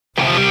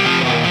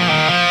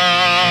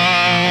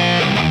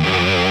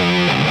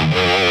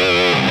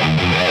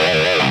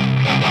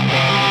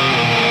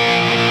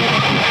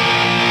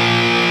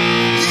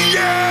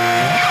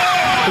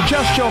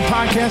Show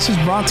podcast is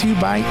brought to you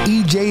by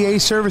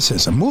EJA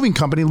Services, a moving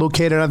company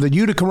located out of the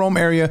Utica, Rome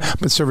area,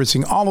 but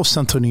servicing all of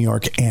Central New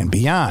York and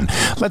beyond.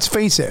 Let's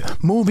face it,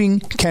 moving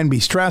can be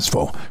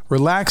stressful.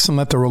 Relax and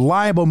let the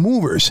reliable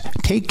movers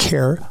take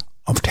care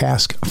of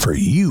tasks for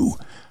you.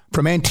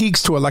 From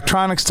antiques to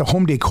electronics to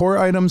home decor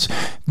items,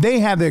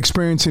 they have the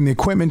experience and the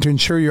equipment to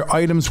ensure your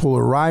items will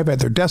arrive at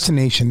their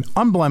destination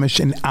unblemished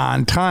and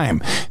on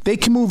time. They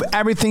can move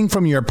everything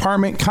from your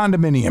apartment,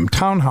 condominium,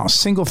 townhouse,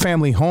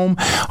 single-family home,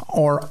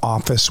 or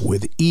office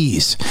with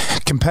ease.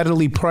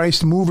 Competitively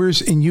priced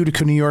movers in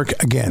Utica, New York.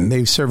 Again,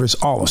 they service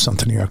all of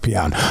Central New York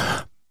beyond.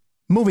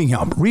 Moving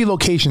help,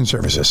 relocation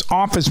services,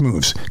 office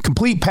moves,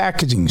 complete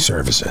packaging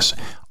services,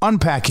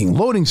 unpacking,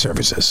 loading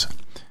services.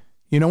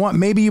 You know what?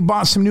 Maybe you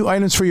bought some new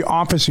items for your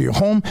office or your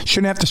home.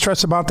 Shouldn't have to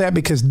stress about that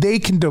because they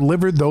can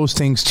deliver those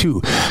things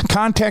too.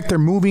 Contact their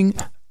moving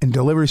and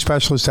delivery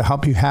specialist to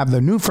help you have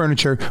the new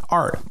furniture,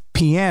 art,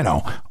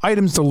 piano,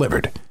 items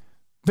delivered.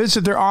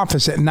 Visit their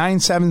office at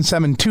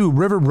 9772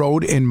 River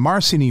Road in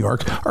Marcy, New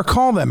York, or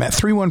call them at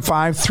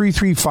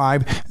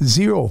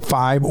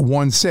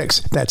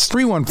 315-335-0516. That's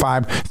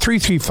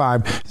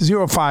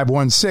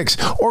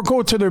 315-335-0516. Or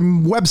go to their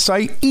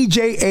website,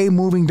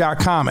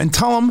 ejamoving.com, and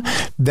tell them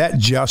that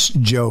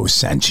Just Joe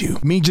sent you.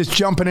 Me just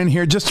jumping in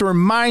here just to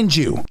remind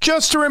you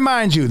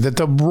that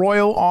the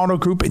Royal Auto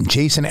Group and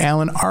Jason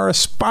Allen are a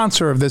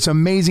sponsor of this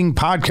amazing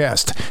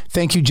podcast.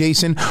 Thank you,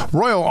 Jason.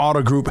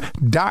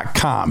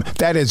 RoyalAutoGroup.com.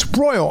 That is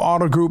RoyalAutoGroup.com.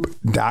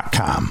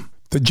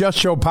 The Just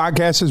Show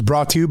podcast is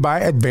brought to you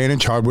by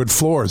Advantage Hardwood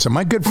Floors. And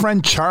my good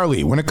friend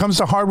Charlie, when it comes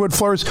to hardwood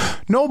floors,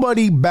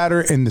 nobody better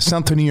in the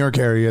Central New York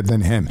area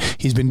than him.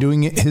 He's been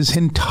doing it his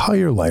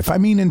entire life. I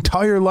mean,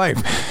 entire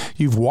life.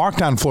 You've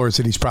walked on floors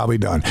that he's probably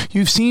done.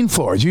 You've seen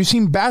floors. You've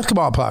seen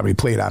basketball probably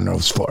played on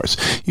those floors.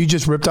 You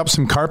just ripped up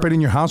some carpet in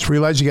your house,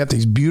 realized you got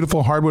these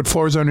beautiful hardwood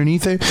floors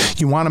underneath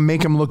it. You want to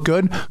make them look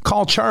good?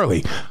 Call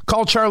Charlie.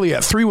 Call Charlie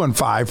at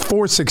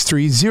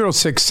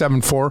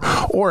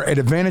 315-463-0674 or at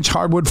Advantage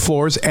Hardwood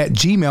Floors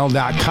at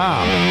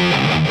gmail.com.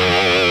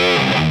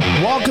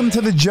 Welcome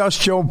to the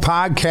Just Joe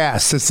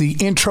podcast. It's the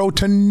intro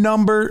to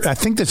number, I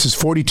think this is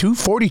 42.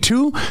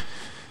 42?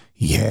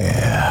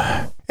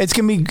 Yeah. It's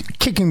going to be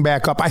kicking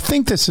back up. I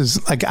think this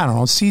is like, I don't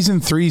know, season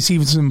 3,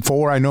 season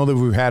 4. I know that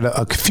we've had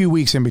a few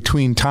weeks in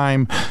between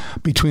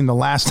the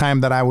last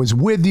time that I was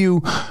with you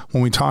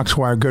when we talked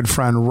to our good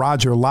friend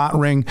Roger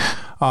Lottring.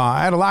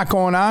 I had a lot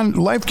going on.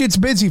 Life gets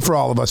busy for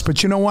all of us.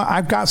 But you know what?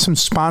 I've got some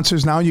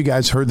sponsors now. You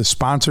guys heard the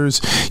sponsors.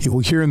 You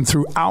will hear them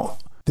throughout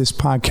this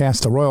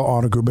podcast, the Royal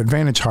Auto Group,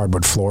 Advantage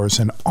Hardwood Floors,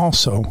 and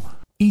also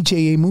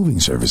EJA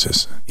Moving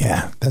Services.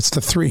 Yeah, that's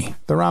the 3.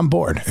 They're on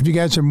board. If you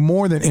guys are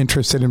more than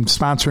interested in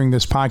sponsoring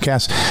this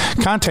podcast,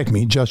 contact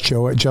me,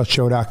 justjoe at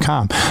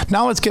justjoe.com.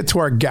 Now let's get to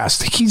our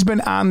guest. He's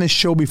been on this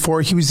show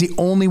before. He was the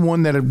only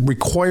one that had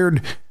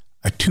required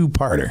a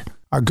 2-parter.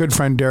 Our good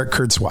friend Derek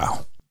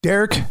Kurzweil.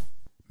 Derek,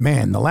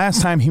 man, the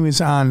last time he was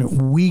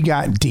on, we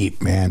got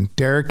deep, man.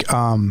 Derek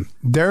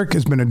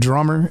has been a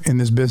drummer in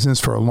this business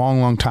for a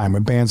long, long time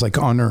with bands like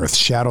Unearthed,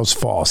 Shadows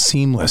Fall,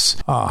 Seamless.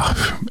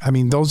 I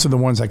mean, those are the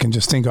ones I can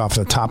just think off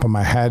the top of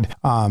my head.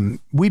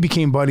 We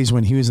became buddies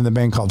when he was in the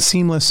band called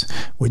Seamless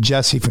with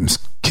Jesse from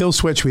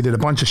Killswitch. We did a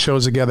bunch of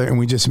shows together and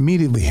we just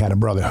immediately had a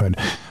brotherhood.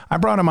 I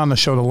brought him on the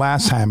show the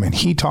last time and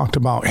he talked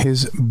about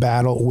his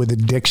battle with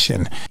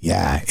addiction.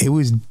 Yeah, it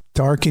was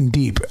dark and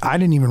deep. I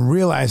didn't even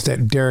realize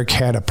that Derek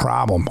had a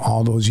problem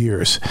all those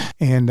years.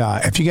 And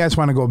if you guys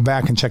want to go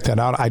back and check that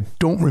out, I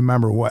don't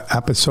remember what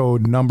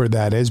episode number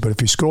that is, but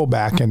if you scroll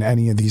back in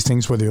any of these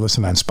things, whether you're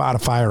listening on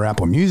Spotify or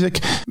Apple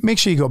Music, make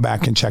sure you go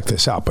back and check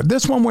this out. But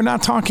this one, we're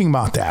not talking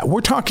about that.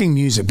 We're talking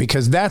music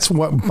because that's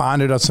what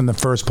bonded us in the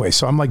first place.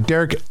 So I'm like,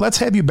 Derek, let's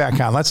have you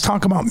back on. Let's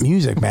talk about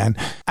music, man.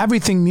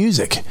 Everything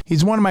music.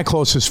 He's one of my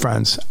closest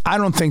friends. I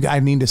don't think I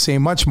need to say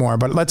much more,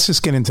 but let's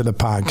just get into the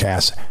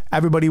podcast.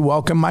 Everybody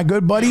welcome my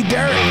good buddy,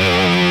 Derek.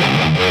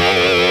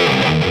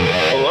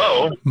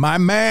 Hello. My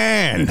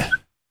man.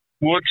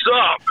 What's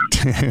up?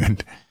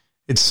 Dude,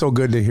 it's so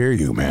good to hear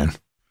you, man.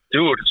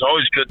 Dude, it's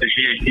always good to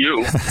hear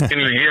you. Can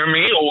you hear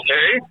me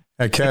okay?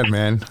 I can,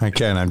 man. I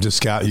can. I've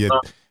just got you.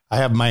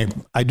 I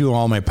do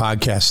all my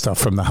podcast stuff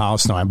from the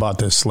house now. I bought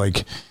this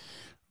like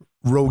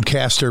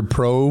Rodecaster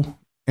Pro.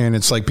 And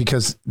it's like,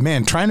 because,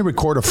 man, trying to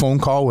record a phone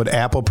call with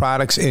Apple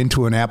products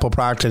into an Apple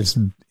product is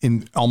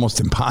almost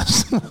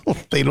impossible.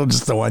 They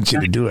just don't want you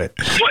to do it.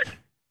 What?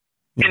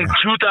 In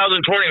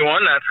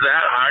 2021, that's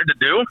that hard to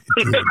do?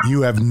 Dude,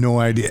 you have no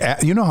idea.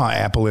 You know how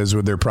Apple is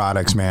with their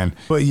products, man.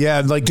 But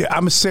yeah, like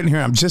I'm sitting here,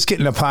 I'm just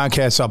getting the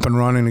podcast up and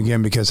running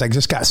again because I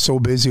just got so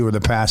busy over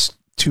the past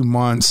 2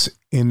 months.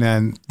 And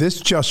then this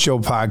Just Joe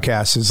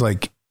podcast is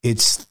like,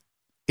 it's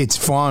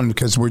fun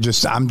because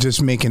I'm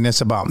just making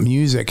this about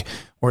music.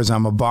 Whereas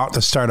I'm about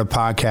to start a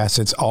podcast,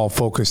 it's all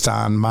focused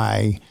on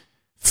my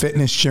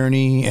fitness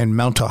journey and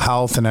mental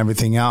health and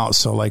everything else.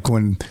 So like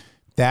when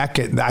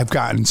I've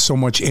gotten so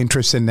much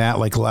interest in that,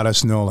 like let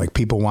us know, like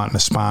people wanting to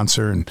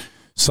sponsor and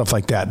stuff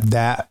like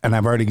that. And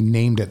I've already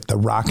named it the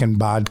Rockin'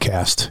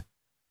 Podcast.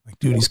 Like,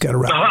 dude, he's got a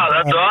rap. Oh,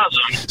 that's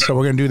awesome. So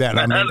we're gonna do that.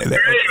 I mean,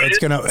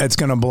 it's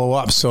gonna blow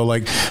up. So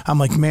like, I'm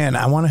like, man,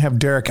 I want to have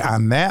Derek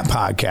on that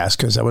podcast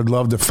because I would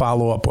love to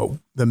follow up with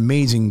the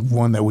amazing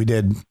one that we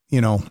did,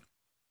 a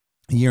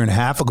year and a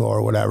half ago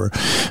or whatever.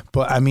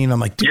 But I mean, I'm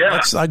like, dude,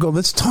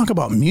 let's talk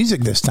about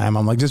music this time.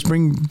 I'm like, just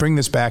bring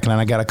this back. And then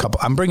I got a couple,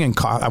 I want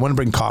to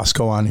bring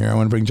Costco on here. I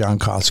want to bring John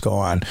Costco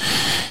on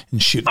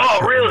and shoot.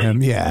 Oh, really?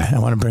 Him. Yeah. I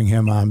want to bring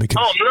him on because.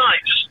 Oh,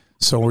 nice.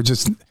 So we're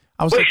just,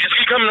 Wait, is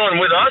he coming on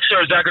with us,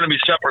 or is that going to be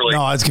separately?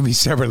 No, it's going to be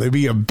separately. It'd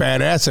be a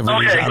badass if he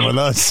was on with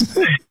us.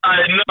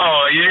 I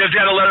know. You just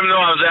got to let him know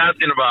I was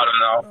asking about him,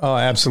 though. Oh,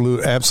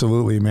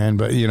 absolutely, man.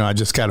 But, I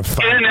just got to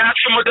find... And ask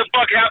him what the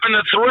fuck happened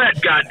to Thread,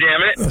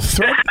 goddammit.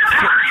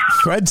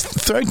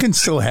 Thread can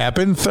still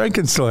happen. Thread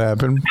will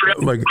happen.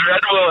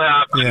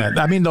 Yeah,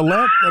 I mean, the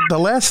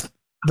last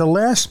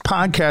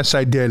podcast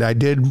I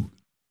did...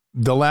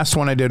 The last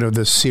one I did of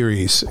this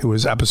series, it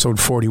was episode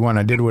 41.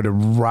 I did with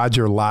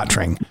Roger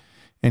Lottring.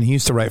 And he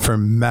used to write for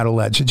Metal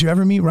Edge. Did you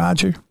ever meet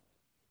Roger?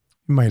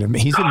 You might have.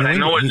 He's I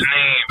know his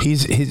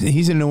name.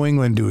 He's a New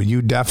England dude.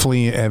 You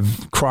definitely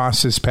have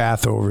crossed his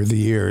path over the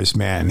years,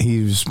 man.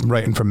 He was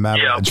writing for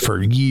Metal Edge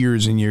for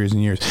years and years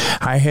and years.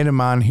 I had him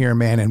on here,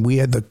 man, and we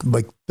had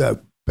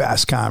the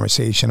best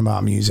conversation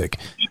about music.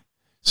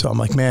 So I'm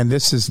like, man,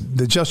 this is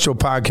the Just Joe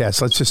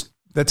podcast.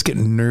 Let's get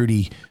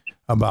nerdy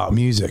about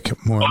music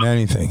more than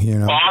anything,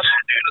 Awesome, dude.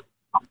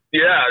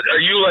 Yeah, are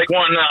you like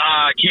wanting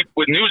to keep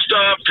with new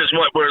stuff? Just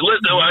what we're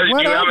listening.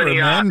 Whatever,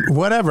 man.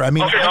 Whatever. I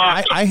mean, okay,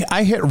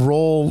 I hit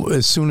roll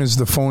as soon as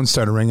the phone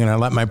started ringing. I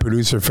let my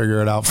producer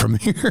figure it out from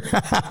here,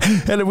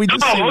 and we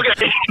just see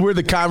where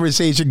the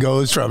conversation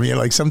goes from.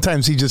 Like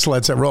sometimes he just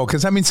lets it roll.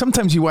 Because I mean,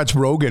 sometimes you watch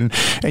Rogan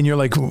and you're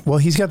like, well,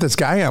 he's got this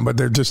guy on, but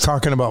they're just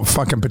talking about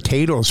fucking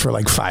potatoes for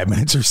like 5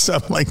 minutes or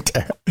something like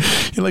that.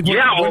 You're like,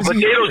 potatoes can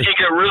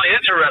get really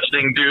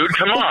interesting, dude.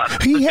 Come on.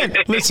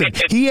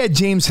 He had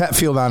James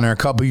Hetfield on there a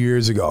couple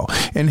years ago,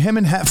 and him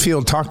and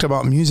Hetfield talked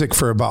about music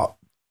for about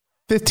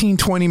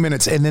 15-20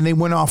 minutes, and then they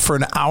went off for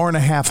an hour and a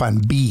half on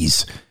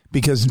bees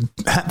because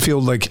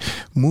Hetfield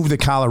moved to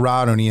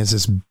Colorado and he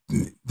has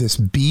this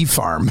bee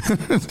farm.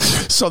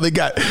 So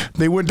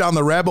they went down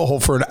the rabbit hole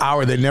for an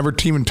hour. They never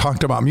even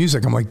talked about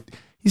music. I'm like,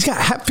 he's got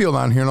Hetfield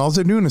on here and all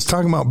they're doing is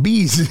talking about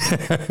bees.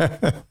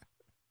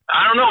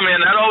 I don't know,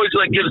 man. That always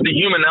gives the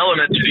human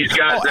element to these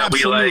guys that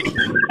absolutely.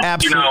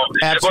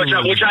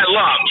 we which I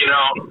love.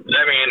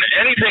 I mean,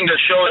 anything to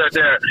show that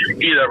they're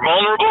either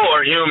vulnerable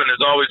or human is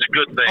always a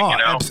good thing.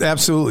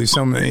 Absolutely.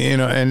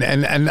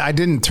 And I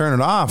didn't turn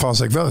it off. I was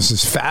like, this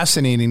is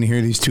fascinating to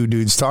hear these two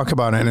dudes talk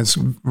about it, and it's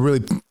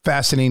really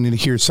fascinating to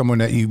hear someone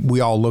that we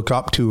all look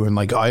up to and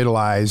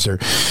idolize, or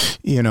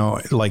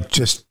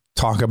just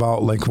talk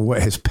about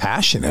what his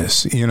passion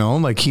is,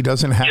 he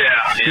doesn't have,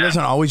 he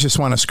doesn't always just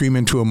want to scream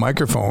into a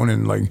microphone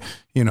and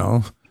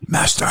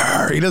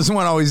master. He doesn't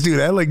want to always do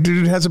that.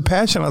 Dude has a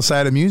passion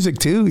outside of music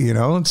too,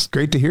 it's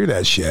great to hear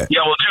that shit.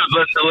 Yeah. Well,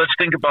 dude, let's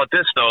think about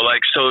this though.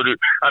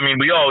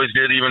 We always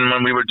did, even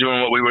when we were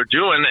doing what we were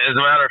doing. As a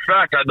matter of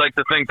fact, I'd like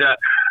to think that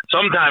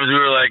sometimes we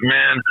were like,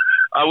 man,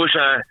 I wish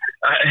I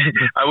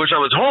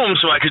was home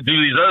so I could do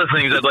these other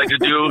things I'd like to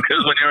do,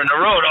 because when you're on the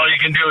road, all you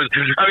can do is,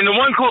 the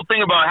one cool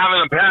thing about having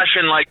a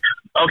passion,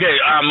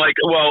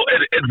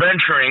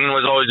 adventuring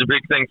was always a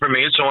big thing for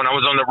me. So when I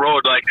was on the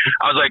road, I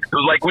was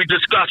like we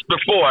discussed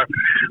before,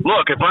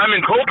 look, if I'm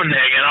in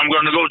Copenhagen, I'm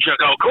going to go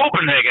check out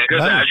Copenhagen,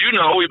 because as you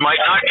know, we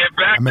might not get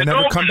back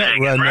to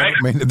Copenhagen, right?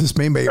 This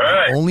may be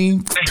only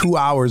 2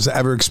 hours to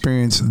ever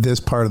experience this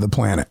part of the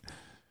planet.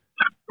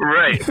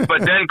 Right.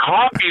 But then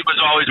coffee was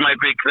always my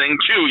big thing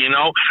too,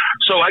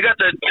 So I got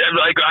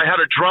I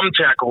had a drum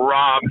tech,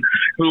 Rob,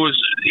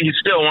 he's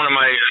still one of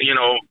my,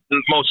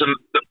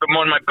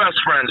 one of my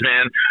best friends,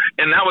 man.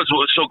 And that was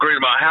what was so great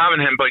about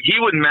having him. But he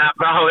would map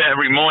out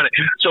every morning.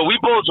 So we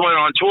both went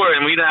on tour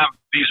and we'd have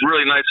these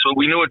really nice, so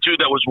we knew a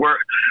dude that was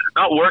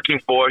not working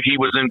for, he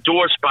was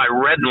endorsed by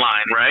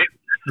Redline, right?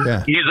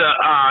 Yeah. He's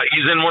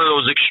in one of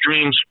those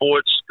extreme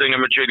sports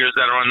thingamajiggers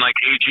that are on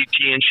AGT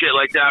and shit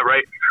like that,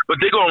 right? But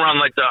they go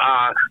around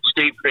the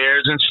state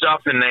fairs and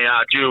stuff, and they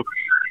do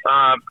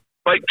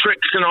bike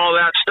tricks and all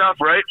that stuff,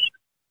 right?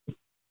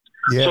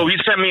 Yeah. So he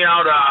sent me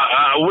out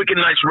a wicked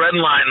nice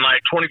Redline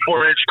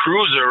 24-inch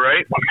cruiser,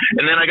 right?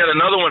 And then I got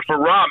another one for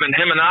Rob, and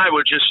him and I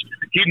would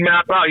he'd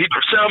map out, he'd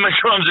sell my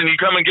drums, and he'd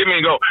come and give me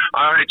and go,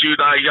 all right, dude,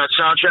 you got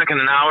sound check in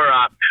an hour.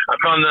 I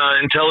found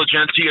the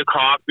Intelligentsia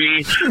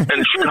Coffee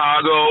in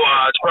Chicago.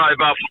 It's probably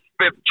about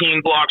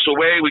 15 blocks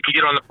away. We could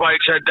get on the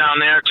bikes, head down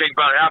there, take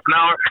about half an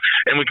hour,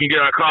 and we can get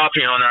our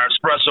coffee on our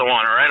espresso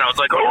on it, right? I was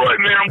like, all right,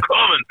 man, I'm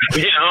coming,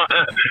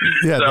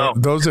 Yeah,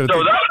 those are that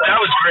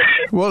was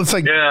great. Well, it's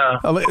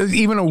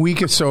even a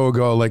week or so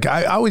ago,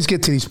 I always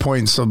get to these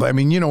points. So,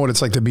 you know what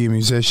it's like to be a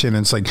musician.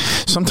 It's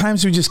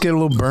sometimes we just get a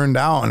little burned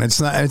out,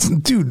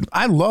 and dude,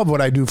 I love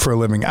what I do for a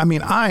living.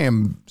 I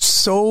am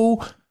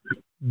so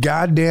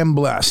goddamn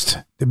blessed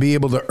to be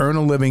able to earn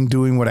a living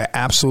doing what I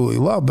absolutely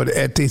love. But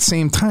at the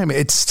same time,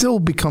 it still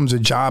becomes a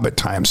job at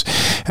times.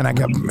 And I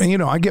get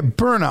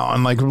burnout.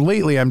 And like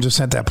lately, I'm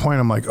just at that point,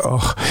 I'm like,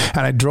 oh,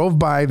 and I drove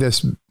by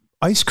this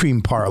ice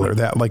cream parlor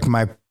that like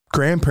my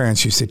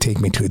grandparents used to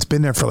take me to. It's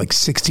been there for like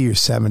 60 or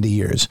 70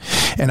 years.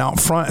 And out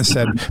front it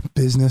said,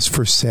 business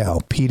for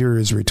sale. Peter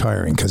is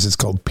retiring, because it's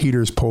called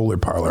Peter's Polar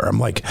Parlor. I'm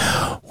like,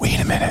 wait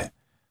a minute.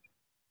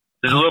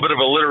 There's a little bit of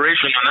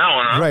alliteration on that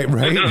one. Huh?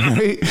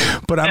 Right.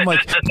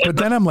 But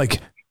then I'm like,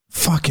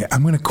 fuck it.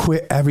 I'm going to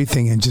quit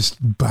everything and just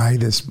buy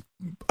this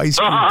ice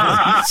cream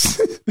place.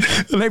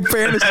 And I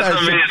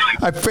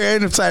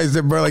fantasized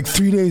it for like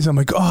 3 days. I'm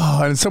like,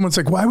 oh, and someone's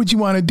like, why would you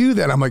want to do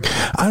that? I'm like,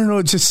 I don't know.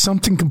 It's just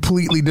something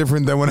completely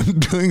different than what I'm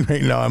doing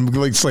right now. I'm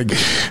like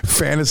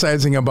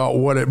fantasizing about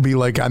what it'd be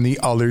like on the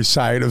other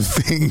side of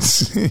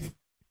things.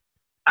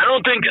 I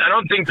don't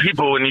think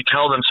people, when you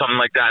tell them something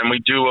like that, and we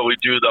do what we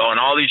do though, in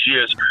all these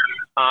years,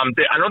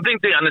 I don't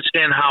think they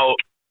understand how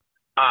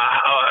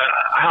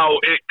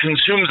it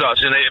consumes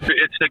us, and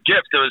it's the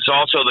gift. It's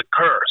also the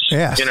curse.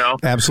 Yes, you know,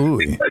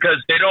 absolutely.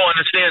 Because they don't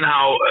understand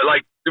how,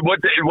 like,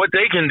 what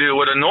they can do,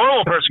 what a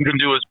normal person can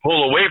do is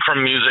pull away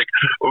from music.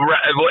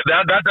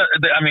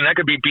 That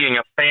could be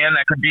being a fan,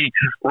 that could be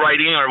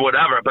writing or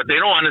whatever, but they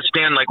don't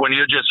understand, like, when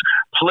you're just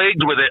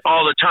plagued with it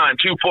all the time,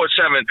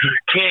 2-4-7,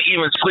 can't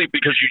even sleep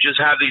because you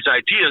just have these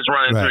ideas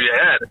running through your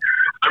head.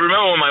 I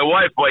remember when my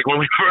wife, like, when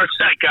we first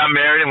got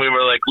married and we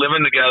were like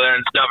living together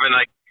and stuff, and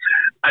like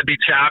I'd be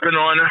tapping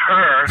on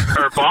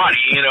her body,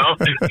 you know,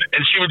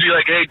 and she would be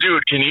like, hey,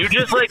 dude, can you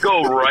just like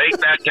go write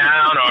that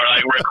down or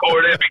like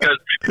record it, because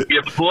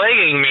you're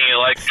playing me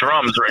like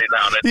drums right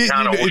now. And it's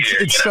kind of weird.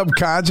 It's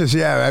subconscious.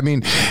 Yeah. I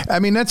mean,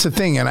 that's the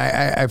thing. And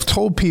I've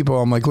told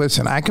people, I'm like,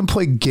 listen, I can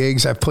play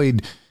gigs. I've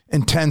played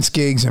intense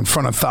gigs in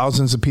front of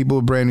thousands of people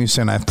at Brand New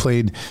Sin. I've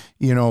played,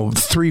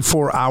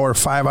 3-4 hour,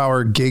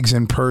 5-hour gigs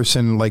in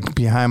person, like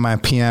behind my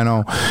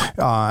piano.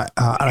 And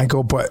I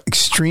go, but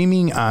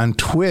streaming on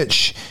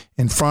Twitch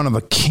in front of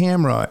a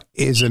camera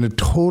is at a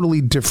totally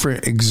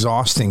different,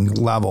 exhausting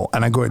level.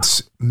 And I go,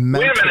 it's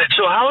mental. Wait a minute.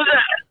 So how is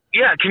that?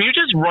 Yeah. Can you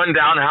just run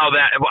down how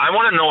that, I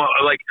want to know,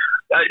 like,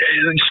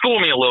 school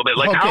me a little bit.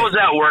 Like, okay. How does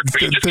that work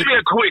for you? Just give me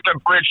a quick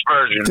abridged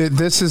version.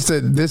 This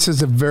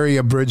is a very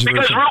abridged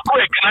version. Because real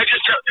quick, can I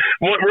just tell,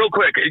 real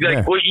quick,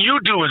 like, what you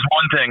do is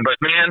one thing,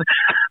 but man,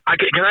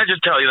 can I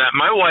just tell you that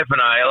my wife and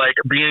I, like,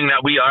 being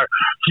that we are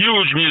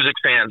huge music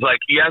fans,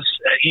 like, yes,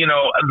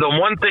 the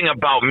one thing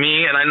about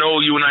me, and I know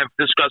you and I have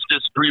discussed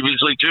this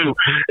previously too,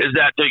 is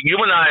that you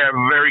and I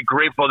are very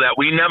grateful that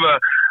we never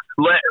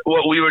let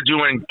what we were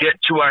doing get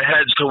to our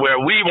heads to where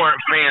we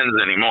weren't fans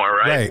anymore,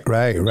 right?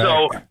 Right.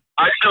 So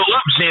I still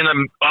love seeing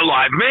a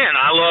live band.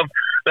 I love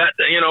that,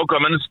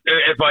 coming,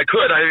 if I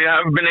could.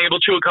 I've been able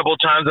to a couple of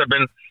times. I've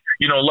been,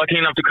 lucky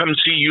enough to come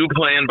see you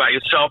playing by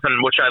yourself,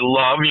 and which I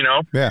love,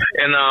 Yeah.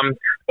 And,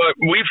 but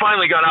we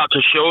finally got out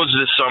to shows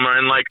this summer,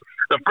 and like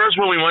the first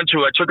one we went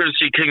to, I took her to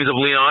see Kings of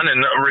Leon,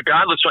 and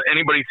regardless what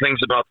anybody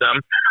thinks about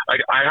them,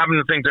 I happen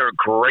to think they're a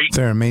great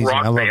They're amazing.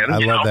 rock band. I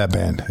love that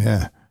band.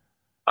 Yeah.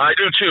 I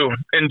do too.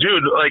 And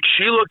dude, like,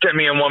 she looked at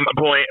me at one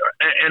point,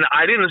 and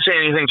I didn't say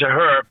anything to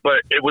her,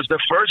 but it was the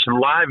first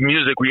live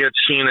music we had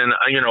seen in,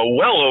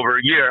 well over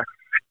a year.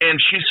 And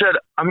she said,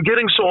 I'm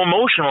getting so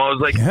emotional. I was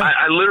like, yeah.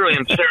 I literally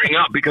am tearing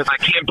up because I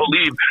can't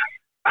believe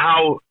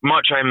how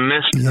much I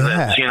missed this,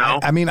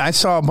 I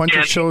saw a bunch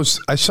of shows.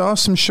 I saw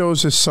some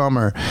shows this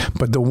summer,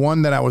 but the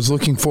one that I was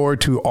looking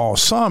forward to all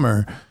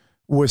summer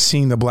was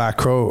seeing the Black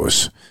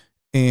Crowes.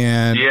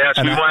 And yes,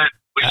 we went.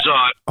 We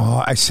saw it.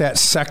 I sat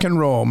second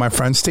row. My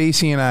friend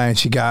Stacy and I,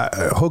 she got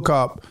a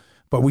hookup,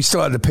 but we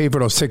still had to pay for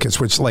those tickets,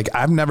 which, like,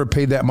 I've never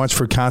paid that much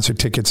for concert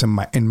tickets in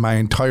my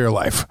entire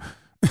life.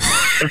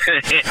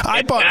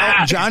 I bought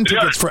Elton John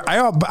tickets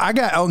I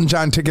got Elton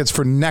John tickets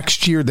for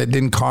next year that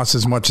didn't cost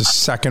as much as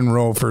second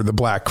row for the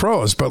Black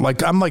Crowes. But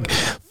like, I'm like,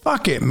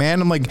 fuck it,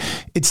 man. I'm like,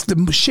 it's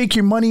the shake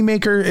your money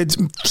maker. It's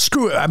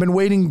screw it. I've been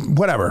waiting,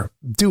 whatever,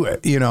 do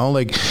it,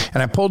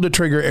 and I pulled the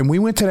trigger and we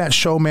went to that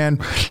show, man.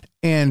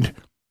 And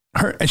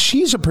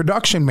she's a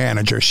production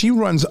manager. She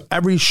runs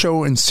every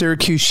show in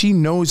Syracuse. She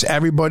knows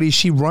everybody.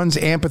 She runs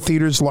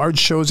amphitheaters, large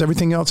shows,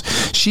 everything else.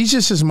 She's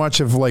just as much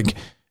of like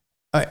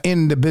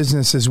in the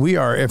business as we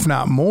are, if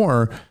not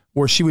more,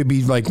 where she would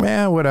be like,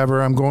 man,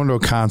 whatever, I'm going to a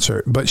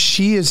concert. But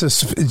she is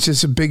just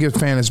as big a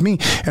fan as me.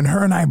 And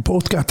her and I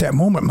both got that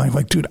moment. I'm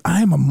like, dude,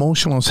 I'm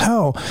emotional as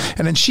hell.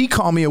 And then she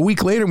called me a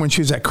week later when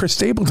she was at Chris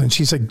Stapleton.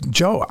 She's like,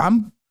 Joe,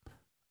 I'm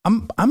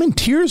in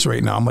tears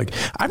right now. I'm like,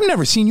 I've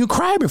never seen you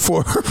cry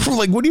before.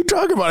 Like, what are you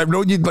talking about? I've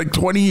known you like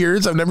 20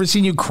 years. I've never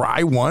seen you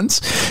cry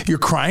once. You're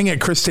crying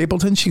at Chris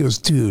Stapleton. She goes,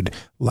 dude,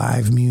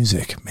 live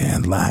music,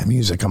 man, live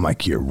music. I'm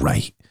like, you're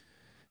right.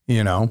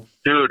 Dude,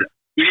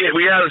 we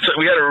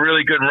had a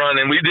really good run,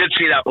 and we did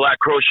see that Black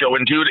Crow show,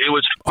 and dude, it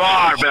was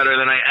far better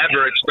than I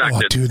ever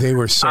expected. Dude, they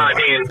were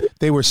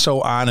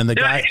so on, and the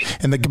guy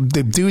and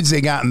the dudes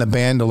they got in the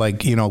band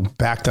to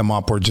back them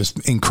up were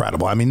just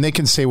incredible. I mean, they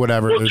can say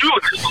whatever. Well, dude,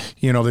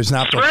 there's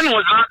not. Sven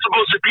was not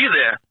supposed to be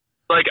there.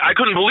 like, I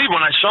couldn't believe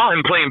when I saw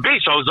him playing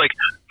bass. I was like,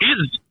 he's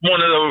one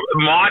of the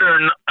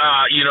modern,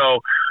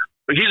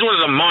 he's one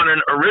of the modern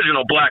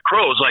original Black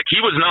Crowes. Like,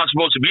 he was not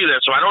supposed to be there,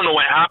 so I don't know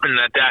what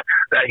happened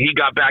that he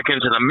got back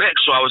into the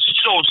mix. So I was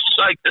so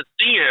psyched to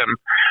see him.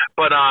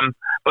 But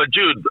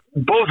dude,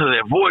 both of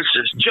their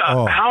voices, just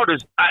how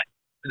does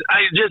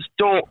I just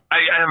don't. I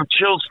have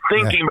chills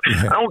thinking.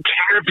 I don't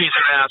care if he's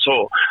an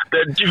asshole.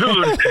 The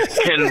dude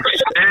can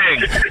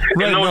sing,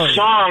 and those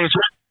songs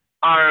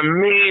are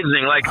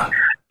amazing. Like,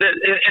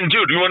 and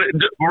dude, you want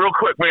to real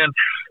quick, man?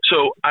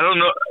 So I don't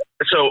know.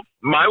 So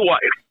my wife,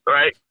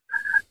 right?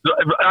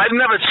 I've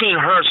never seen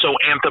her so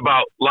amped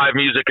about live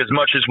music as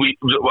much as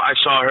I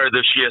saw her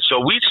this year. So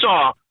we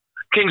saw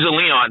Kings of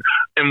Leon,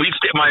 and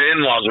my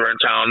in-laws were in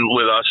town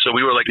with us, so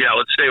we were like, yeah,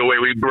 let's stay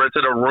away. We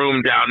rented a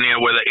room down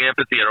near where the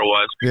amphitheater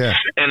was. Yeah.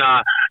 And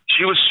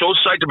she was so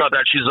psyched about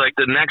that. She's like,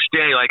 the next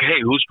day, like, hey,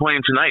 who's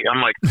playing tonight?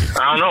 I'm like,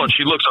 I don't know. And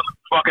she looks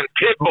like fucking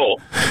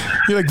Pitbull.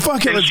 You're like,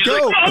 fuck it, let's go.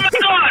 Like, oh my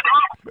God.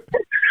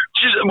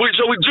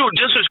 So we do,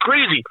 just as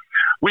crazy.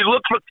 We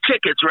looked for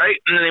tickets, right?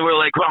 And they were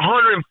like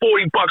 $140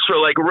 for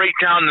like right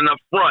down in the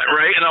front,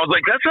 right? And I was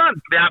like, that's not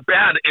that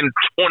bad in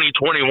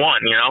 2021,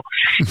 you know?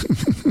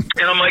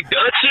 And I'm like,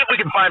 let's see if we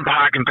can find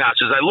parking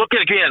passes. I look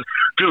at it again,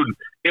 dude.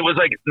 It was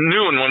like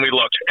noon when we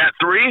looked. At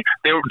 3,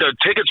 the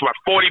tickets were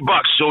 $40.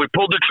 So we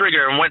pulled the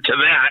trigger and went to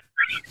that.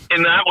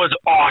 And that was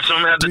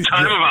awesome. At the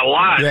time of our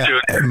lives,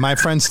 dude. My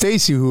friend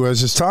Stacy, who I was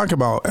just talking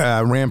about,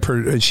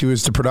 she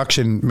was the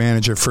production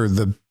manager for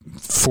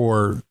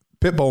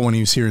Pitbull when he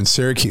was here in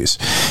Syracuse.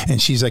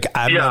 And she's like,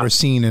 I've never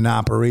seen an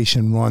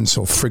operation run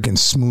so freaking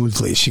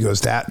smoothly. She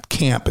goes, that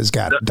camp has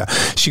got it done.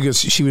 She goes,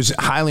 she was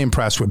highly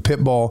impressed with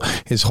Pitbull,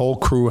 his whole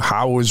crew,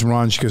 how it was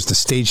run. She goes, the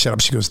stage setup.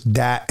 She goes,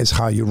 that is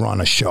how you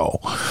run a show,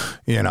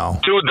 you know?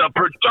 Dude, the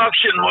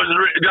production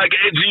was like,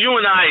 it's you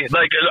and I,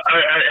 like,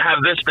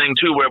 have this thing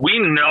too, where we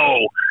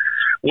know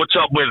what's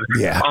up with,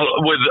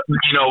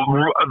 you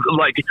know,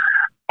 like,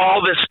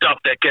 all this stuff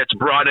that gets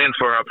brought in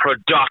for a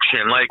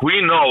production. Like,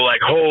 we know, like,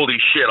 holy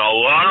shit, a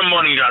lot of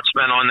money got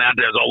spent on that.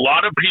 There's a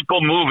lot of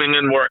people moving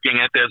and working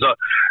it.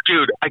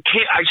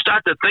 I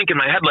start to think in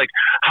my head, like,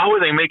 how are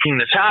they making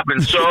this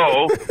happen?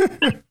 So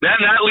then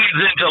that leads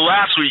into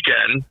last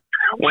weekend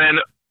when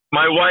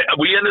my wife,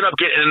 we ended up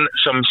getting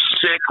some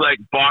sick, like,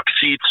 box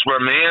seats for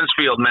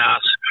Mansfield, Mass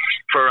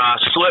for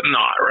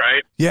Slipknot,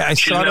 right? Yeah, I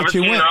saw that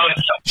you went.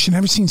 She's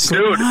never seen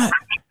Slipknot.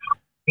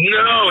 Dude,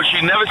 no,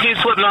 she'd never seen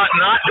Slipknot.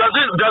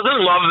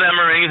 Doesn't love them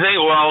or anything.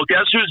 Well,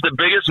 guess who's the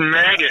biggest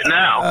maggot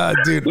now?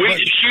 Dude,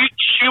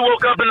 she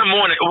woke up in the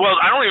morning. Well,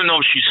 I don't even know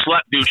if she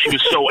slept, dude. She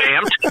was so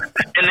amped.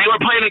 And they were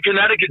playing in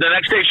Connecticut the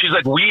next day. She's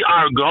like, we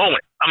are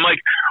going. I'm like,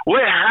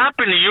 what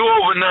happened to you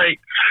overnight?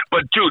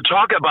 But, dude,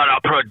 talk about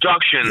a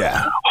production.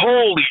 Yeah.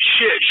 Holy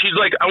shit. She's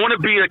like, I want to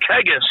be a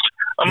kegist.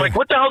 I'm like,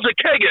 what the hell's a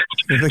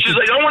kegist? She's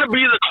like, I want to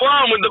be the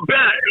clown with the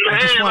bat.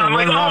 I'm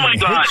like, oh my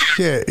God.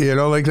 Shit, you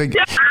know, like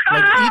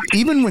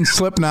even when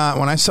Slipknot,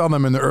 when I saw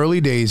them in the early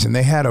days, and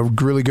they had a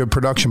really good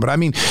production, but I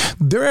mean,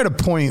 they're at a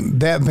point,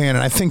 that band,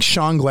 and I think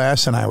Sean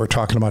Glass and I were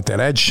talking about that.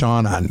 I had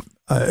Sean on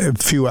a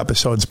few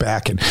episodes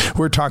back, and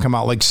we're talking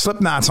about, like,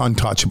 Slipknot's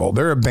untouchable.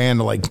 They're a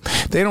band, like,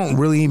 they don't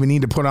really even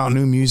need to put out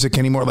new music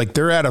anymore. Like,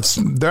 they're at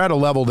a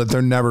level that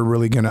they're never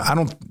really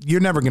gonna,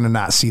 you're never gonna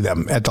not see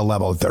them at the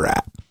level that they're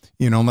at.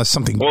 You know, unless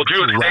something. Well,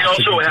 dude, they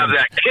also have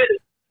that Kiss.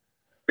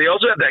 They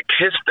also have that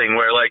Kiss thing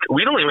where, like,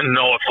 we don't even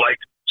know if,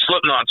 like,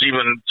 Slipknot's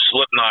even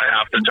Slipknot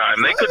half the time.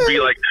 They could be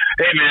like,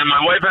 hey, man,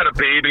 my wife had a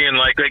baby, and,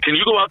 like, can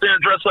you go out there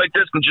and dress like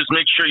this and just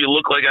make sure you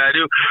look like I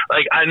do?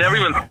 Like, I never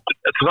even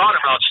thought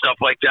about stuff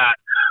like that.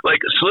 Like,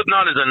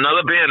 Slipknot is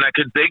another band that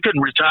they could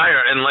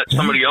retire and let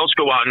somebody else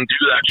go out and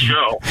do that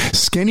show.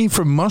 Skinny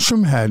from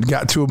Mushroomhead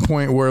got to a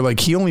point where, like,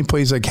 he only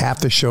plays like half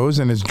the shows,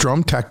 and his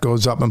drum tech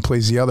goes up and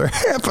plays the other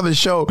half of the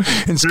show.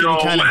 And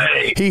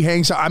Skinny he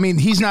hangs out. I mean,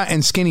 he's not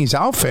in Skinny's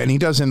outfit, and he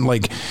doesn't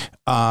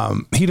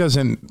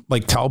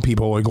tell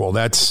people, like, well,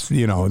 that's,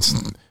 you know, it's.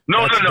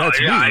 No.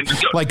 Yeah,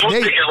 like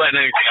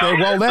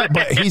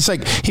but he's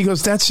like, he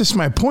goes, that's just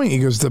my point. He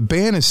goes, the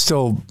band is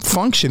still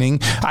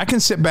functioning. I can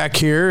sit back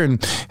here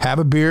and have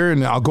a beer,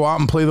 and I'll go out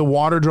and play the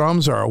water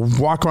drums, or I'll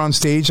walk around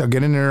stage. I'll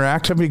get an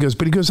interactive. He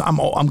goes,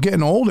 I'm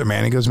getting older,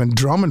 man. He goes, I've been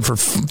drumming for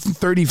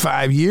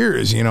 35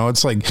 years. You know,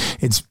 it's like,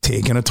 it's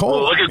taking a toll.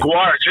 Well, look at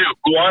Guar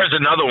too. Guar is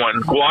another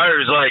one.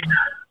 Guar is like,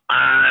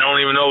 I don't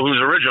even know who's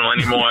original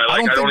anymore.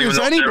 Like, I don't think there's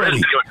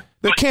anybody.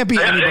 There can't be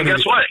anybody. And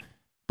guess what?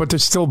 But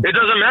there's still. It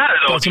doesn't matter,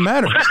 though. Doesn't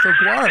matter. It's still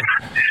Guar.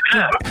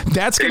 Yeah.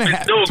 That's going to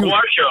happen. Still a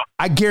Guar show.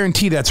 I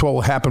guarantee that's what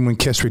will happen when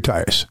Kiss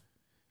retires.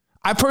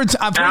 I've heard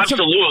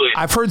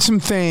some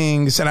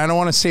things, and I don't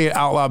want to say it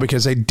out loud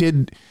because I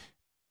did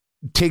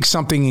take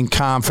something in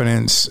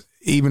confidence,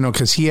 even though,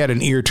 because he had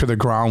an ear to the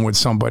ground with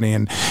somebody,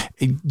 and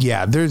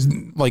there's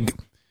like.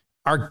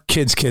 Our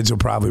kids will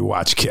probably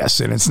watch Kiss,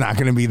 and it's not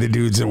going to be the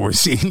dudes that we're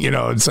seeing. You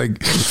know, it's like,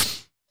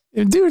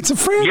 dude, it's a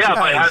franchise. Yeah,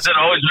 but has it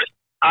always been?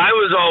 I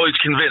was always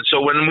convinced. So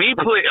when we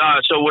play,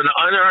 when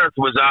Unearthed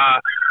was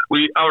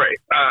We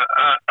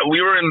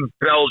were in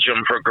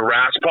Belgium for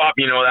Graspop.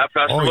 You know that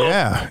festival? Oh,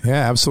 yeah.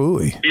 Yeah,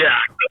 absolutely. Yeah.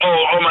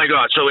 Oh my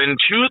God. So in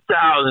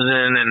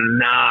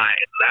 2009,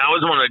 that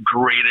was one of the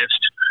greatest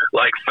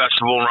like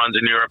festival runs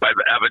in Europe I've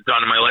ever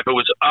done in my life. It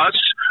was us,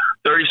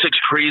 36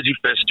 Crazy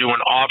Fists,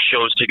 doing off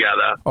shows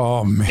together.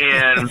 Oh,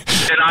 man.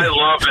 And I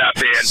love that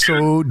band.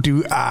 So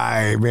do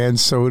I, man.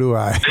 So do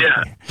I.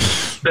 Yeah.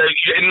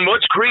 And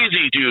what's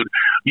crazy, dude,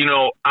 you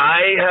know,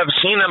 I have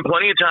seen them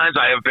plenty of times.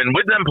 I have been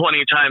with them plenty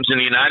of times in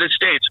the United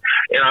States.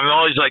 And I'm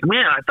always like,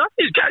 man, I thought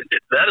these guys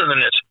did better than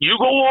this. You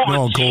go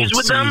overseas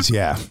with them?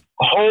 Yeah.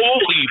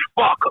 Holy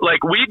fuck.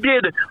 Like, we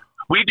did,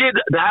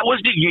 that was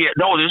the year.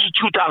 No, this is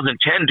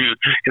 2010, dude.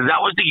 Because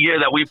that was the year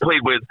that we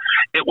played with,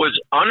 it was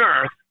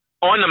Unearthed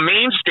on the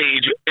main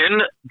stage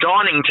in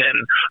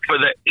Donington for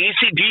the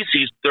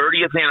AC/DC's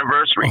 30th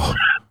anniversary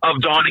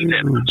of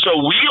Donington.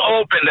 So we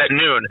opened at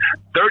noon.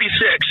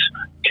 36,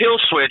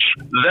 Killswitch,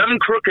 Them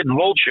Crooked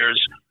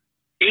Vultures,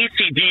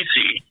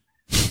 AC/DC.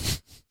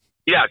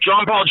 Yeah,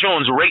 John Paul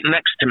Jones right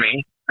next to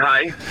me.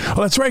 Hi.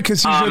 Oh, that's right,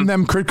 because he's in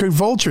Them Crooked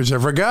Vultures. I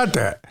forgot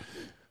that.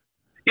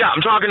 Yeah,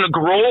 I'm talking to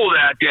Grohl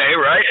that day,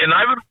 right? And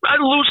I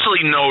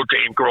loosely know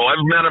Dave Grohl.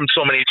 I've met him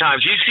so many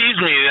times. He sees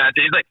me that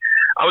day. He's like,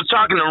 I was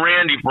talking to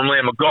Randy from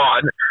Lamb of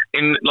God,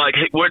 and like,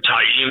 hey, we're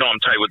tight. You know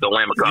I'm tight with the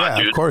Lamb of God,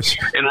 dude. Of course.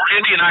 And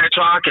Randy and I are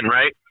talking,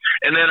 right?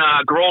 And then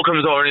Grohl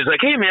comes over, and he's like,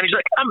 hey, man. He's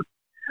like,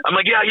 I'm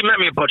like, yeah, you met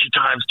me a bunch of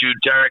times, dude.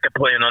 Derek, I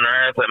play on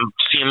Unearthed. I'm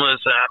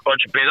Seamless, a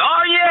bunch of bands.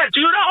 Oh, yeah,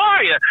 dude, how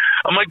are you?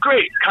 I'm like,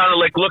 great. Kind of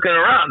like looking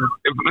around,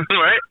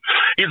 right?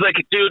 He's like,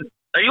 dude,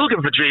 are you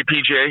looking for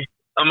JPJ?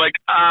 I'm like,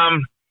 I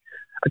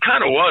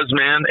kind of was,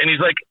 man. And he's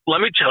like, let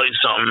me tell you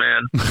something,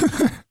 man.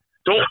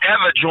 Don't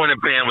ever join a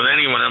band with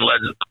anyone in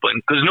Led Zeppelin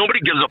because nobody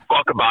gives a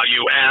fuck about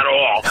you at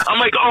all. I'm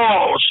like,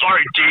 oh,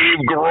 sorry, Dave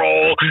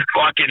Grohl,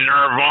 fucking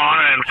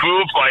Nirvana and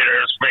Foo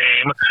Fighters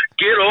fame.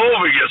 Get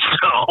over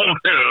yourself,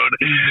 dude.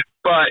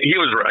 But he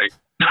was right.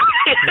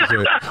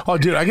 Oh,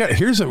 dude,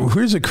 here's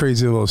a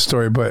crazy little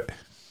story. But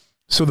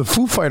so the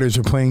Foo Fighters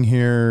are playing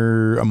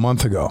here a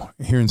month ago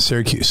here in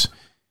Syracuse,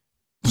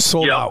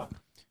 sold out.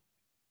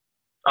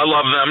 I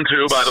love them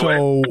too, by the way.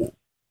 So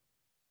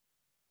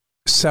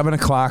 7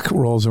 o'clock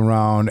rolls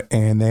around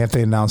and they have to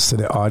announce to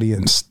the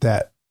audience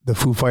that the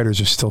Foo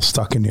Fighters are still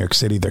stuck in New York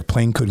City. Their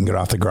plane couldn't get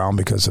off the ground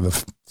because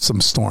of some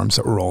storms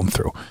that were rolling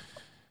through.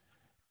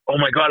 Oh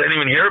my God, I didn't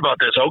even hear about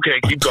this. Okay,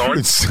 keep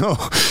going. So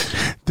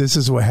this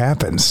is what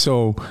happened.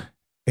 So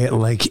at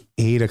like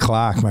 8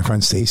 o'clock, my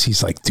friend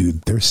Stacy's like,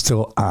 dude, they're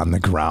still on the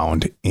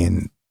ground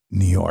in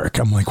New York.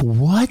 I'm like,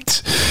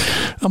 what?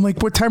 I'm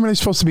like, what time are they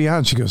supposed to be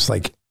on? She goes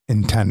like,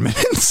 in 10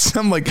 minutes.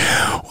 I'm like,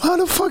 how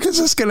the fuck is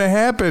this going to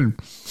happen?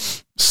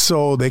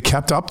 So they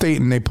kept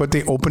updating. They put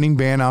the opening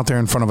band out there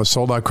in front of a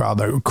sold out crowd.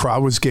 The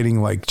crowd was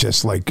getting like,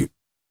 just like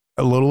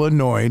a little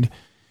annoyed.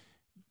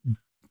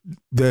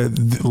 The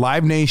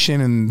Live Nation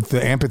and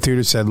the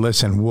amphitheater said,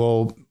 listen,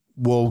 we'll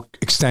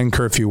extend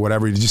curfew,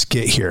 whatever, you just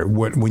get here.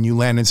 When you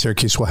land in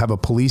Syracuse, we'll have a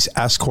police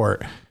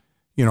escort,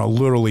 you know,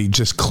 literally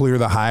just clear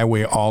the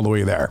highway all the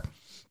way there.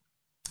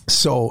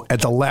 So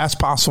at the last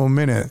possible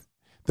minute,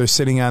 they're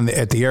sitting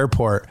at the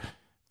airport.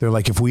 They're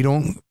like, if we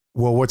don't,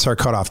 well, what's our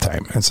cutoff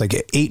time? And it's like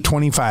at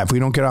 8:25. If we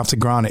don't get off the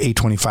ground at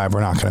 8:25, we're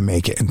not going to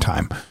make it in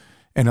time.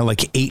 And at like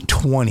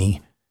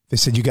 8:20, they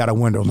said, you got a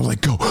window. And they're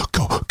like,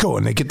 go.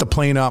 And they get the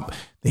plane up.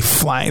 They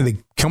fly. They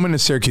come into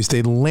Syracuse.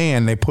 They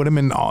land. They put them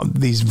in all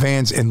these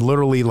vans. And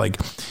literally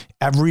like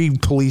every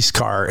police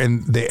car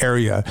in the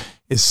area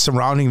is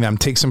surrounding them,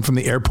 takes them from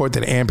the airport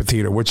to the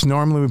amphitheater, which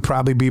normally would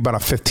probably be about a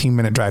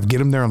 15-minute drive. Get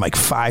them there in like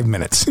 5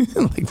 minutes.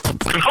 Holy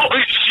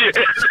shit.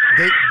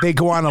 They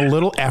go on a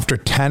little after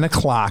 10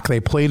 o'clock. They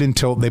played a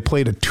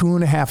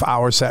 2.5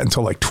 hour set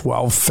until like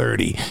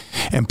 12:30.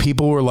 And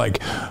people were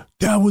like,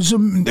 it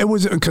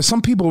was because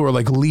some people were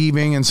like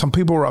leaving and some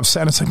people were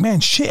upset. It's like, man,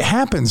 shit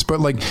happens. But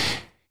like,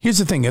 here's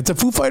the thing. If the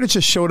Foo Fighters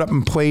just showed up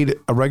and played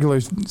a regular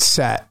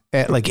set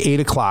at like 8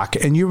 o'clock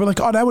and you were like,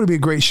 oh, that would be a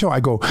great show. I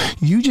go,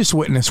 you just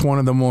witnessed one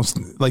of the most,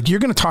 like, you're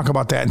going to talk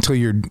about that until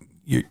you're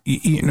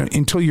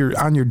until you're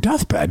on your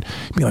deathbed.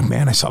 Be like,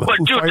 man, I saw the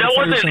Foo Fighters.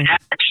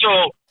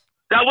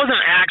 That wasn't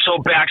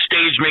Axl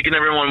backstage making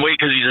everyone wait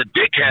because he's a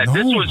dickhead. No,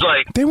 this was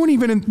like they weren't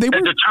even a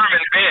determined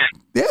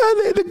band. Yeah,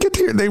 they didn't get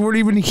here. They weren't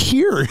even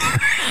here.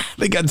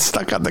 They got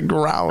stuck on the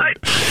ground.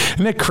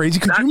 Isn't that crazy?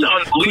 That's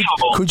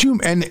unbelievable. Could you?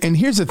 And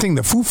here's the thing: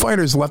 the Foo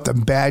Fighters left a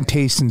bad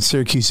taste in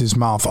Syracuse's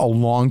mouth a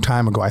long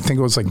time ago. I think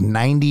it was like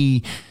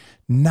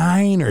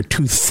 99 or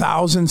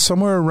 2000,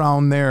 somewhere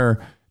around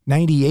there.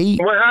 98.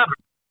 What happened?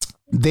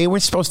 They were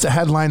supposed to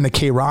headline the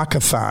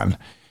K-Rockathon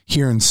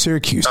here in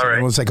Syracuse. Right.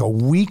 It was like a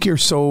week or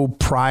so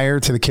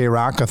prior to the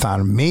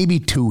K-Rockathon, maybe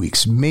 2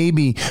 weeks,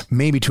 maybe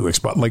 2 weeks,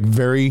 but like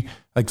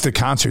the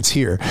concert's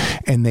here,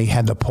 and they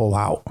had to pull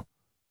out.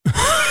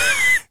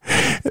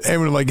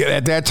 And like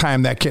at that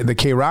time, the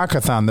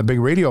K-Rockathon, the big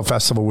radio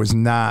festival, was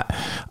not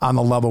on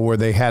the level where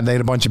they had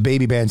a bunch of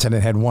baby bands and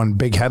it had one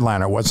big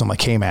headliner. It wasn't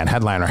like, hey man,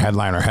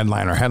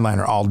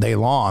 headliner all day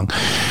long.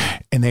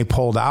 and they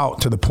pulled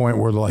out to the point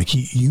where they're like,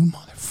 you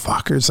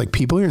motherfuckers, like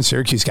people here in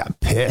Syracuse got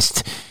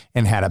pissed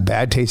and had a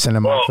bad taste in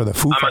their mouth for the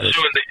Foo Fighters.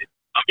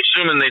 I'm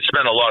assuming they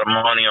spent a lot of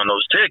money on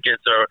those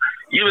tickets, or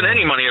even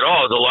any money at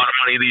all is a lot of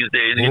money these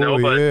days, you know.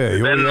 But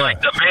then,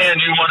 like, the band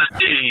you want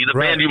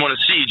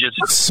to see, just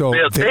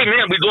hey,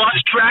 man, we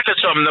lost track of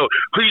something, though.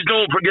 Please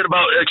don't forget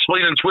about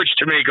explaining Twitch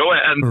to me. Go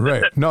ahead.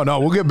 Right. No,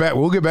 we'll get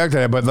back to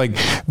that. But, like,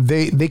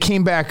 they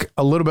came back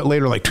a little bit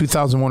later, like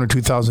 2001 or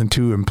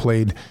 2002, and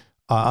played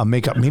a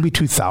makeup, maybe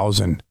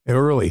 2000,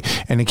 early.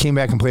 And they came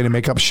back and played a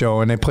makeup show,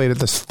 and they played at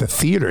the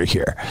theater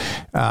here,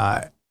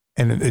 and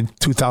a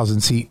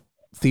 2,000-seat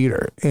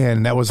theater,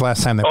 and that was the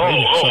last time they played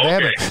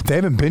it. So they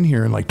haven't been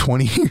here in like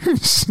 20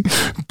 years,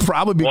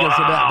 probably because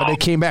of that. But they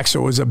came back,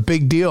 so it was a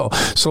big deal.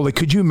 So like,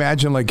 could you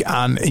imagine, like,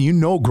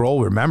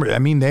 Grohl remember? I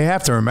mean, they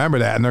have to remember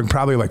that, and they're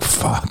probably like,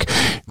 "Fuck,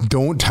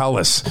 don't tell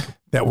us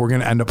that we're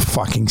going to end up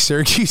fucking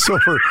Syracuse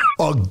over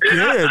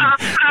again.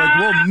 Like,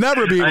 we'll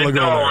never be able to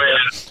go there."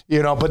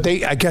 You know, but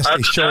I guess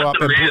they show up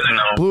and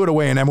blew it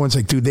away. And everyone's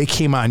like, dude, they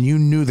came on. You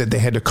knew that they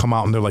had to come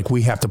out, and they're like,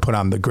 we have to put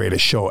on the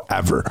greatest show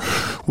ever.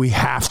 We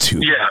have to.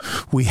 Yeah.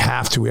 We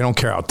have to. We don't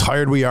care how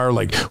tired we are.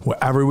 Like,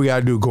 whatever we got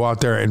to do, go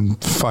out there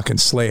and fucking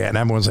slay it. And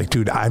everyone's like,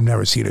 dude, I've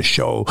never seen a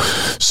show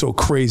so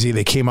crazy.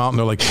 They came out and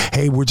they're like,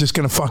 hey, we're just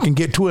going to fucking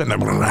get to it.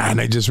 And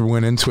they just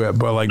went into it.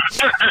 But like,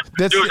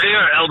 dude, they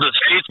are elder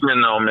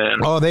statesmen though, man.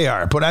 Oh, they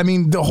are. But I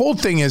mean, the whole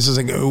thing is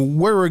like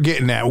where we're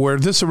getting at, where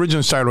this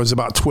originally started was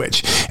about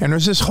Twitch. And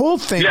there's this whole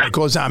thing that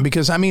goes on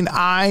because, I mean,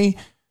 I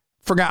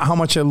forgot how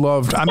much I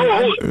loved. I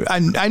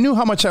mean, I knew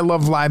how much I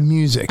love live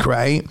music,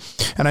 right?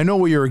 And I know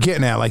where you were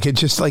getting at. Like, it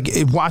just like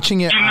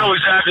watching it. You know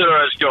exactly where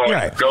I was going.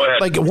 Right. Go ahead.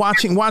 Like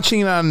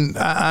watching it on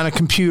a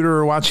computer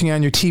or watching it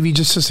on your TV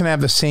just doesn't have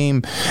the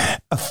same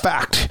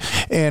effect.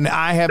 And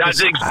I have.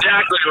 That's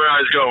exactly where I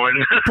was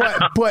going.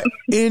 but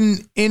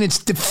in its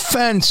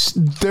defense,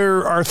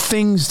 there are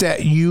things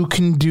that you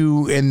can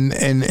do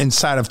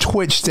inside of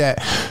Twitch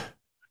that,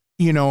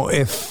 you know,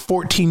 if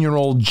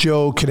 14-year-old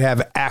Joe could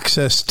have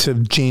access to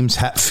James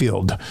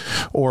Hetfield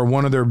or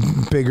one of their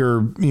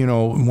bigger, you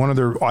know, one of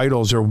their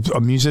idols or a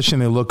musician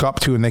they look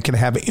up to, and they can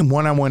have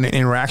one-on-one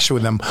interaction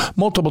with them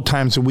multiple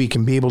times a week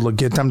and be able to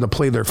get them to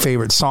play their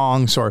favorite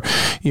songs or,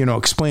 you know,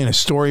 explain a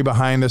story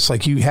behind us.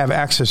 Like, you have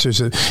access.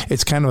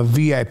 It's kind of a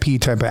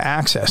VIP type of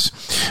access.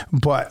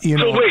 But, you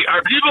know. So wait,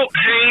 are people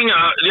paying?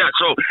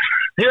 So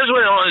here's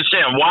what I don't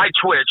understand. Why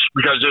Twitch?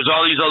 Because there's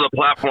all these other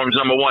platforms,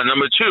 number one.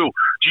 Number two,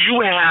 do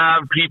you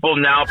have people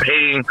now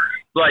paying,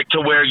 like,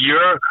 to where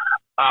you're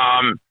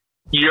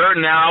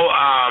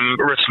now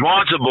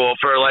responsible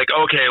for, like,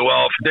 okay,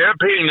 well, if they're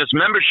paying this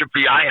membership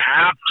fee, I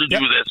have to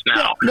do this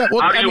now.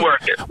 Well, how do you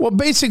work it? Well,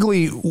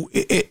 basically,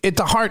 at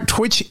the heart,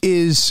 Twitch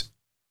is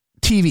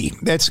TV.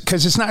 That's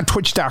because it's not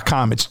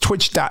twitch.com. It's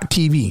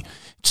twitch.tv.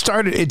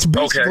 It's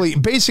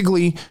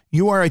basically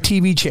you are a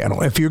TV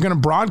channel. If you're going to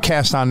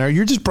broadcast on there,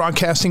 you're just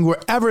broadcasting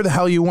wherever the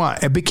hell you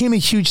want. It became a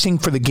huge thing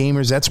for the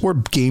gamers. That's where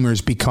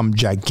gamers become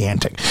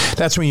gigantic.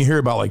 That's when you hear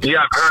about, like,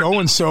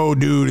 so-and-so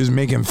dude is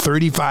making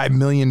 $35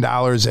 million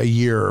a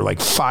year, or like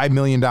 $5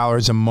 million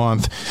a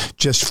month,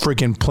 just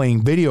freaking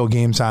playing video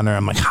games on there.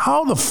 I'm like,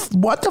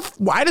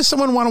 why does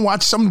someone want to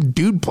watch some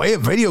dude play a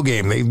video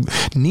game? They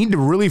need to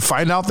really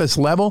find out this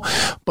level.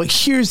 But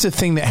here's the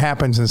thing that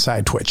happens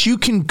inside Twitch. You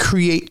can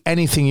create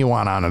anything you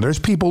want on it. There's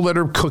people that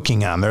are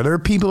cooking on there. There are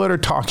people that are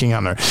talking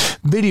on there.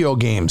 Video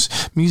games,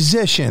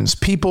 musicians,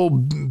 people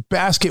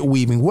basket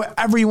weaving,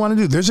 whatever you want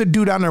to do. There's a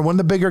dude on there, one of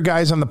the bigger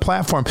guys on the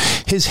platform.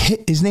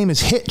 His name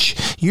is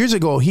Hitch. Years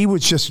ago, he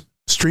was just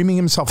streaming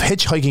himself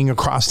hitchhiking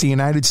across the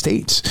United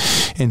States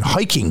and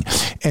hiking.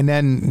 And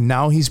then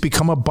now he's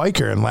become a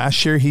biker. And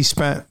last year he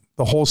spent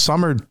the whole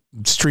summer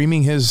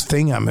streaming his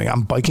thing.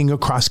 I'm biking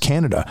across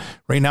Canada.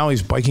 Right now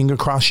he's biking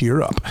across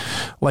Europe.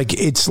 Like,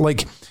 it's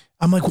like,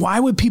 I'm like, why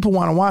would people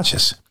want to watch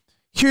this?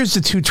 Here's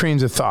the two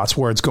trains of thoughts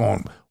where it's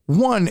going.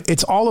 One,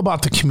 it's all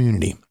about the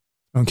community.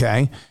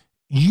 Okay.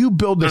 You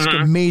build this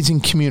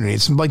amazing community.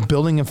 It's like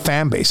building a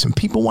fan base, and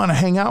people want to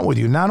hang out with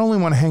you. Not only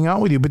want to hang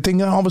out with you, but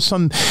then all of a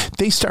sudden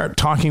they start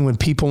talking with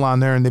people on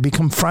there, and they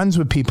become friends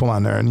with people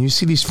on there. And you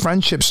see these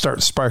friendships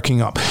start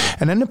sparking up.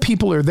 And then the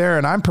people are there,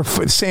 and I'm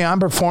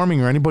performing,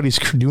 or anybody's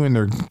doing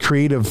their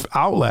creative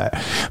outlet.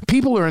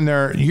 People are in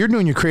there. You're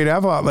doing your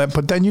creative outlet,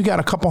 but then you got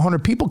a couple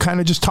hundred people kind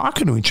of just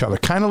talking to each other,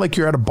 kind of like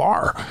you're at a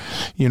bar.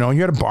 You know,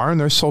 you're at a bar and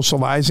they're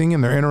socializing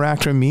and they're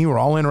interacting with me. We're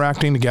all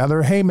interacting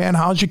together. Hey man,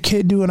 how's your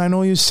kid doing? I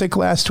know he was sick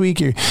last week.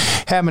 You're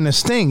having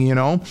this thing, you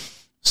know?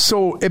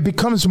 So it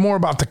becomes more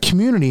about the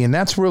community, and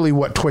that's really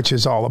what Twitch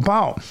is all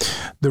about.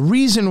 The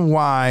reason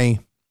why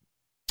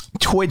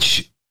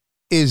Twitch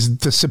is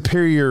the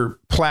superior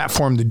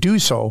platform to do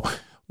so,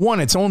 one,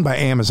 it's owned by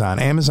Amazon.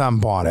 Amazon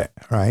bought it,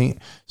 right?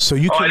 So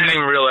you can, I didn't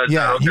even realize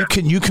that.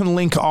 Okay. you can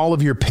link all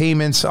of your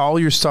payments, all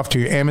your stuff to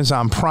your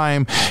Amazon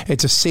Prime.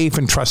 It's a safe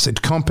and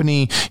trusted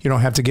company. You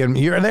don't have to get them.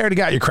 They already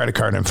got your credit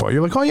card info.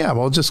 You're like, oh yeah,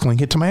 well, just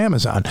link it to my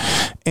Amazon.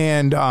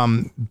 And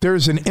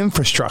there's an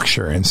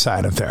infrastructure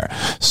inside of there.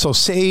 So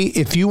say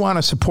if you want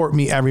to support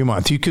me every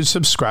month, you can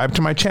subscribe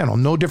to my channel.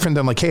 No different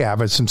than like, hey, I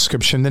have a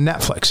subscription to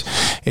Netflix.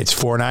 It's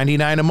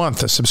 $4.99 a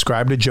month to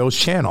subscribe to Joe's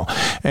channel.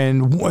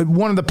 And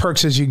one of the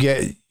perks is you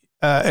get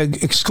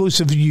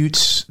exclusive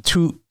use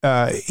to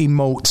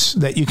emotes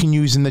that you can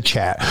use in the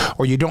chat,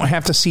 or you don't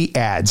have to see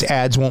ads.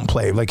 Ads won't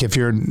play. Like if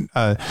you're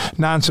a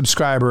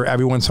non-subscriber,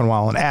 every once in a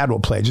while an ad will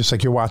play, just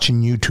like you're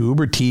watching YouTube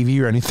or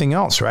TV or anything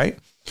else, right?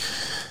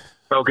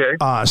 Okay.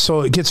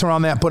 So it gets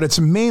around that, but it's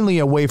mainly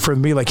a way for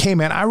me like, hey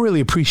man, I really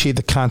appreciate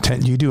the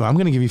content you do. I'm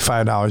going to give you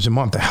 $5 a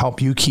month to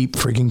help you keep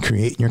freaking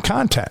creating your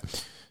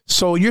content.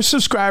 So your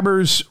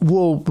subscribers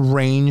will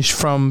range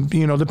from,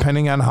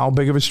 depending on how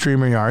big of a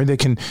streamer you are, they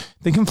can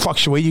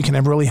fluctuate. You can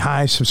have really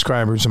high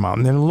subscribers amount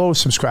and then a low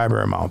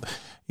subscriber amount,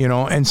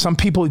 and some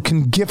people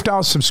can gift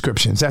out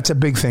subscriptions. That's a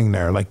big thing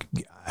there. Like,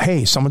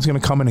 hey, someone's going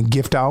to come in and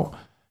gift out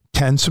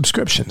 10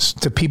 subscriptions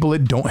to people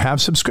that don't have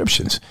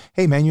subscriptions.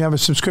 Hey man, you have a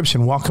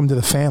subscription. Welcome to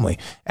the family.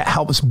 It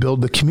helps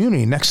build the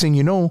community. Next thing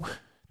you know,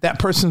 that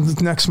person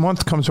next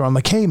month comes around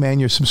like, hey man,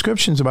 your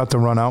subscription's about to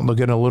run out. They'll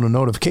get a little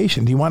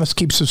notification. Do you want us to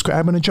keep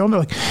subscribing to Joe? And they're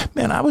like,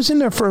 man, I was in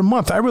there for a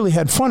month. I really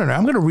had fun in it.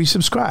 I'm going to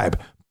resubscribe.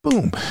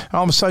 Boom. And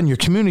all of a sudden your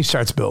community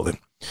starts building.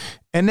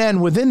 And then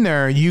within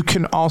there, you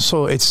can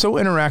also, it's so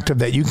interactive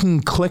that you can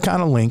click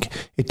on a link.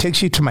 It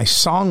takes you to my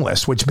song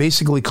list, which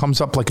basically comes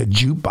up like a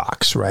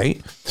jukebox,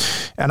 right?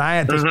 And I,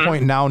 at this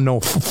point now know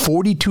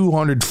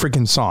 4,200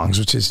 freaking songs,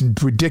 which is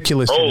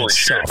ridiculous in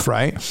itself,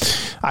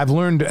 right? I've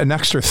learned an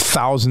extra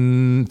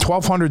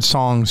 1,200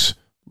 songs,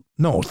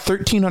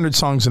 1,300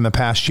 songs in the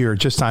past year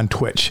just on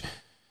Twitch,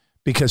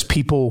 because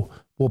people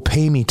will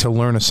pay me to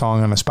learn a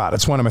song on the spot.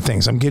 It's one of my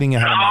things. I'm getting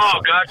ahead of myself.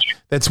 Oh, gotcha.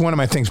 That's one of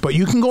my things. But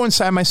you can go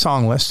inside my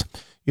song list.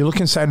 You look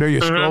inside there, you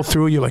scroll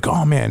through, you're like,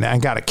 oh man, I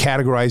got it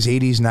categorized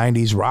 80s,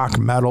 90s, rock,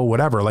 metal,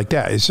 whatever, like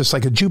that. It's just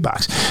like a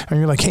jukebox. And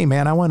you're like, hey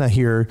man, I want to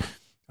hear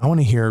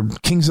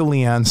Kings of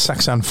Leon,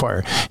 Sex on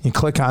Fire. You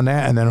click on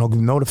that and then it'll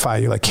notify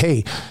you like,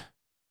 hey,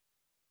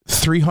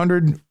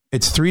 300,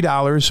 it's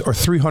 $3 or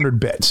 300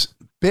 bits.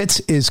 Bits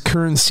is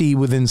currency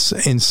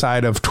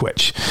inside of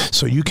Twitch.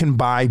 So you can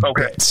buy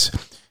bits.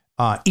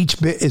 Each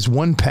bit is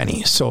 1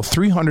 penny. So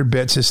 300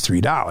 bits is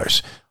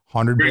 $3.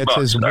 100 bits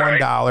is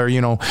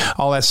 $1,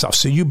 all that stuff.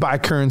 So you buy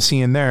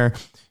currency in there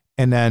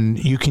and then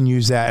you can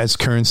use that as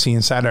currency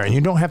inside there. And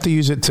you don't have to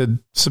use it to,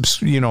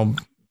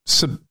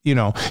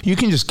 you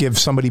can just give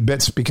somebody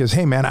bits because,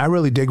 hey man, I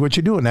really dig what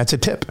you're doing. That's a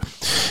tip,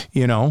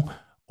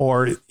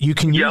 or you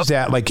can use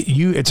that. Like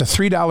it's a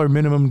 $3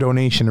 minimum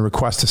donation to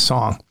request a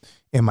song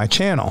in my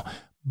channel.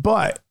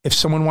 But if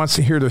someone wants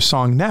to hear their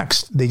song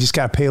next, they just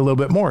got to pay a little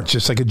bit more. It's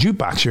just like a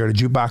jukebox. You're at a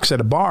jukebox at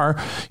a bar.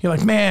 You're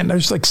like, man,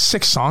 there's like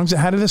 6 songs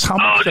ahead of this. How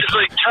much? Just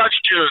like touch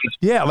tunes.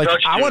 Yeah, like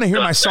I want to hear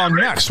my song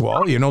next.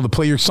 Well, to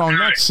play your song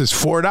next is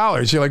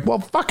 $4. You're like, well,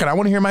 fuck it. I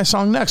want to hear my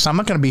song next. I'm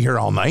not going to be here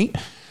all night.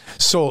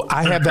 So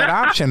I have that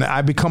option.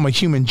 I become a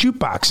human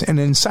jukebox.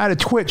 And inside of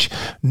Twitch,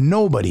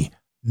 nobody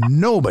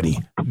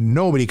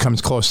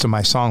comes close to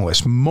my song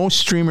list. Most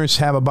streamers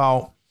have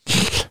about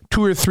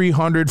 200 or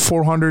 300,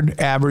 400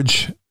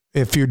 average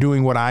if you're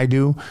doing what I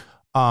do.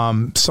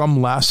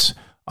 Some less.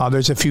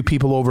 There's a few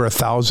people over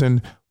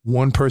 1,000,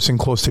 one person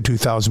close to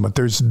 2,000, but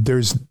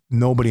there's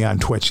nobody on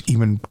Twitch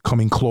even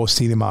coming close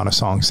to the amount of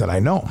songs that I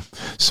know.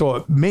 So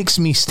it makes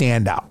me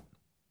stand out,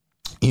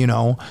 And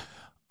so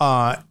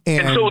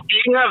do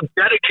you have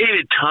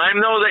dedicated time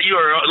though that you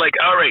are like,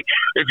 all right,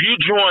 if you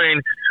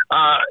join,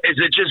 is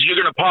it just you're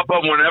going to pop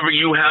up whenever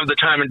you have the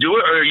time to do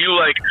it? Or are you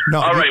like,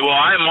 all right, well,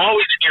 I'm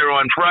always here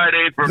on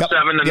Friday from 7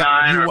 to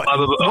 9 or blah,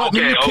 blah, blah.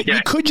 Okay. You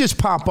could just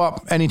pop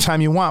up anytime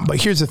you want. But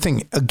here's the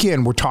thing.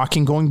 Again, we're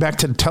going back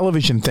to the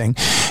television thing.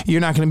 You're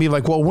not going to be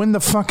like, well, when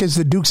the fuck is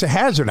the Dukes of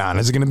Hazzard on?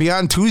 Is it going to be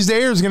on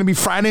Tuesday or is it going to be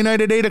Friday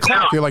night at 8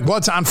 o'clock? No. You're like, well,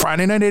 it's on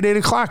Friday night at 8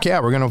 o'clock.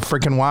 Yeah, we're going to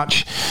freaking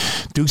watch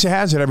Dukes of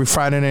Hazzard every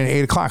Friday night at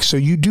 8 o'clock. So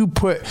you do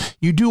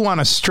want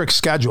a strict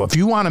schedule. If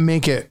you want to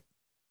make it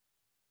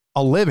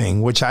a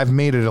living, which I've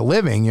made it a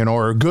living,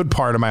 or a good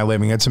part of my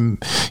living. It's a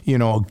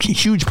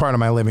huge part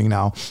of my living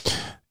now.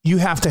 You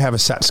have to have a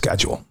set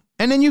schedule.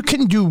 And then you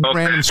can do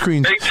random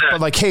screens. But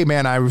like, hey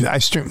man, I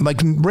stream,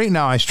 like right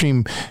now I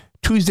stream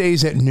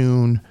Tuesdays at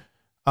noon,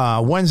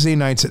 Wednesday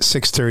nights at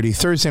 6:30,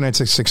 Thursday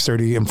nights at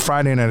 6:30, and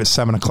Friday night at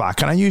 7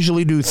 o'clock. And I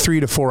usually do 3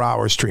 to 4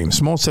 hour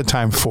streams, most of the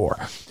time 4,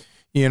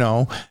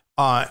 so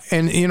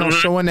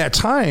in that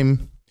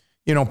time,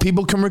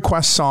 people can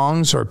request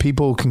songs or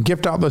people can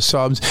gift out the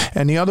subs.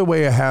 And the other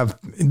way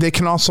they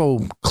can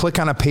also click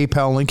on a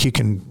PayPal link. You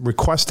can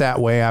request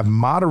that way. I have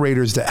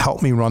moderators that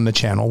help me run the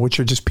channel, which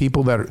are just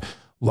people that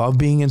love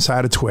being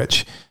inside of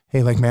Twitch.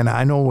 Hey, like, man,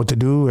 I know what to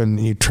do. And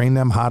you train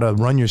them how to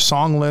run your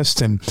song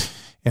list. And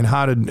and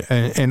how to,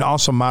 and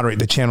also moderate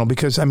the channel,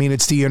 because I mean,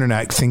 it's the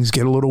internet. Things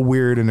get a little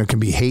weird, and there can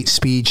be hate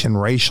speech and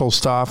racial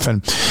stuff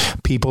and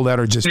people that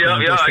are just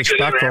being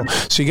disrespectful.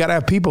 So you got to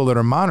have people that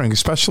are monitoring,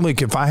 especially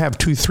like if I have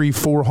 200, 300,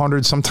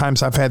 400,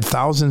 sometimes I've had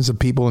thousands of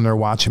people in there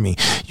watching me.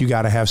 You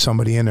got to have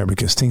somebody in there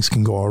because things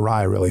can go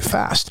awry really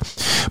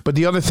fast. But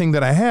the other thing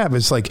that I have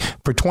is like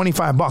for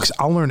 $25,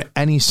 I'll learn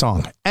any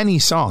song.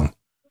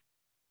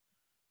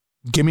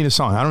 Give me the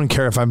song. I don't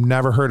care if I've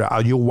never heard it.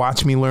 You'll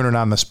watch me learn it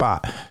on the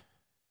spot.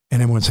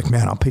 And everyone's like,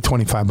 man, I'll pay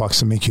 $25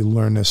 to make you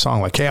learn this song.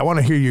 Like, hey, I want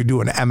to hear you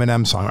do an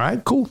Eminem song. All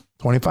right, cool.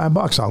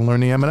 $25. I'll learn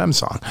the Eminem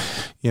song,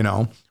 you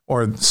know,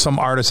 or some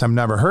artists I've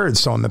never heard.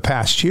 So in the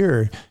past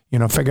year, you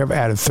know, I figure I've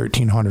added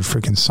 1,300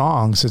 freaking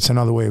songs. It's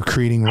another way of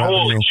creating revenue.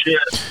 Holy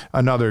shit.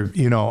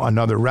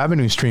 Another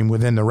revenue stream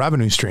within the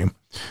revenue stream.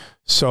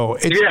 So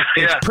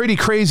it's pretty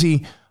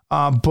crazy.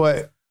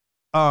 But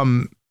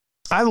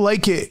I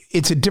like it.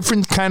 It's a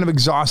different kind of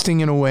exhausting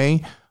in a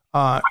way.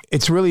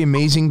 It's really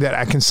amazing that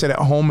I can sit at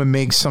home and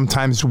make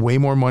sometimes way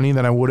more money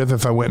than I would have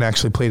if I went and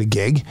actually played a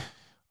gig.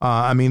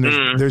 I mean,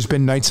 there's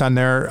been nights on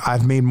there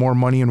I've made more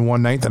money in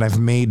one night than I've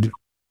made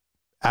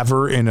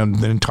ever in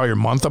an entire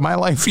month of my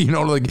life. You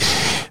know, like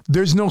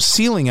there's no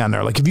ceiling on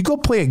there. Like if you go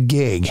play a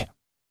gig,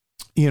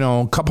 you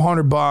know, a couple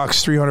 $100,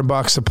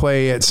 $300 to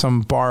play at some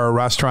bar or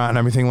restaurant and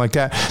everything like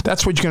that.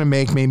 That's what you're going to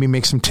make, maybe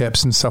make some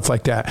tips and stuff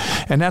like that.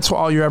 And that's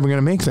all you're ever going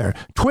to make there.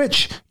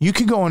 Twitch, you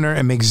could go in there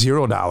and make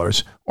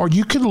 $0, or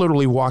you could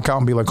literally walk out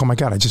and be like, oh my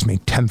God, I just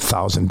made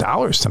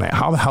 $10,000 tonight.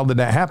 How the hell did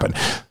that happen?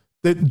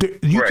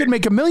 You could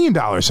make $1 million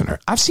in there.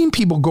 I've seen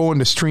people go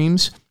into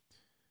streams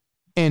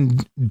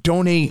and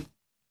donate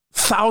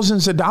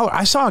thousands of dollars.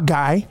 I saw a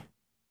guy,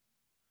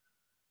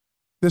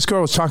 this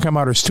girl was talking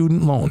about her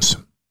student loans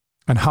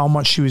and how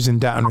much she was in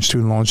debt on her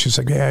student loans. She's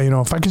like, yeah, you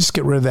know, if I could just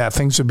get rid of that,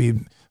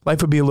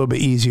 life would be a little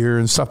bit easier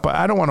and stuff. But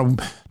I don't want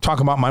to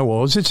talk about my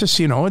woes. It's just,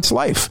 you know, it's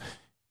life.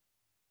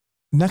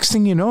 Next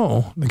thing you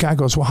know, the guy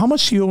goes, well, how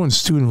much do you owe in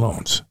student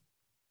loans?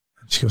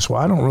 She goes,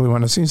 well, I don't really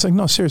want to see. He's like,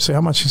 no, seriously,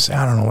 how much? She said,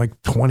 I don't know,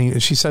 like 20.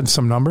 She said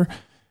some number.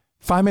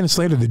 5 minutes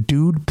later, the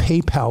dude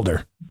PayPal'd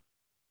her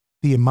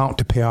the amount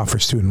to pay off her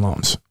student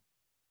loans.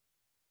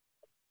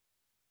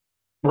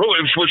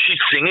 Was she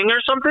singing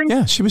or something?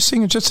 Yeah, she was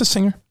singing, just a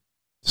singer.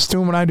 Just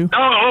doing what I do.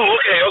 Oh,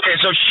 okay.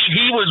 So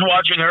he was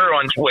watching her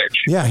on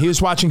Twitch. Yeah, he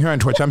was watching her on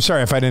Twitch. I'm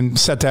sorry if I didn't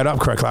set that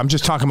up correctly. I'm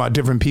just talking about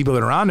different people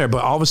that are on there.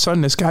 But all of a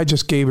sudden, this guy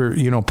just gave her,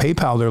 you know,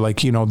 PayPal her,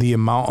 like, you know, the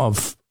amount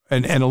of,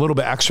 and a little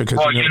bit extra.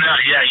 Well, you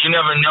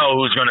never know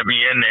who's going to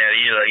be in there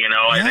either, you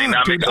know. I think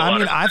that makes a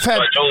lot of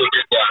sense.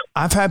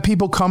 I've had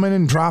people come in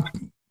and drop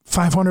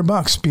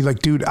 $500, be like,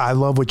 dude, I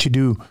love what you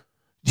do.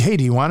 Hey,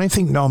 do you want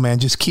anything? No, man,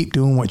 just keep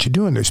doing what you're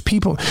doing. There's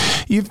people.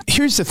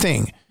 Here's the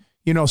thing.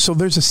 You know, so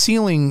there's a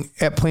ceiling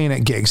at playing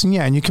at gigs,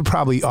 and you could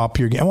probably up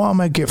your game. Well, I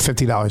might get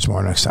 $50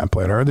 more next time I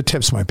play it, or the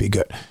tips might be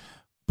good.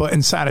 But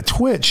inside of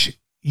Twitch,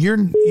 you're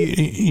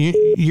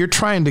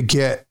trying to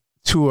get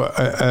to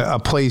a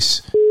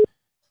place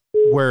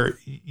where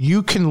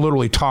you can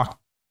literally talk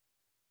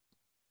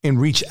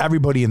and reach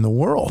everybody in the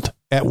world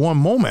at one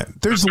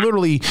moment. There's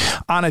literally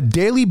on a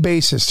daily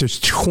basis, there's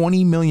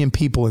 20 million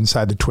people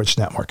inside the Twitch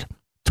network.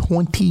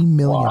 20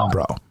 million, wow.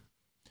 Bro.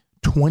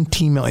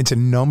 20 million. It's a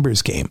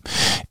numbers game.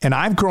 And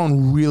I've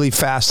grown really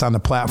fast on the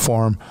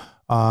platform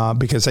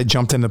because I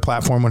jumped in the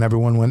platform when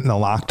everyone went into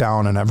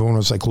lockdown and everyone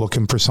was like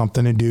looking for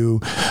something to do.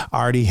 I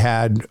already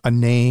had a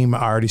name.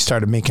 I already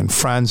started making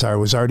friends. I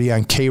was already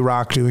on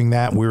K-Rock doing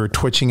that. We were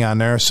twitching on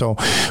there. So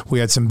we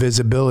had some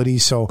visibility.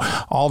 So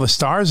all the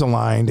stars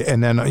aligned.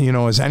 And then, you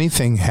know, as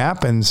anything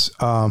happens,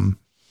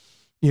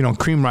 you know,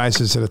 cream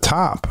rises to the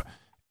top.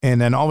 And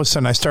then all of a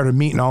sudden I started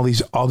meeting all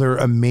these other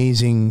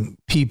amazing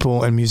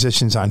people and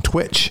musicians on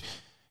Twitch.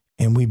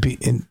 And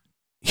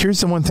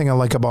here's the one thing I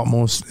like about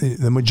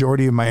the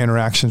majority of my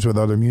interactions with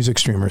other music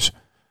streamers.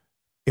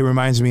 It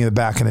reminds me of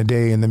back in the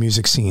day in the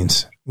music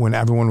scenes when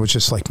everyone was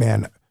just like,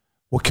 man,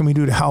 what can we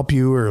do to help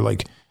you? Or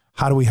like,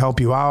 how do we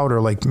help you out?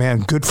 Or like, man,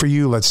 good for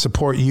you. Let's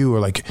support you. Or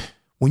like,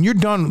 when you're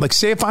done, like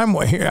say if I'm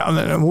here,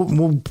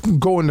 we'll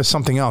go into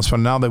something else. But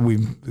now that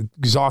we've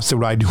exhausted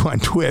what I do on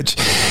Twitch,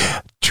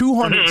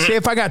 200, say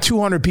if I got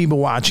 200 people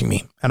watching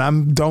me and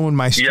I'm done with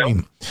my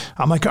stream,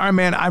 I'm like, all right,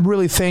 man, I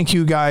really thank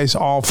you guys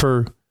all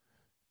for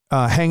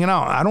hanging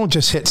out. I don't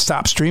just hit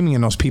stop streaming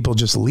and those people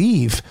just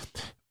leave.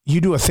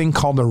 You do a thing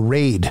called a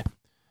raid.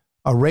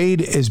 A raid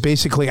is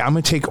basically, I'm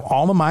going to take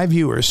all of my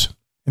viewers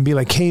and be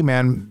like, hey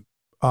man,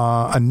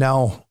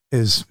 Anel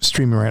is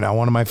streaming right now.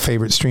 One of my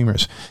favorite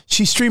streamers.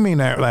 She's streaming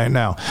right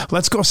now.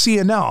 Let's go see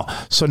Anel.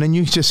 So then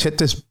you just hit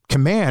this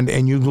command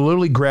and you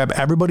literally grab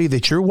everybody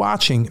that you're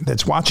watching,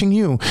 that's watching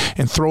you,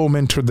 and throw them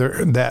into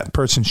that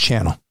person's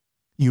channel.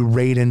 You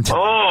raid into.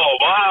 Oh,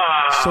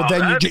 wow. So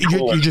then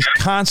you're just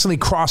constantly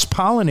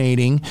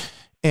cross-pollinating,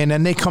 and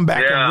then they come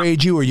back and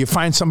raid you, or you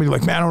find somebody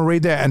like, man, I'll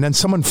raid that. And then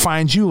someone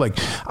finds you. Like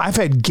I've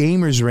had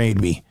gamers raid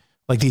me,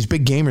 like these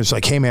big gamers,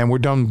 like, hey man, we're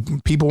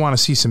done. People want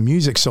to see some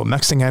music. So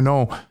next thing I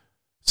know,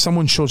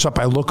 someone shows up,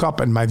 I look up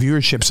and my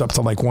viewership's up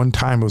to like one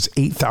time it was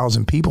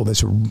 8,000 people.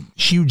 This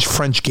huge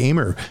French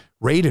gamer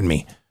rated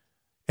me.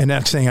 And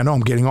next thing I know,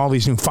 I'm getting all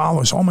these new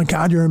followers. Oh my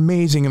God, you're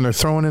amazing. And they're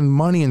throwing in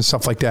money and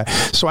stuff like that.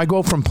 So I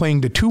go from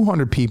playing to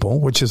 200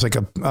 people, which is like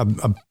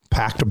a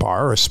packed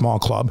bar or a small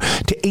club,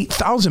 to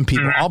 8,000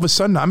 people. All of a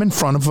sudden, I'm in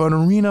front of an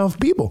arena of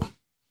people.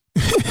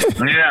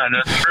 Yeah,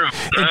 that's true.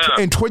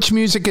 And Twitch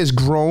Music has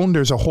grown.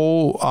 There's a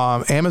whole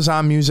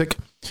Amazon Music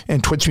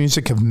and Twitch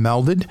Music have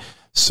melded.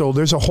 So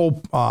there's a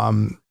whole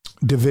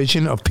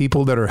division of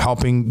people that are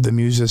helping the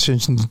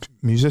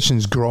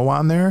musicians grow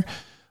on there.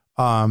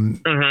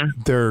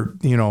 They're,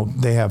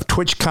 they have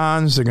Twitch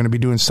cons. They're going to be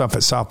doing stuff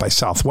at South by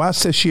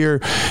Southwest this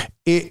year.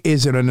 It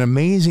is an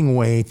amazing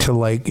way to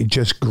like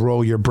just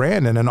grow your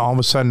brand. And then all of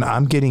a sudden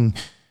I'm getting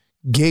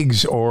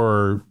gigs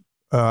or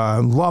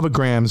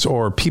loveograms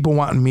or people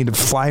wanting me to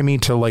fly me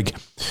to like,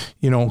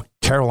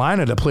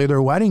 Carolina to play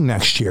their wedding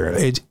next year.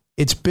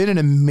 It's been an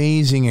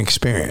amazing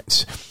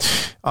experience.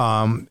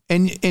 And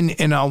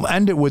I'll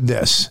end it with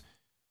this.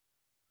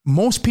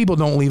 Most people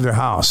don't leave their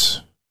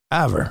house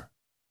ever.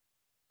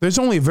 There's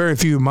only a very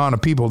few amount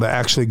of people that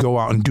actually go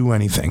out and do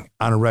anything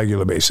on a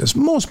regular basis.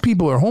 Most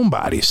people are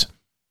homebodies,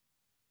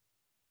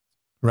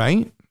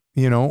 right?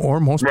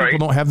 Or most people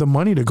don't have the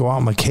money to go out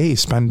and like, hey,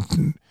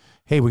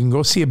 we can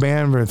go see a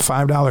band for a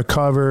 $5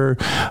 cover.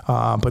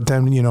 But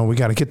then, we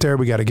got to get there.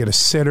 We got to get a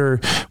sitter.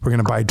 We're going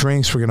to buy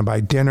drinks. We're going to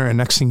buy dinner. And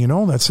next thing you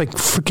know, that's like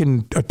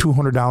freaking a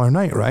 $200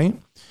 night, right?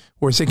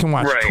 Whereas they can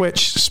watch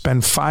Twitch,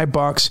 spend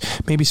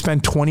 $5, maybe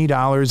spend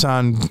 $20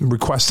 on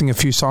requesting a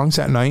few songs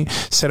that night,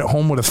 sit at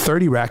home with a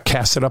 30 rack,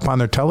 cast it up on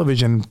their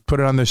television, put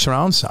it on their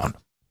surround sound.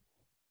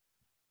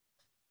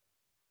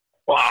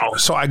 Wow.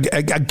 So I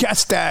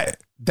guess that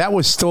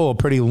was still a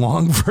pretty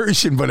long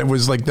version, but it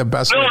was like the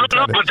best. No, but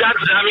I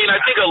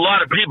think a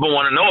lot of people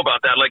want to know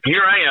about that. Like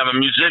here I am, a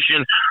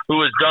musician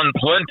who has done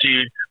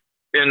plenty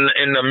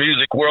in the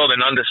music world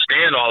and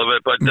understand all of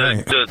it. But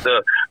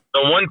the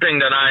one thing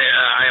that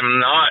I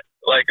am not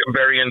like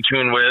very in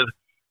tune with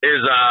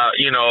is,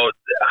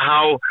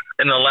 how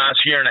in the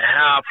last year and a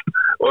half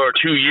or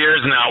 2 years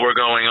now we're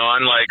going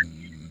on, like,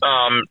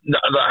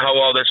 how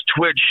all this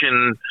Twitch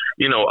and,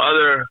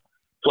 other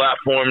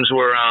platforms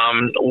were,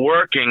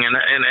 working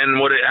and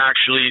what it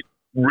actually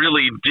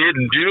really did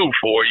do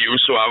for you.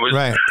 So I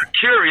was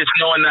curious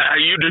knowing that how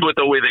you do it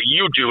the way that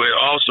you do it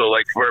also,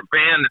 like for a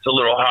band, it's a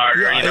little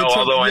harder, I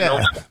know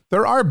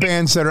there are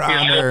bands that are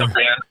on there.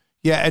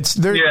 Yeah,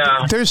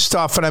 there's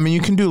stuff, and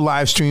you can do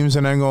live streams,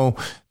 and I know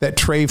that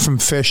Trey from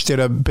Fish did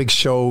a big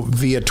show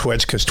via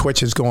Twitch because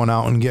Twitch is going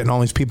out and getting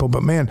all these people.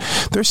 But man,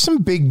 there's some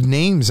big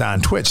names on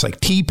Twitch, like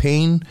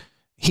T-Pain.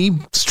 He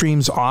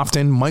streams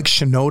often. Mike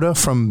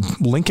Shinoda from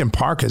Linkin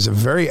Park is a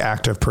very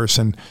active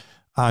person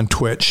on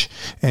Twitch,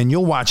 and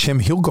you'll watch him.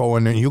 He'll go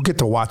in and you'll get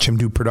to watch him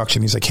do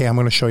production. He's like, hey, I'm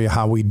going to show you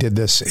how we did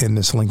this in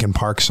this Linkin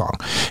Park song.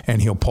 And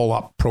he'll pull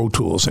up Pro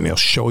Tools and he'll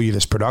show you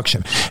this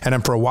production. And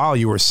then for a while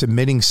you were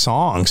submitting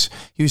songs.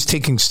 He was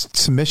taking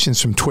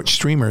submissions from Twitch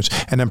streamers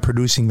and then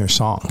producing their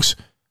songs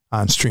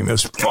on stream. It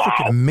was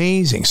freaking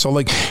amazing. So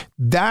like,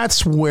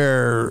 that's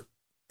where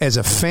as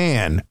a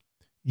fan,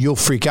 you'll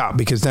freak out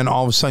because then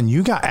all of a sudden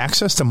you got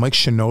access to Mike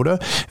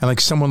Shinoda and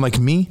like someone like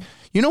me.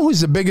 You know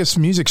who's the biggest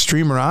music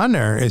streamer on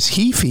there is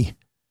Heafy.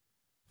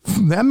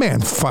 That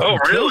man fucking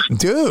killed.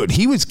 Dude,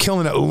 he was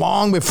killing it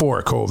long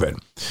before COVID.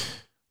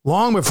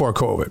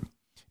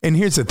 And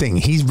here's the thing.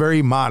 He's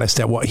very modest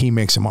at what he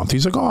makes a month.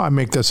 He's like, oh, I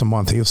make this a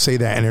month. He'll say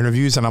that in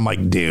interviews. And I'm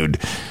like, dude,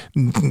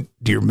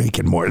 you're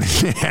making more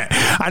than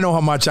that. I know how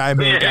much I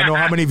make. I know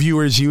how many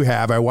viewers you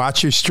have. I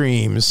watch your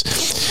streams.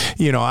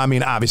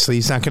 Obviously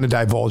he's not going to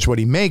divulge what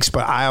he makes,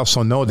 but I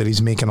also know that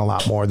he's making a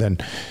lot more than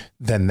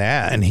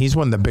that. And he's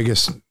one of the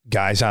biggest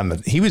guys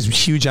he was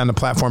huge on the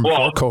platform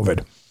before COVID,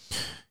 and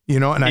he's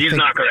not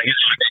going to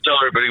tell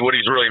everybody what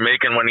he's really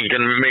making when he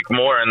can make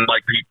more and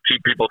like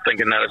keep people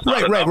thinking that it's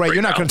not right.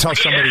 You're not going to tell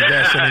somebody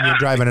this and then you're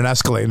driving an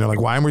Escalade and they're like,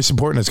 why am we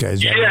supporting this guy?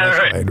 He's driving an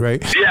Escalade,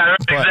 right? Yeah,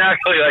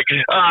 exactly. Like,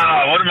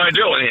 what am I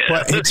doing here?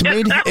 But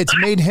it's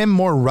made him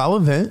more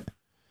relevant,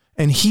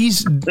 and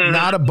he's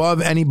not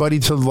above anybody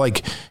to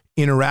like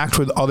interact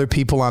with other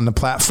people on the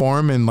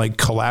platform and like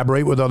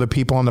collaborate with other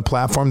people on the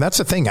platform. That's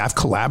the thing. I've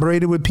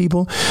collaborated with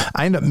people.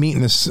 I end up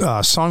meeting this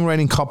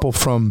songwriting couple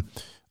from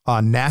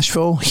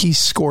Nashville.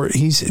 He's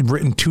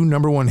written 2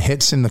 #1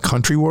 hits in the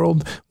country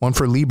world. One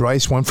for Lee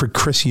Brice, one for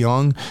Chris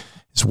Young.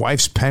 His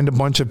wife's penned a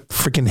bunch of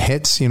freaking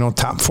hits,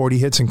 top 40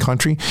 hits in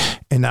country.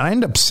 And I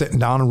ended up sitting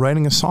down and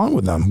writing a song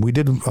with them. We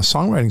did a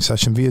songwriting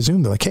session via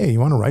Zoom. They're like, hey, you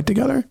want to write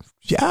together?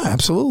 Yeah,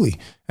 absolutely.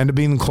 Ended up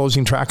being the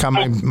closing track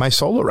on my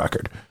solo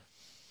record.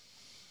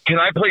 Can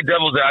I play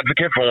devil's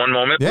advocate for one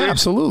moment, please? Yeah,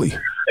 absolutely.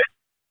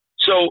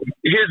 So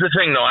here's the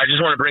thing, though. I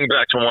just want to bring it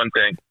back to one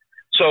thing.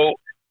 So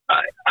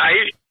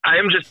I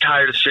am just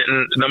tired of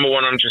sitting. Number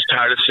one, I'm just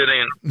tired of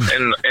sitting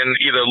and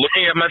either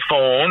looking at my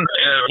phone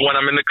when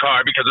I'm in the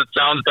car because it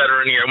sounds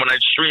better in here when I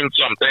stream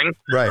something,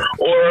 right?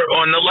 Or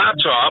on the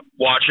laptop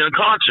watching a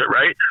concert,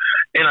 right?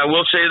 And I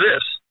will say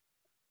this.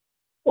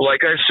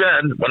 Like I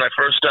said, when I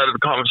first started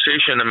the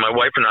conversation and my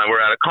wife and I were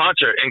at a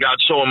concert and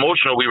got so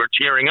emotional we were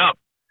tearing up.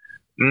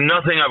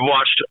 nothing I've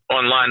watched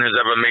online has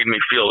ever made me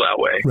feel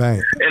that way.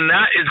 Right. And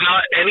that is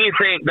not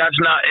anything, that's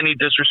not any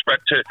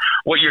disrespect to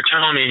what you're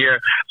telling me here.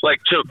 Like,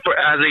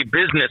 as a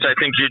business, I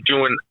think you're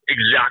doing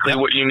exactly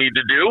what you need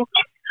to do.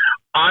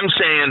 I'm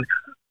saying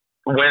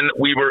when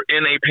we were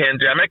in a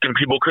pandemic and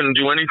people couldn't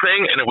do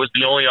anything and it was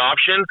the only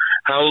option,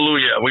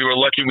 hallelujah, we were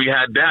lucky we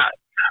had that.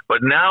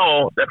 But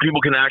now that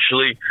people can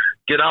actually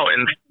get out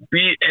and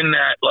be in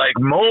that like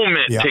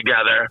moment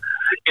together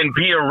and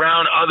be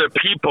around other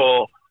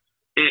people,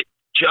 it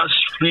just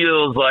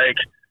feels like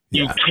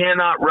you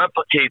cannot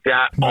replicate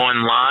that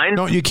online.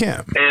 No, you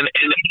can't. And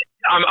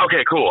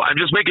okay, cool. I'm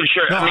just making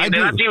sure. No, I mean,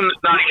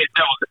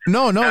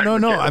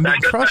 No. I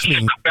mean, trust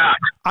me.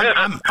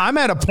 I'm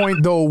at a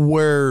point though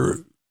where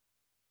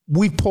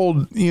we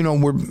pulled.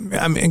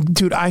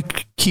 Dude, I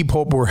keep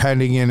hope we're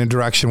heading in a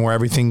direction where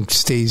everything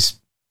stays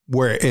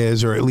where it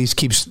is, or at least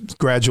keeps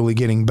gradually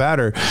getting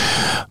better.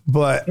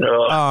 But we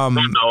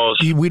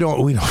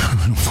don't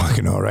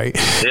fucking know, right?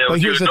 Yeah, but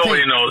here's the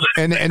thing. Knows.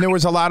 And there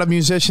was a lot of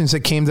musicians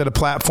that came to the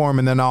platform,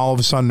 and then all of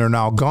a sudden they're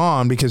now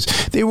gone because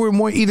they were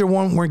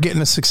weren't getting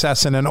the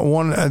success, and then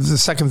the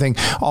second thing,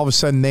 all of a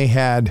sudden they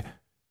had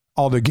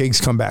all their gigs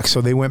come back.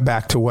 So they went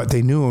back to what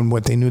they knew and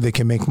what they knew they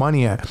can make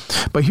money at.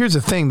 But here's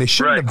the thing. They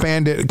shouldn't have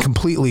banned it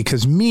completely,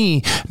 because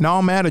now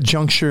I'm at a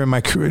juncture in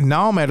my career.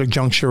 Now I'm at a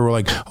juncture where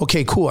like,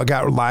 okay, cool. I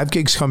got live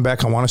gigs come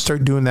back. I want to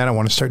start doing that. I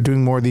want to start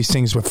doing more of these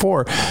things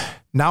before.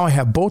 Now I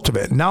have both of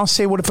it. Now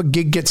say, what if a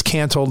gig gets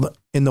canceled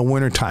in the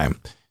wintertime?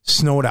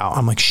 Snowed out.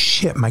 I'm like,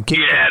 shit, my gig.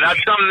 Yeah,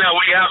 that's something that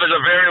we have as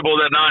a variable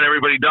that not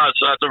everybody does.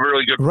 So that's a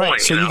really good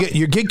point. So you get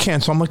your gig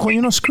canceled. I'm like,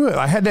 well, screw it.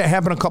 I had that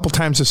happen a couple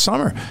times this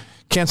summer.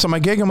 Cancel my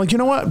gig. I'm like, you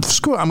know what?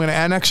 Screw it. I'm going to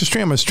add an extra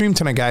stream. I'm going to stream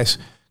tonight, guys.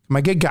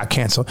 My gig got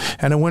canceled.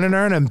 And I went in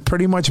there and I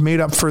pretty much made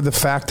up for the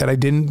fact that I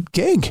didn't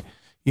gig.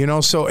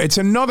 So it's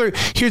another,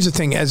 here's the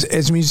thing,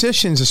 as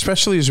musicians,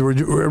 especially as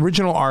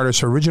original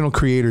artists or original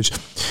creators,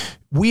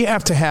 we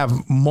have to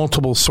have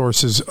multiple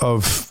sources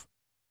of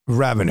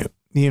revenue.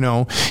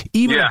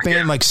 Even a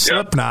band like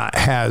Slipknot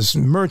has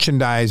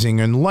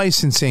merchandising and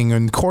licensing,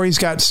 and Corey's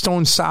got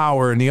Stone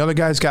Sour and the other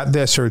guy's got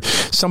this, or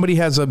somebody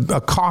has a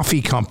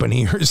coffee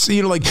company, or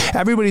like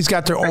everybody's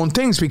got their own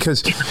things,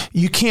 because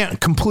you can't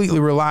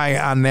completely rely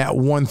on that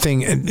one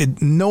thing.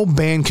 No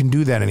band can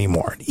do that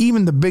anymore.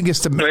 Even the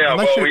biggest, we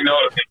know.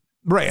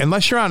 Right,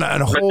 unless you're on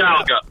a whole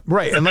Metallica.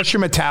 Right, unless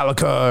you're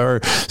Metallica or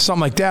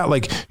something like that,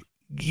 like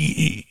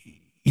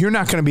you're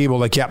not going to be able to,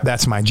 like, yep,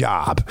 that's my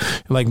job.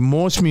 Like,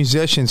 most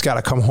musicians got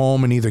to come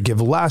home and either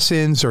give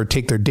lessons or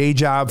take their day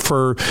job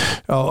for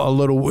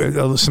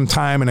some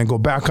time and then go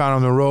back out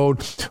on the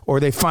road, or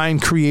they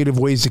find creative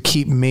ways to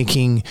keep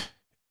making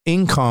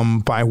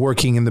income by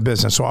working in the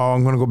business. So,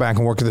 I'm going to go back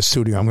and work at the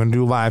studio. I'm going to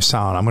do live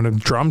sound. I'm going to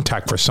drum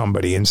tech for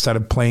somebody instead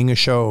of playing a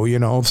show,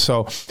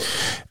 So,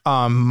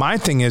 my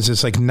thing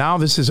is like, now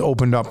this has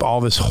opened up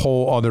all this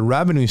whole other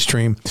revenue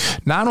stream,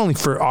 not only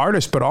for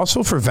artists, but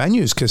also for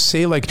venues. Cause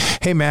say like,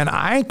 hey man,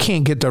 I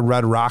can't get to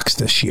Red Rocks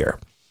this year,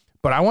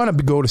 but I want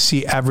to go to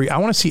see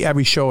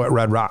every show at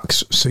Red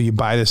Rocks. So you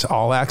buy this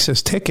all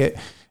access ticket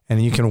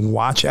and you can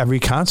watch every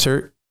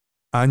concert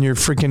on your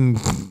freaking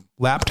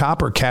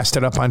laptop or cast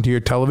it up onto your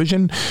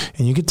television,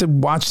 and you get to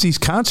watch these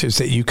concerts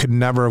that you could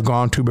never have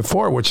gone to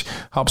before, which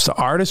helps the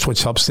artists,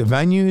 which helps the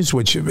venues,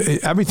 which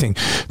everything.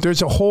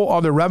 There's a whole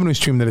other revenue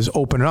stream that is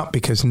opening up,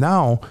 because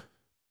now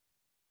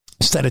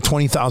instead of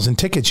 20,000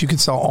 tickets, you can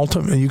sell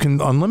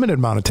unlimited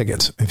amount of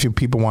tickets if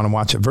people want to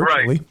watch it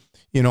virtually.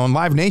 Right. And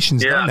Live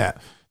Nation's done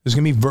that. There's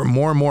going to be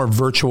more and more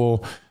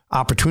virtual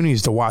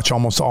opportunities to watch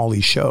almost all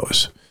these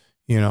shows.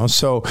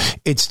 So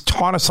it's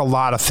taught us a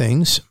lot of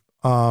things.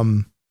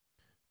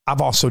 I've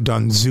also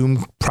done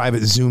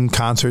private Zoom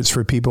concerts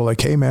for people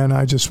like, hey man,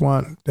 I just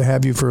want to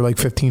have you for like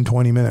 15,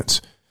 20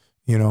 minutes,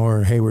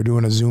 or hey, we're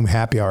doing a Zoom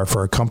happy hour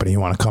for a company. You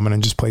want to come in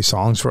and just play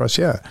songs for us?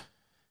 Yeah.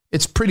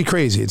 It's pretty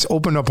crazy. It's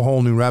opened up a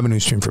whole new revenue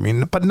stream for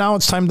me, but now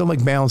it's time to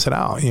like balance it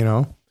out.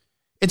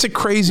 It's a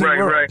crazy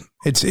world. Right.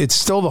 It's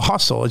still the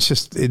hustle. It's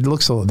just, it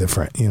looks a little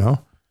different,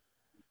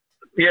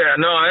 Yeah,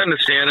 no, I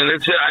understand. And I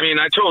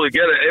totally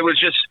get it. It was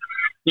just,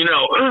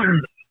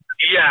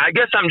 I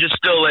guess I'm just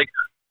still like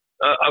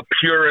a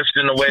purist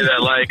in the way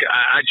that like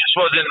I just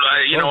wasn't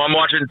I'm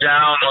watching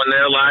Down on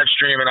their live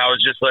stream and I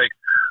was just like,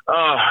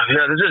 oh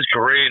yeah, this is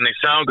great and they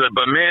sound good,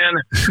 but man,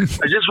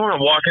 I just want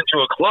to walk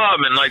into a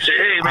club and like say,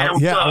 hey man,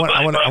 what's up?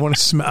 I want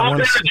to smell. I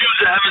want to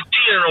juice I haven't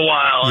seen in a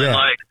while. Yeah. And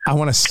like I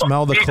want to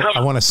smell the club.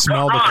 I want to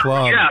smell the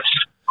club. Yes.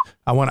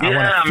 I want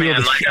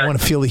to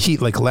feel the heat.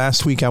 Like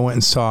last week I went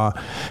and saw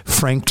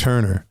Frank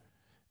Turner.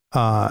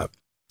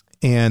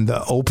 And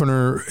the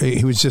opener,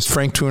 he was just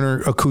Frank Turner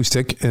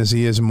acoustic, as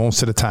he is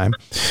most of the time.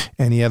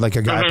 And he had like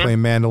a guy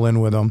playing mandolin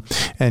with him.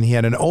 And he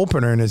had an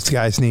opener, and this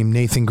guy's named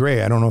Nathan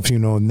Gray. I don't know if you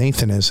know who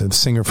Nathan is, a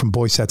singer from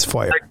Boy Sets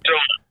Fire.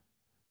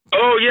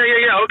 Oh,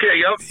 yeah. Okay,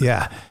 yep.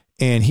 Yeah.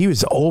 And he was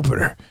the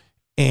opener.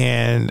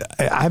 And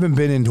I haven't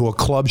been into a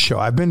club show.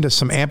 I've been to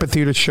some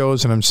amphitheater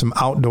shows and some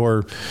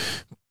outdoor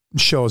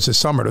shows this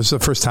summer. This is the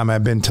first time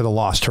I've been to the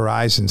Lost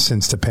Horizon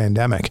since the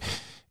pandemic.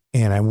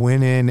 And I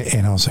went in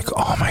and I was like,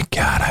 oh my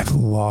God, I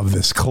love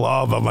this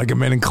club. I'm like,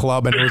 I'm in a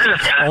club and it was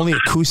only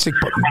acoustic,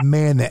 but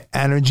man, the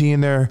energy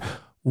in there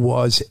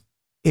was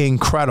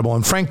incredible.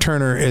 And Frank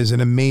Turner is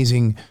an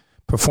amazing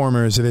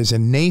performer as it is.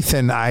 And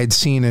Nathan I had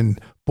seen in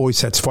Boy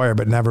Sets Fire,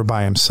 but never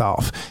by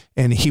himself.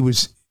 And he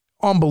was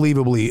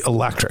unbelievably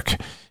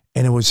electric.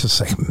 And it was just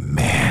like,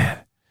 man,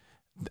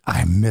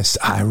 I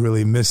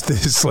really missed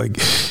this. Like,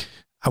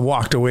 I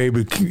walked away,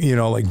 you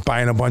know, like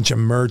buying a bunch of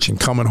merch and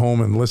coming home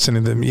and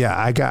listening to them. Yeah,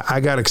 I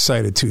got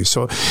excited too.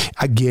 So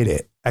I get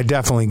it. I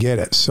definitely get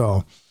it.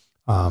 So,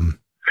 and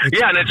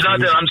it's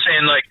not that I'm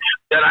saying like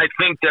that I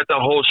think that the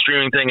whole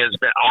streaming thing has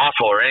been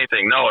awful or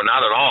anything. No,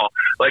 not at all.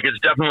 Like, it's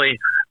definitely,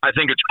 I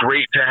think it's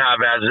great to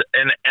have as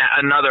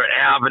another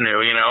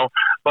avenue, you know,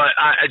 but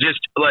I just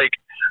like,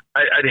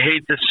 I'd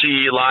hate to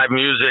see live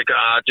music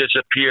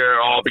disappear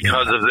all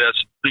because of this,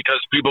 because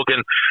people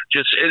can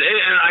just,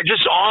 and I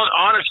just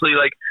honestly,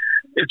 like,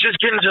 it's just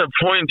getting to a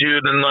point,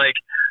 dude, and like,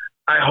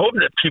 I hope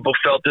that people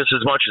felt this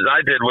as much as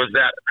I did, was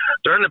that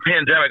during the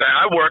pandemic,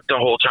 I worked the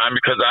whole time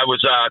because I was,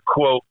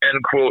 quote,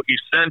 end quote,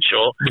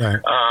 essential. Right.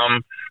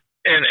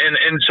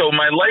 And so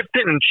my life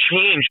didn't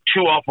change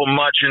too awful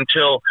much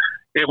until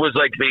it was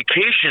like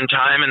vacation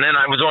time. And then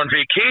I was on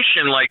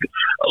vacation like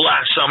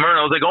last summer and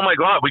I was like, oh my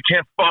God, we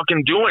can't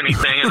fucking do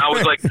anything. And I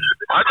was like,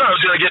 I thought I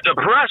was going to get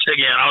depressed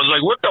again. I was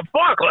like, what the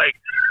fuck? Like,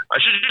 I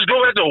should just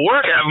go back to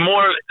work and have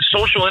more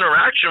social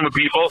interaction with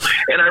people.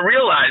 And I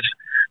realized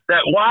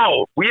that,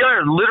 wow, we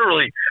are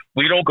literally,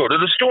 we don't go to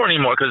the store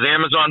anymore because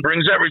Amazon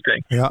brings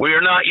everything. Yeah. We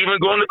are not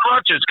even going to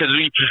concerts because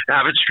we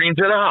have it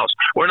streamed to the house.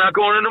 We're not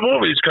going to the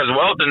movies because,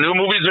 well, the new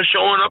movies are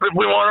showing up if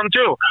we want them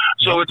to.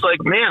 So it's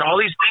like, man, all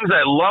these things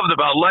I loved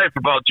about life,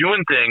 about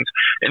doing things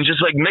and just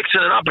like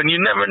mixing it up, and you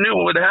never knew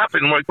what would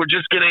happen. Like, we're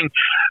just getting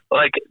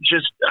like,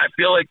 I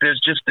feel like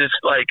there's just this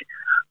like,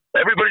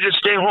 everybody just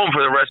stay home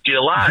for the rest of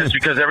your lives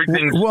because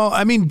everything's... Well,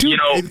 I mean, dude,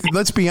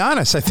 let's be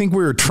honest. I think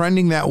we were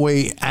trending that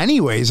way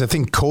anyways. I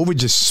think COVID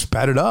just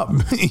sped it up,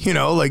 you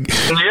know, like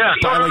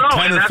by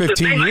 10 or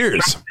 15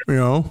 years, you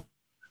know?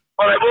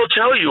 But I will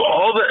tell you,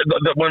 all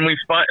when we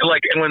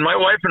when my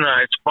wife and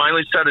I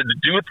finally started to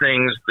do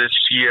things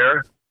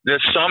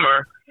this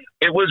summer,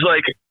 it was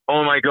like,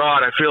 oh my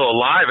God, I feel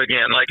alive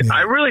again. Like,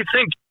 I really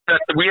think that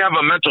we have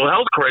a mental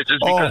health crisis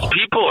because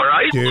people are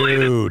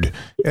isolated.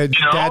 Dude,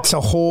 that's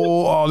a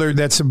whole other.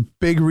 That's a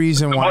big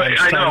reason why I'm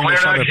starting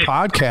this other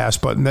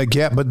podcast. But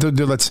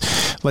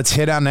let's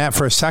hit on that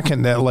for a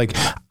second. That like,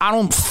 I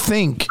don't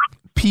think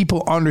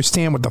people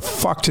understand what the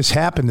fuck just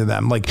happened to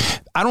them. Like,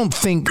 I don't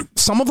think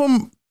some of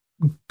them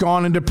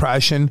gone in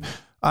depression.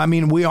 I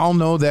mean, we all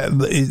know that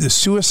the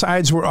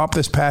suicides were up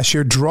this past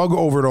year. Drug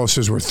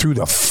overdoses were through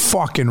the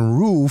fucking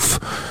roof.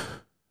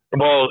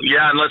 Well,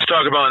 yeah, and let's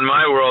talk about in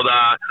my world,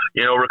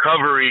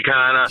 recovery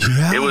kind of,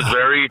 it was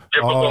very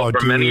difficult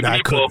for many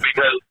people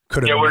because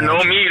there were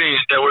no meetings.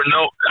 There were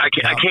no, I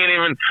can't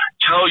even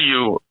tell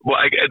you,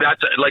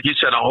 that's, like you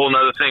said, a whole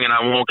nother thing, and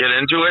I won't get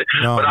into it.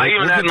 No, but I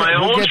even had my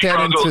own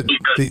struggles.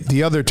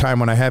 The other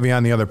time when I have you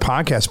on the other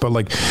podcast, but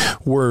like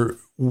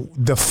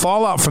the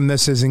fallout from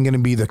this isn't going to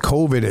be the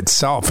COVID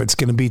itself. It's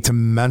going to be to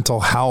mental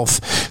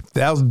health.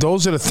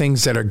 Those are the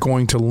things that are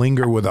going to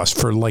linger with us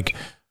for like,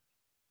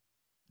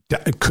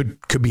 it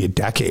could be a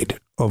decade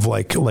of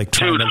like. Dude, I'm going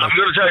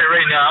to tell you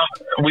right now,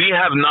 we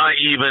have not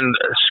even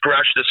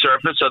scratched the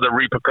surface of the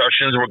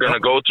repercussions we're going to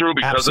go through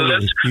because of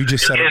this. You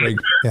just said it.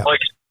 Like,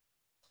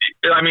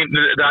 I mean,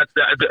 that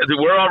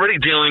we're already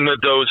dealing with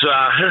those.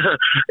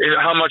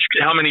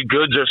 How many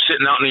goods are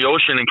sitting out in the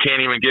ocean and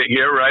can't even get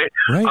here, right?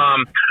 They're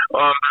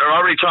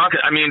already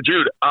talking. I mean,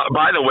 dude.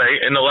 By the way,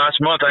 in the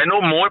last month, I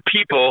know more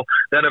people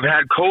that have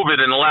had COVID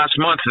in the last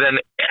month than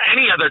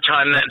any other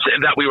time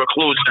that we were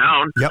closed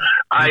down. Yep.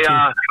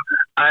 I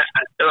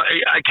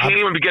can't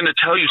even begin to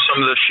tell you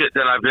some of the shit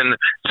that I've been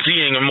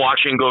seeing and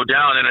watching go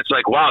down, and it's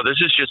like, wow, this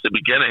is just the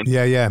beginning.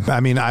 Yeah. I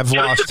mean, I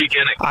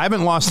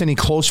haven't lost any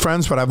close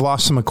friends, but I've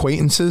lost some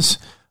acquaintances,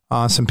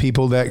 some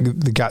people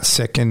that got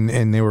sick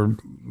and they were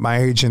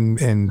my age and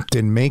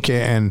didn't make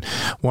it. And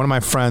one of my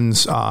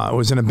friends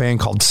was in a band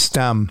called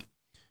STEM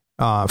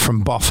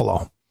from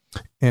Buffalo.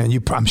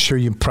 And I'm sure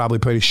you probably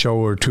played a show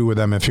or two with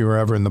them if you were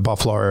ever in the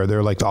Buffalo area.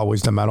 They're like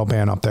always the metal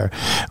band up there.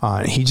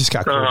 He just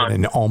got COVID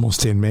and almost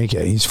didn't make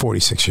it. He's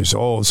 46 years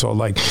old. So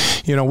like,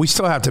 we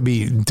still have to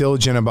be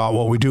diligent about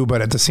what we do.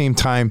 But at the same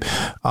time,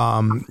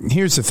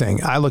 here's the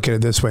thing. I look at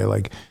it this way.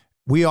 Like,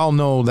 we all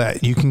know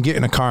that you can get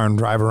in a car and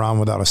drive around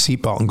without a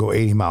seatbelt and go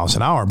 80 miles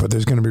an hour, but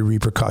there's going to be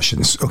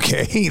repercussions.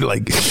 Okay.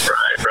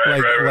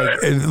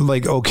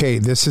 Okay,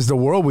 this is the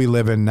world we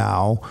live in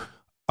now.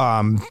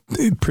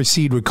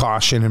 Proceed with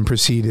caution and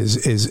proceed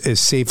as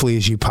safely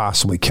as you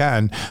possibly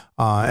can.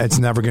 It's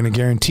never going to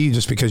guarantee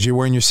just because you're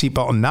wearing your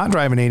seatbelt and not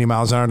driving 80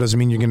 miles an hour doesn't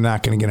mean you're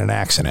not going to get an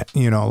accident.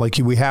 Like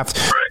we have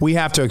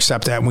to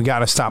accept that, and we got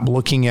to stop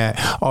looking at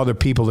other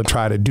people to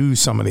try to do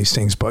some of these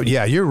things. But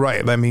yeah, you're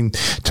right. I mean,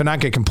 to not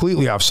get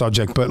completely off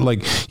subject, but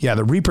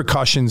the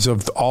repercussions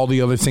of all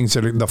the other things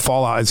that are the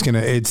fallout that's going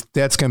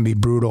to be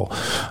brutal.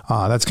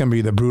 That's going to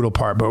be the brutal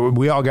part. But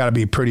we all got to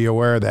be pretty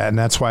aware of that, and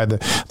that's why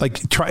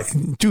try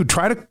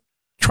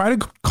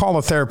to call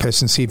a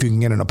therapist and see if you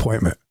can get an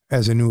appointment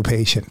as a new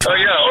patient. Oh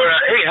yeah.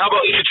 Hey, how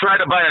about you try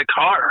to buy a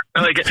car?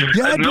 Nobody ever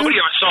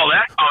saw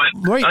that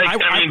coming. Right.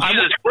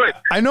 Jesus Christ.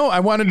 I know.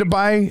 I wanted to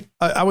buy.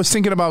 I was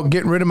thinking about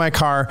getting rid of my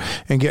car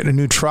and getting a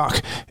new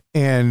truck.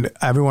 And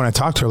everyone I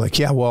talked to are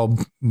yeah, well,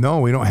 no,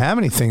 we don't have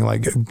anything.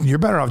 You're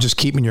better off just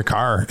keeping your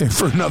car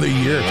for another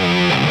year.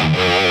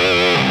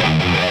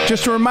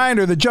 Just a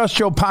reminder, the Just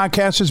Joe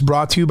podcast is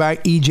brought to you by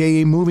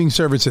EJA Moving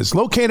Services.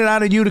 Located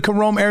out of Utica,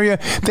 Rome area,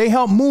 they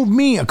helped move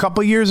me a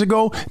couple years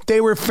ago. They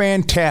were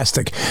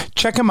fantastic.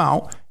 Check them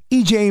out.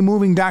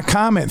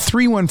 EJAmoving.com at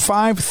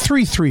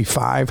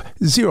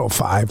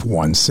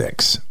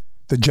 315-335-0516.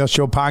 The Just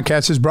Joe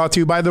podcast is brought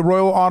to you by the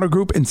Royal Auto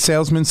Group and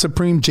Salesman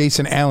Supreme,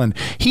 Jason Allen.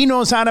 He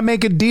knows how to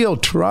make a deal.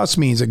 Trust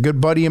me, he's a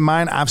good buddy of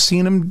mine. I've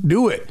seen him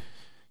do it.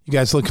 You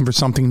guys looking for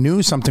something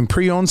new, something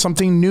pre-owned,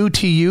 something new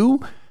to you?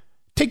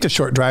 Take the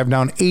short drive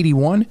down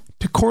 81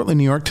 to Cortland,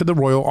 New York to the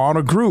Royal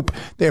Auto Group.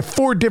 They have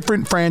 4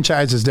 different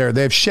franchises there.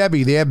 They have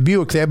Chevy, they have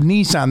Buick, they have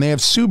Nissan, they have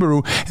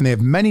Subaru, and they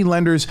have many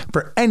lenders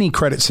for any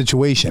credit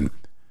situation.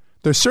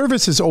 Their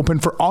service is open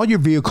for all your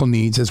vehicle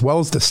needs as well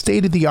as the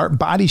state-of-the-art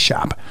body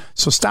shop.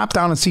 So stop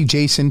down and see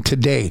Jason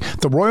today.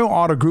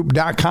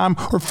 TheRoyalAutoGroup.com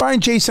or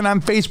find Jason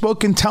on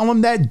Facebook and tell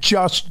him that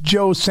Just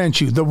Joe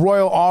sent you. The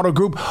Royal Auto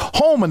Group,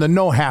 home of the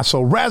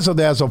no-hassle,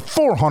 razzle-dazzle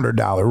 $400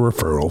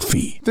 referral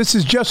fee. This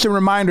is just a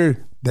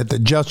reminder that the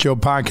Just Joe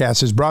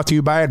podcast is brought to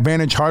you by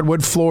Advantage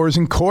Hardwood Floors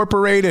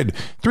Incorporated.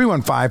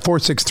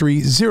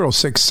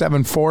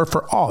 315-463-0674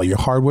 for all your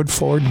hardwood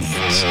floor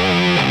needs.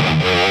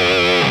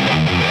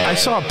 I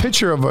saw a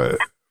picture of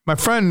my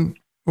friend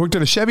worked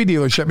at a Chevy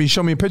dealership. He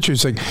showed me a picture.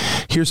 He's like,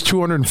 here's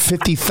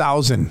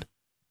 250,000.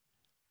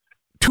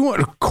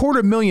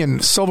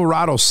 $250,000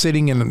 Silverado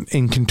sitting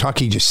in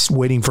Kentucky just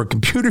waiting for a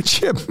computer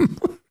chip. Dude,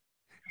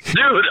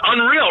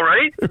 unreal,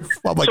 right?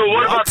 Well, so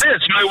what about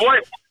this?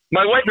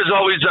 My wife is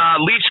always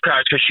leased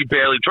cars because she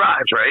barely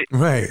drives, right?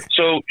 Right.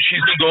 So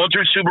she's been going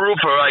through Subaru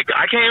for I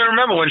can't even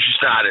remember when she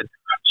started.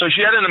 So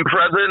she had an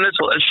Impreza, and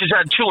she's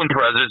had 2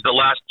 Imprezas the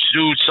last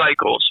 2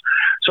 cycles.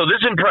 So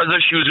this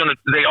Impreza,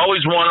 they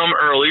always want them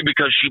early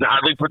because she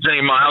hardly puts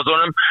any miles on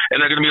them,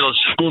 and they're going to be able to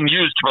spoon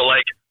used for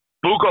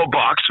buco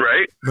bucks,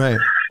 right? Right.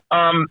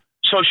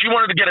 So she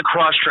wanted to get a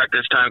Crosstrek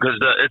this time because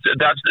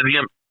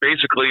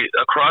basically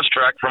a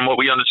Crosstrek, from what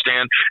we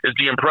understand, is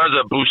the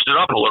Impreza boosted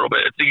up a little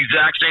bit. It's the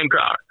exact same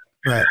car.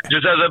 Right.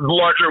 Just has a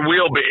larger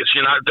wheelbase.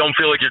 Don't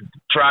feel like you're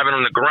driving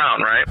on the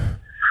ground, right?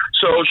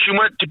 So she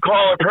went to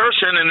call a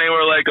person, and they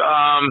were like,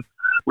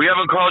 we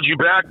haven't called you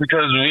back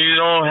because we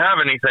don't have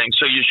anything.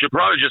 So you should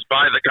probably just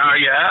buy the car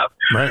you have.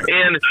 Right.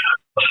 And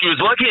she was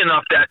lucky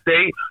enough that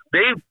they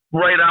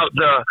write out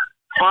the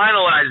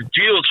finalized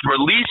deals for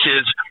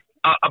leases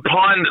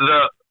upon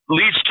the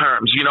lease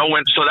terms,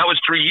 so that was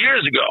 3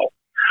 years ago.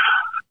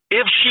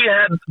 If she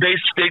had, they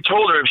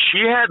told her if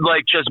she had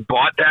just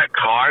bought that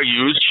car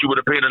used, she would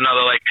have paid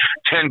another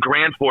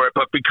 $10,000 for it.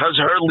 But because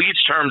her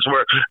lease terms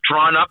were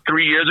drawn up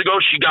 3 years ago,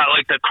 she got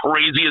the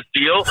craziest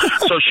deal.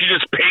 So she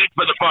just paid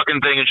for the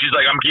fucking thing, and she's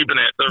like, "I'm keeping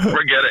it.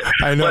 Forget it."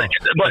 I know.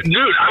 But dude,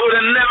 I would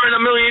have never in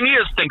a million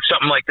years think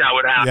something like that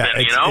would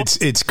happen. Yeah,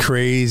 it's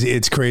crazy.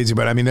 It's crazy.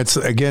 But I mean, that's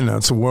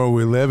the world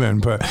we live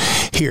in. But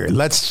here,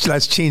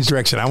 let's change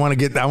direction. I want to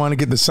get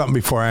to something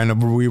before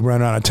we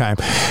run out of time.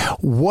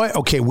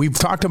 Okay, we've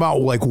talked about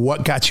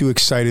what got you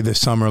excited this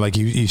summer.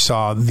 You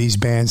saw these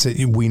bands that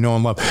we know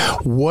and love.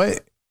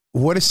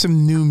 What is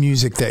some new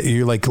music that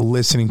you're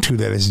listening to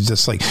that is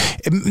just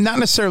not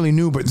necessarily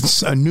new, but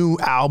it's a new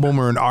album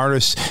or an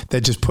artist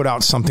that just put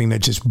out something that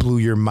just blew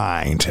your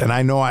mind? And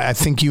I know I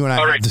think you and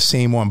I have the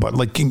same one, but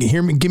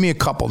give me a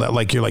couple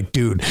that you're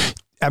dude,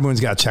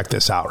 everyone's got to check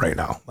this out right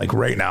now.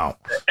 Right now.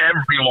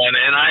 Everyone.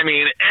 And I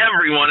mean,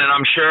 everyone. And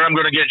I'm sure I'm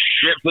going to get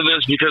shit for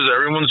this because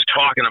everyone's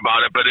talking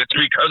about it, but it's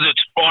because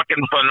it's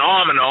fucking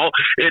phenomenal.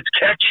 It's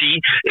catchy.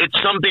 It's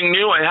something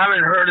new I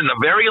haven't heard in a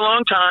very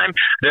long time.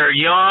 They're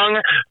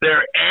young.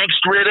 They're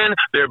angst-ridden.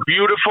 They're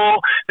beautiful.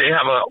 They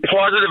have a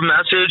positive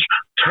message.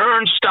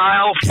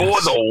 Turnstile for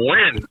the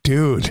win.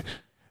 Dude.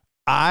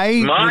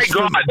 I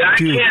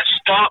can't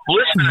stop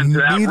listening to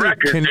that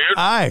record, dude.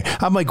 I'm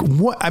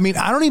what? I mean,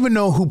 I don't even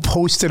know who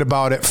posted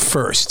about it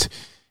first.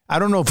 I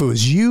don't know if it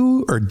was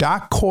you or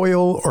Doc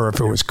Coyle or if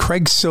it was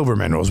Craig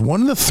Silverman. It was one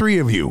of the 3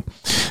 of you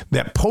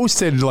that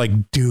posted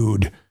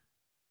dude,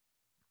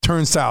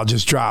 Turnstile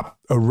just dropped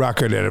a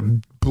record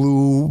that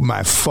blew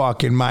my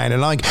fucking mind.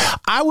 And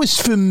I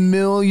was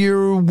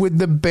familiar with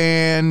the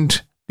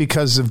band,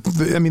 because of,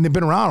 they've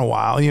been around a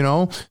while, been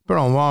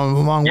a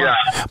long while.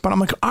 But I'm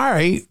like, all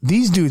right,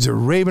 these dudes are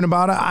raving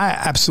about it. I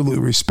absolutely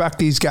respect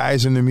these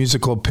guys and their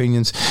musical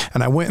opinions.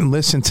 And I went and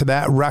listened to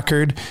that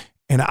record,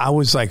 and I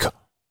was like,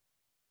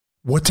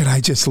 what did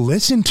I just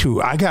listen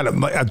to? I got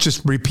to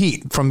just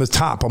repeat from the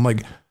top. I'm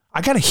like,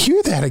 I got to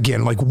hear that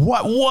again. Like,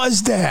 what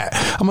was that?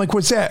 I'm like,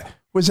 was that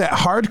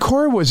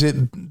hardcore? Was it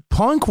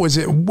punk? What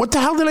the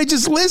hell did I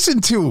just listen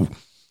to?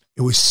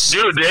 It was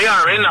dude, they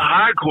are in the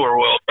hardcore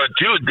world, but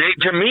dude,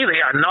 to me,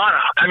 they are not.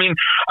 I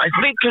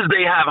think because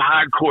they have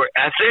hardcore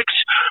ethics,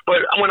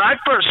 but when I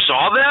first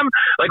saw them,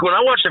 like when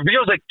I watched the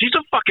videos, like, these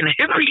are fucking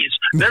hippies.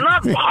 They're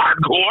not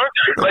hardcore.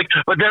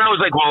 But then I was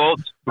like, well,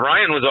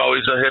 Brian was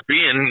always a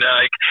hippie, and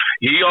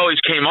he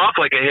always came off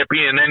like a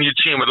hippie, and then you'd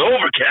see him with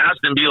Overcast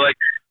and be like,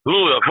 who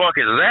the fuck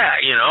is that,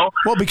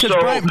 Well,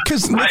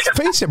 because let's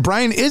face it,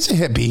 Brian is a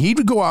hippie.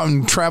 He'd go out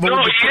and travel. No,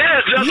 that's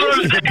what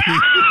I'm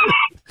saying.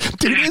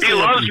 Dude, he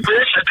loves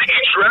fish. I think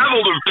he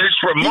traveled and fished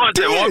for months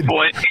at one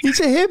point. He's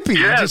a hippie.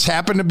 Yes. He just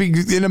happened to be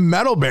in a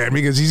metal band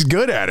because he's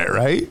good at it,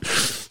 right?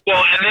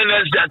 Well, and then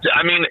there's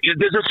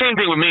the same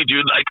thing with me,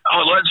 dude. Like,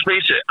 let's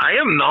face it, I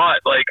am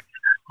not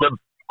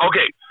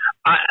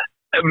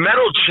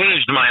metal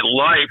changed my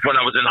life when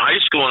I was in high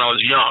school and I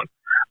was young.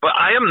 But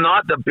I am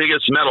not the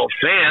biggest metal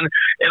fan,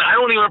 and I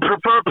don't even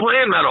prefer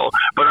playing metal.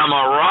 But I'm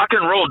a rock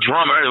and roll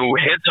drummer who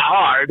hits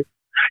hard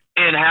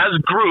and has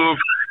groove,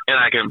 and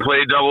I can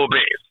play double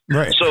bass.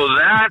 Right. So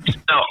that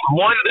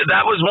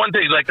was one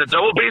thing. Like, the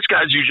double bass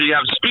guys usually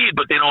have speed,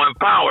 but they don't have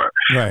power.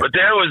 Right. But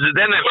then it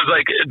was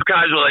like,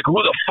 guys were like, who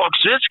the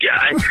fuck's this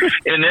guy?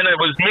 And then it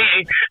was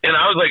me, and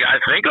I was like,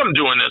 I think I'm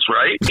doing this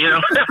right,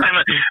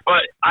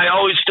 But I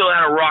always still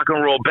had a rock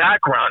and roll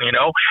background,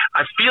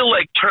 I feel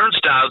like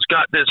Turnstile's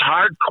got this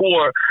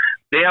hardcore.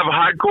 They have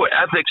hardcore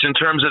ethics in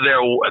terms of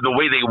the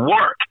way they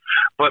work.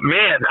 But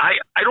man,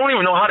 I don't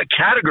even know how to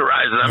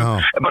categorize them.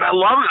 No. But I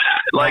love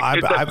that.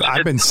 Like,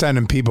 I've been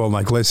sending people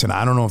like, listen,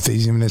 I don't know if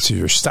this is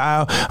your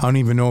style. I don't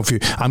even know if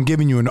I'm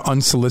giving you an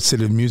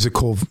unsolicited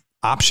musical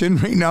option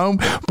right now,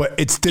 but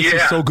this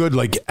is so good.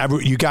 Like,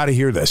 you got to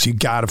hear this. You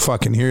got to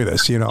fucking hear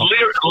this. Lyrically,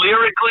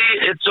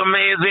 it's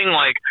amazing.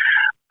 Like,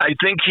 I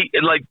think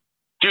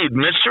dude,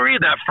 Mystery,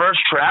 that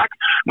first track,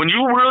 when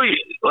you really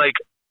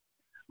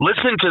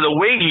listen to the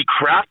way he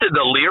crafted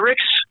the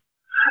lyrics,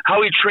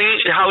 how he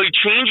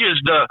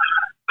changes the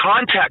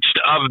context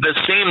of the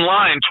same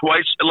line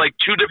twice, like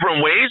two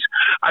different ways.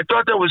 I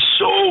thought that was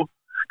so,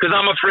 because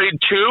I'm afraid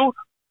too.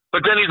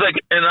 But then he's like,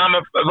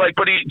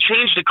 but he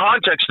changed the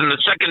context in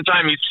the second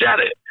time he said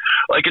it,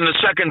 like in the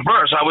second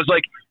verse. I was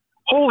like,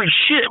 holy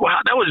shit, wow,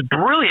 that was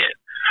brilliant.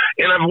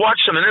 And I've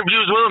watched some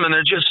interviews with him, and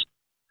they're just,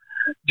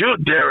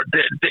 dude,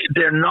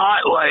 they're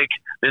not like,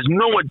 there's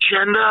no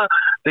agenda.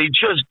 They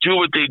just do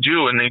what they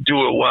do, and they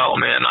do it well,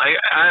 man.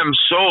 I am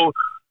so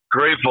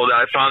grateful that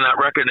I found that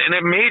record, and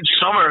it made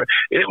summer.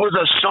 It was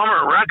a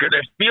summer record.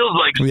 It feels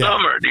like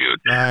summer,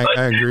 dude. I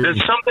agree. There's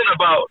something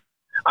about,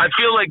 I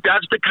feel like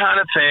that's the kind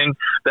of thing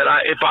that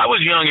if I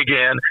was young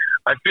again,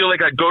 I feel like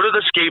I'd go to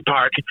the skate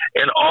park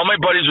and all my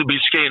buddies would be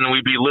skating and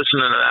we'd be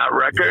listening to that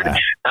record.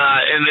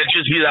 And it'd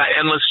just be that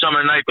endless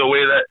summer night, the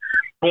way that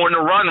Born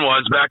to Run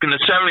was back in the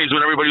 70s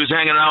when everybody was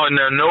hanging out in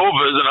their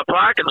Novas in a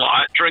parking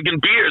lot,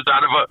 drinking beers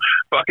out of a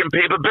fucking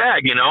paper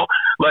bag,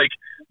 Like,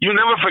 you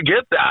never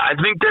forget that. I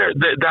think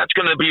that's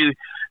going to be,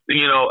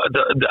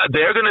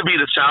 they're going to be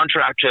the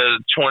soundtrack to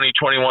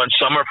 2021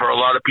 summer for a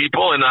lot of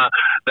people, and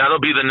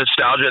that'll be the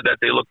nostalgia that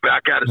they look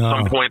back at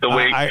some point. The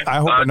way I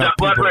hope that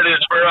Blood Red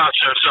is for us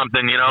or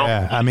something,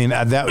 Yeah, I mean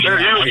that.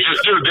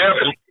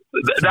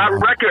 That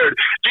record,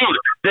 dude,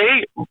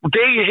 they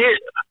hit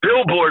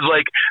Billboard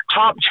like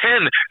top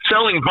 10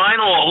 selling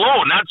vinyl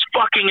alone. That's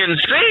fucking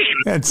insane.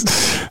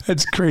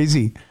 That's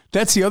crazy.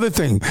 That's the other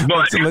thing.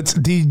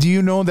 Do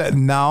you know that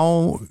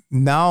now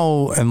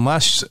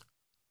unless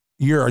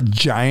you're a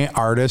giant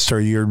artist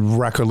or your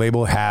record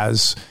label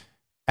has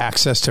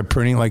access to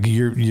printing, like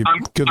you're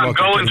good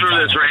luck. I'm going through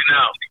this right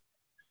now.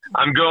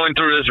 I'm going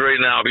through this right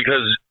now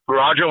because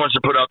Roger wants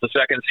to put out the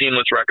second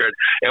Seamless record,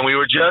 and we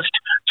were just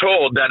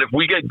told that if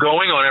we get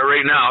going on it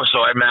right now,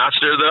 so I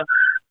master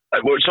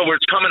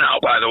it's coming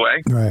out, by the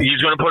way. Right.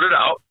 He's going to put it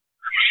out.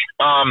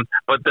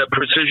 But the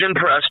Precision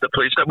Press, the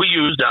place that we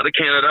used out of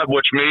Canada,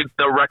 which made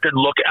the record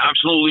look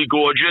absolutely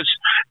gorgeous,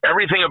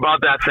 everything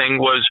about that thing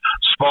was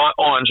spot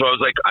on. So I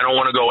was like, I don't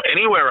want to go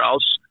anywhere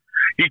else.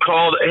 He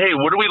called, hey,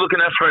 what are we looking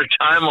at for a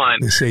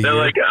timeline? They're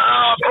like,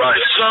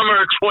 probably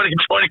summer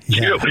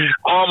 2022,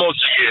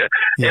 almost here.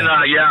 Yeah. And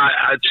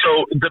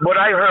what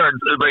I heard,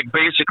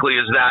 basically,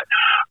 is that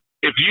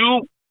if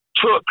you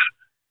took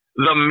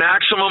the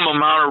maximum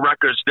amount of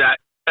records that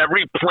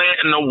every plant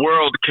in the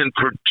world can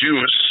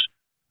produce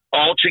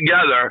all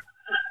together,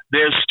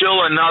 there's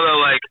still another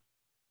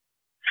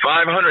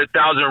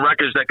 500,000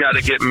 records that got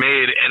to get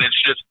made, and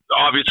it's just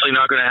obviously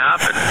not going to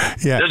happen.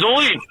 Yeah. There's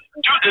only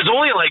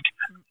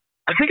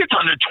I think it's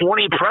under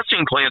 20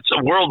 pressing plants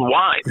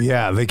worldwide.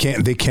 Yeah, they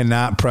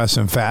cannot press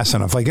them fast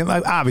enough. Like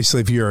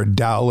obviously, if you're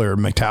Adele or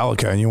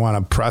Metallica and you want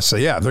to press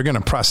it, they're going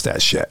to press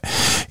that shit.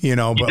 you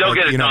know, but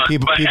like, you know, done.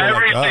 people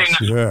like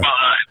us, yeah.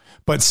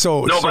 But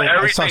so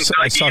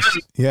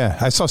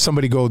I saw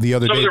somebody go the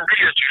other day.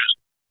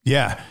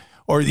 Yeah.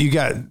 Or you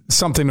got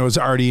something that was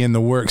already in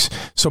the works.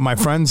 So my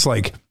friend's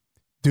like,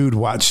 dude,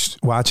 watch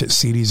it.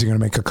 CDs are going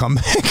to make a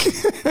comeback.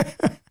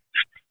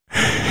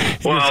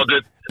 Well,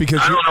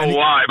 because I don't know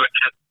why, but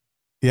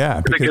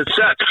yeah, the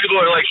cassettes, people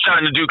are like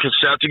starting to do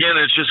cassettes again.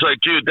 It's just like,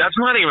 dude, that's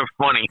not even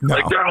funny. No.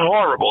 Like, they're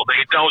horrible.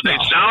 They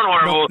sound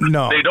horrible.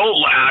 No. They don't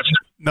last.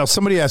 Now,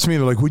 somebody asked me,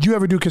 they're like, would you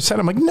ever do cassette?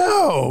 I'm like,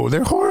 no,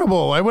 they're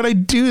horrible. Why would I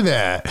do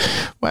that?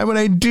 I don't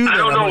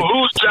know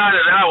who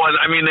started that one.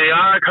 I mean, they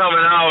are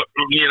coming out,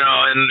 you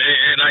know, and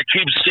I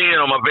keep seeing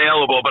them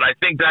available, but I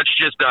think that's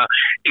just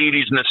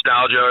 80s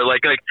nostalgia. Or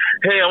like,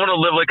 hey, I want to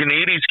live like an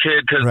 80s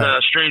kid because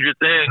Stranger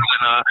Things.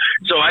 And,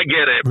 so I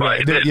get it,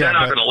 but they're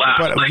not going to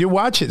last. But you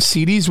watch it,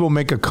 CDs will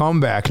make a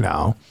comeback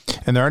now,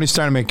 and they're already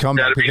starting to make a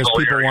comeback because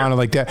people want it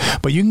like that.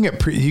 But you can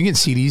get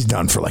CDs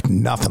done for like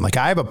nothing. Like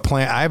I have a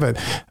plan.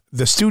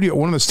 The studio,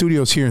 one of the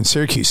studios here in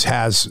Syracuse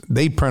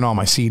they print all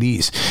my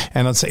CDs,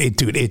 and I'll say,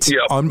 dude, it's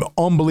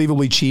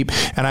unbelievably cheap.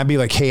 And I'd be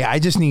like, hey, I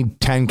just need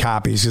 10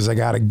 copies because I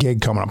got a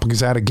gig coming up.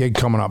 Because I had a gig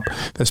coming up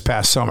this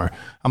past summer.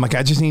 I'm like,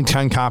 I just need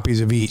 10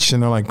 copies of each,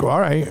 and they're like, all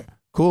right,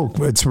 cool.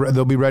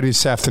 They'll be ready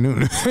this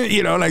afternoon,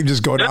 you know. And I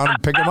just go down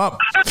and pick them up.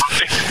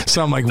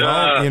 So I'm like,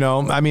 well, you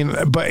know, I mean,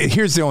 but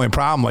here's the only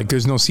problem: like,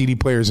 there's no CD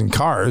players in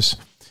cars.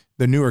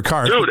 The newer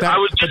cars, dude,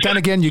 but then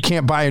again, you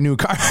can't buy a new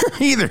car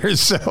either.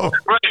 So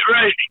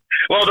right.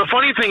 Well, the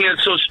funny thing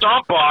is, so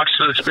Stompbox,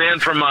 this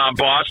band from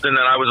Boston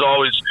that I was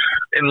always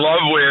in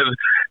love with,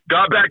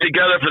 got back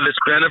together for this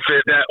benefit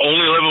that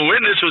Only Living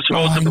Witness was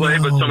supposed to play,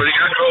 but somebody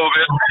got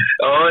COVID.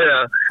 Oh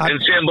yeah, in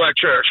Sam Black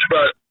Church,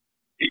 but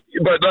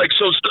like,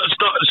 so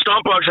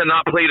Stompbox had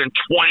not played in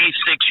 26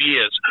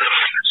 years.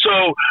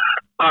 So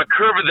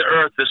Curve of the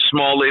Earth, this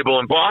small label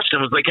in Boston,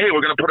 was like, hey,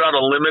 we're going to put out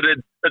a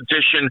limited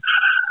edition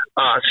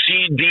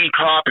CD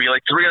copy,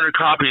 like 300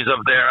 copies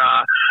of their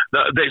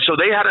so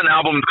they had an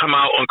album come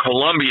out on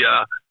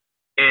Columbia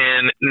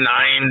in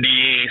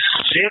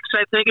 96,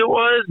 I think it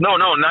was. No,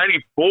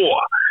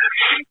 94.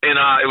 And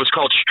it was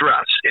called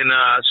Stress. And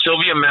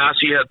Sylvia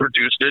Massey had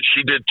produced it.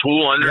 She did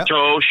Tool,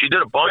 Undertow. Yep. She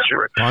did a bunch of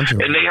it.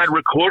 And they had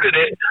recorded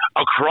it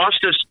across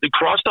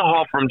the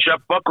hall from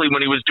Jeff Buckley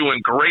when he was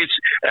doing Grace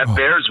at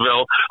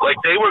Bearsville. Like,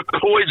 they were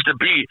poised to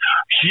be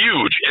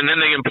huge. And then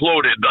they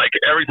imploded. Like,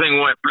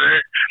 everything went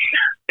bleh,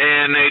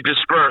 and they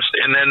dispersed.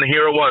 And then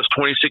here it was,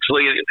 26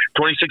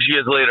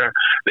 years later,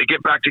 they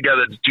get back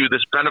together to do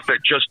this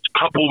benefit just a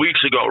couple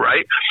weeks ago,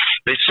 right?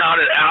 They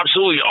sounded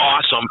absolutely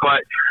awesome,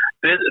 but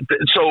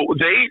so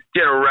they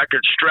did a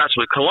record, Stress,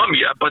 with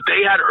Columbia, but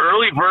they had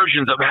early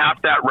versions of half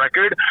that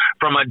record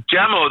from a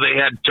demo they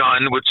had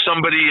done with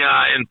somebody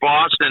in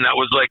Boston that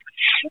was like,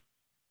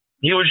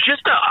 he was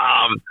just a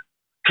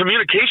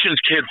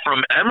communications kid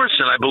from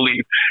Emerson, I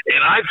believe,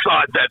 and I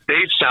thought that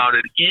they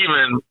sounded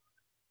even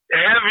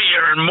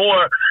heavier and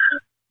more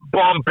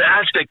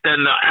bombastic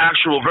than the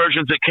actual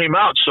versions that came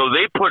out. So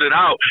they put it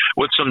out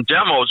with some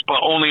demos,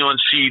 but only on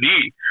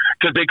CD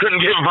because they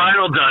couldn't get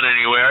vinyl done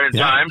anywhere in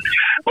time.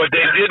 But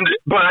they didn't.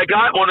 But I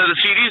got one of the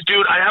CDs,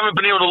 dude. I haven't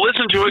been able to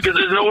listen to it because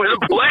there's no way to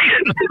play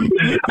it.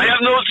 I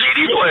have no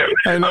CD player.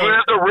 I'm gonna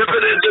have to rip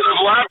it into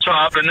the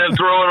laptop and then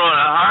throw it on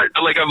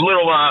a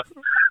little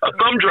a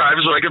thumb drive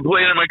so I can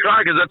play it in my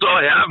car because that's all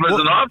I have as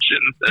an option.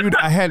 Dude,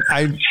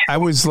 I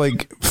was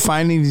like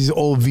finding these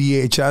old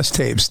VHS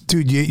tapes.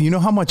 Dude, you know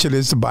how much it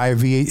is to buy a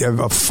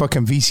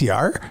fucking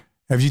VCR?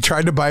 Have you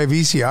tried to buy a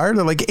VCR?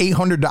 They're like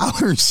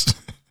 $800.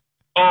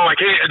 Oh, I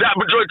can't.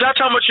 That's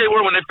how much they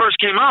were when they first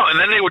came out, and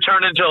then they would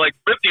turn into like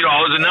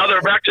 $50, and now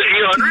they're back to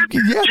 $800.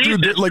 Yeah,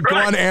 Jesus dude. Like,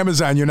 Christ. Go on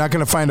Amazon. You're not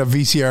going to find a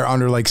VCR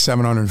under like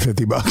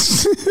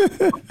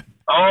 $750.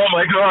 Oh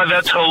my God,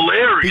 that's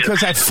hilarious!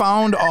 Because I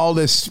found all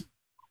this.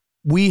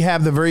 We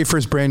have the very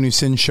first Brand New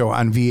Sin show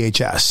on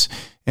VHS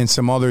and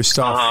some other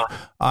stuff.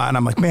 And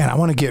I'm like, man,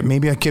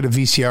 maybe I get a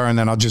VCR and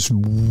then I'll just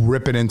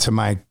rip it into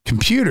my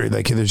computer.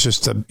 Like, there's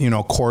just a,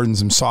 cord and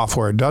some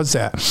software that does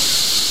that.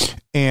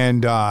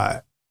 And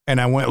I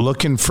went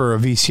looking for a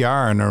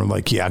VCR and they're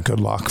like, yeah, good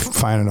luck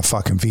finding a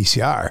fucking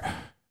VCR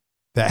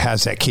that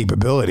has that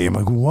capability. I'm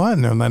like, what?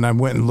 And then I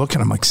went and looked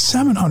and I'm like,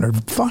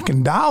 $700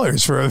 fucking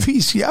dollars for a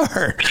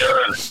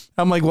VCR.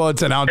 I'm like, well,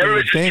 it's an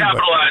outdated thing.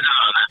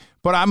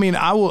 But I mean,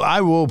 I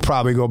will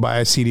probably go buy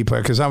a CD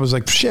player because I was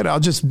like, shit,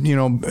 I'll just,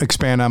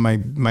 expand on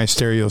my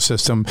stereo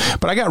system.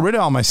 But I got rid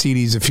of all my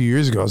CDs a few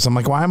years ago. So I'm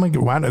like, why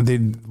do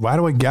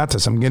I get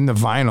this? I'm getting the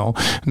vinyl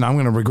and I'm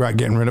going to regret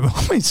getting rid of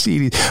all my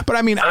CDs. But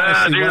I mean,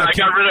 honestly, dude, I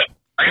got rid of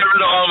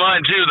all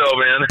mine too, though,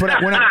 man.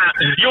 But you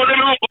want to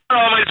know who bought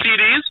all my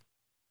CDs?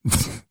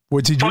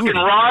 What's he doing?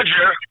 Fucking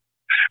Roger.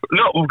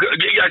 No,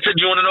 I said,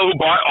 you want to know who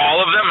bought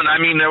all of them? And I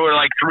mean, there were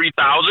like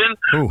 3,000.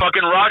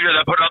 Fucking Roger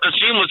that put out the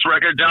Seamless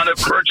record down at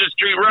Purchase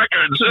Street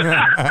Records.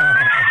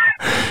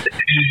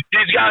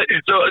 He's got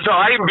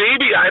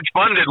I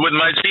funded with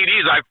my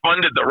CDs. I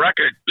funded the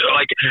record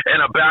like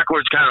in a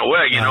backwards kind of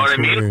way. You know what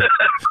I mean?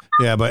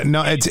 Yeah, but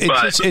no,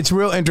 it's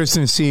real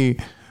interesting to see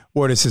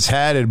where this is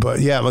headed. But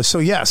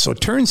so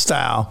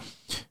Turnstile,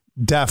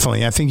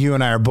 definitely. I think you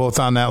and I are both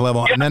on that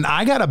level. Yeah. And then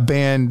I got a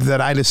band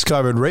that I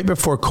discovered right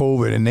before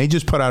COVID, and they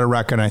just put out a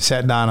record, and I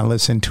sat down and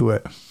listened to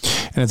it.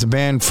 And it's a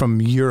band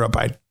from Europe.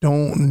 I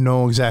don't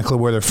know exactly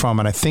where they're from,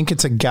 and I think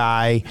it's a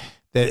guy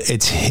that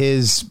it's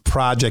his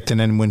project, and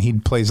then when he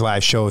plays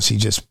live shows, he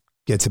just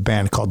gets a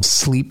band called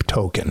Sleep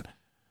Token.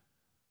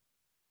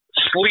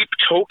 Sleep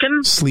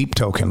Token? Sleep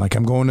Token. Like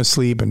I'm going to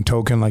sleep, and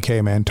token like,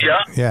 hey man.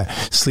 Yeah.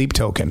 Sleep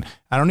Token.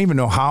 I don't even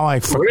know how I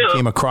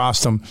came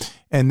across them.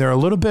 And they're a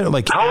little bit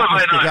like, they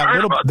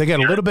got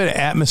a little bit of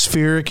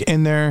atmospheric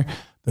in there.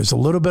 There's a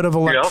little bit of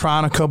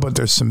electronica, but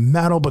there's some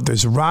metal, but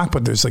there's rock,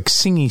 but there's like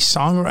singing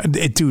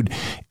songwriting. Dude,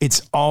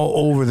 it's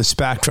all over the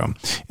spectrum.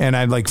 And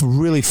I like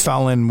really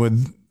fell in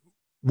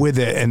with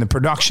it. And the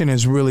production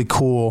is really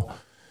cool.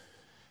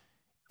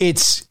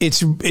 It's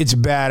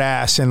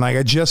badass. And like,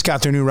 I just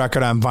got their new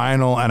record on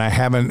vinyl, and I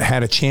haven't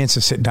had a chance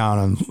to sit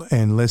down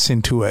and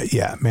listen to it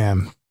yet,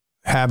 man.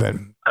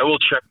 Haven't. I will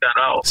check that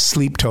out.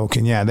 Sleep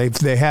Token. Yeah. They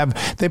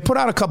put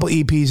out a couple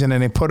EPs, and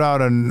then they put out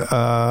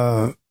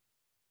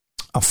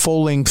a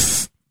full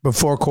length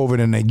before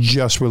COVID, and they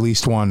just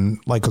released one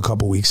like a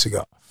couple weeks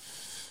ago,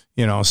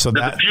 so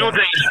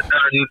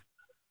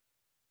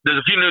there's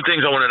a few new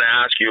things I wanted to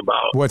ask you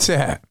about. What's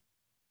that?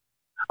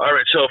 All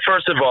right. So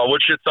first of all,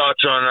 what's your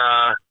thoughts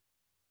on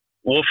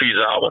Wolfie's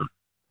album?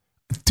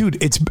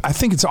 Dude, I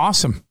think it's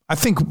awesome. I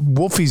think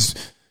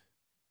Wolfie's,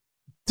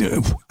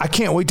 I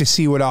can't wait to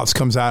see what else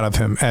comes out of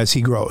him as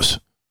he grows.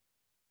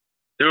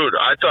 Dude,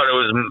 I thought it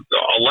was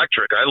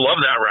electric. I love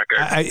that record.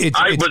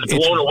 I was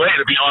blown away,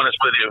 to be honest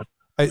with you.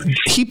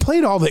 He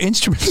played all the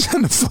instruments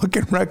on the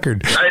fucking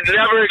record. I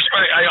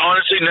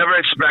honestly never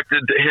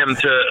expected him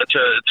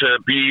to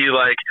be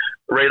like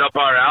right up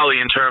our alley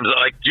in terms of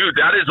like, dude,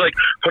 that is like,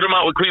 put him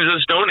out with Queens of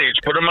the Stone Age,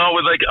 put him out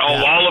with like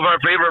all of our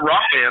favorite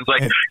rock bands.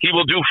 Like he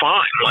will do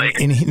fine. Like,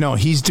 and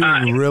he's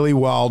doing really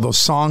well. Those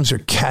songs are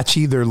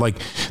catchy.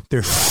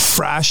 They're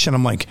fresh. And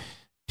I'm like,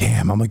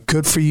 damn, I'm like,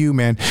 good for you,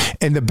 man.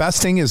 And the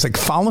best thing is like,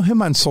 follow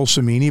him on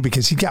social media,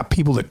 because he's got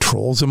people that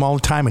trolls him all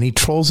the time, and he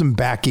trolls him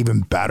back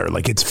even better.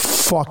 Like it's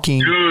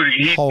fucking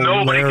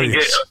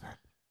hilarious.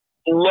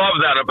 Love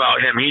that about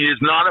him. He is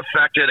not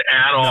affected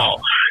at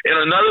all. And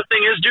another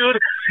thing is, dude,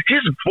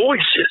 his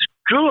voice is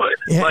good.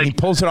 Yeah, like, he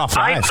pulls it off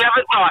live.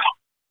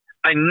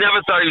 I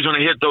never thought he was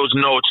going to hit those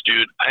notes,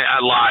 dude.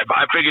 I live.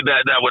 I figured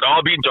that would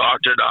all be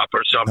doctored up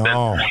or something.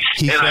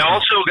 And I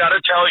also got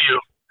to tell you,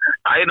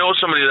 I know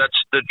somebody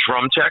that's the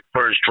drum tech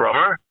for his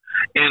drummer,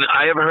 and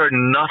I have heard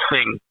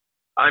nothing.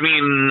 I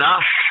mean,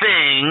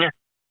 nothing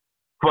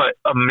but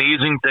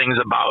amazing things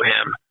about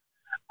him.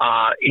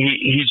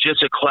 He's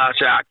just a class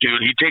act,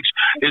 dude.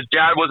 His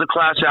dad was a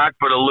class act,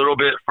 but a little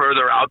bit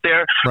further out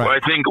there. Right. Where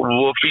I think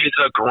Wolfie's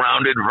a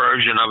grounded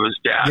version of his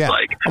dad. Yeah.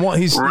 Like, well,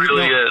 he's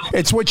really is.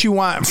 It's what you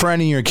want for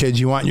any of your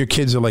kids. You want your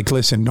kids to like,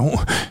 listen,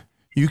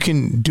 you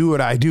can do what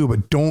I do,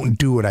 but don't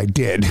do what I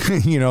did.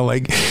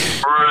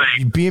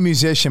 Be a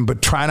musician,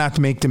 but try not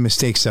to make the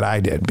mistakes that I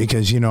did,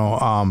 because,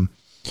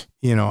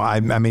 I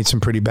made some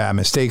pretty bad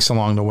mistakes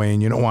along the way,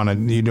 and you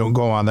don't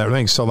go on that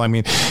thing. So, I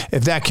mean,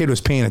 if that kid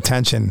was paying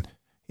attention,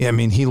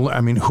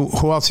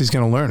 who else he's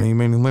going to learn? He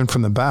learned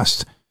from the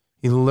best.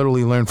 He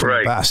literally learned from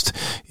the best,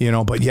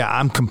 but yeah,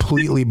 I'm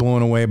completely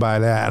blown away by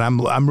that.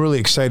 And I'm really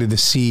excited to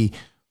see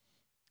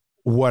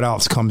what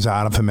else comes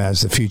out of him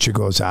as the future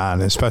goes on,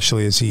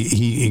 especially as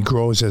he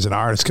grows as an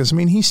artist. Because,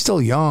 he's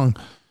still young.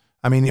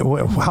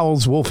 How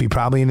old's Wolfie?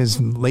 Probably in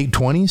his late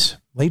 20s?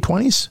 Late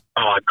 20s?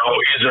 Oh,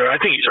 no, I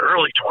think he's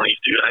early 20s,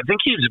 dude. I think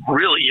he's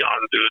really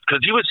young, dude,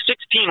 because he was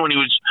 16 when he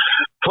was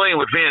playing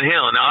with Van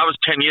Halen. Now, I was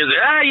 10 years.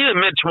 He's in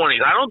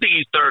mid-20s. I don't think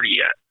he's 30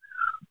 yet.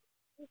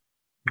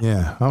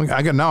 Yeah.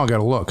 I got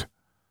to look.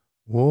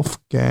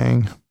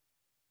 Wolfgang.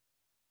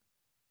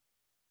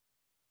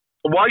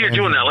 While you're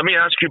doing that, let me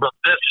ask you about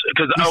this.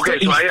 Because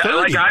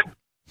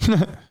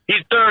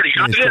he's 30.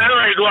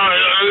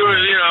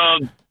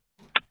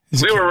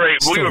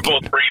 We were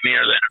both pretty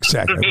near that.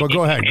 Exactly. But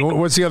go ahead.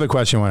 What's the other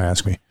question you want to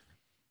ask me?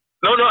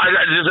 No, I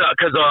just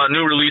because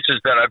new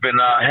releases that I've been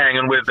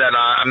hanging with that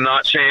I'm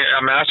not saying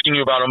I'm asking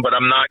you about them, but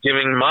I'm not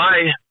giving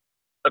my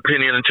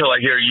opinion until I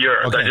hear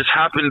yours. Okay. I just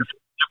happen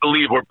to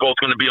believe we're both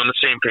going to be on the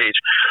same page.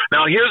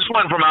 Now, here's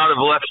one from out of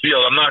left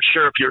field. I'm not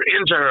sure if you're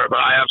into her, but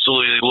I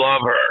absolutely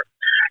love her.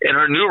 And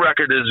her new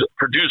record is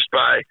produced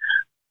by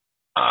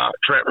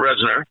Trent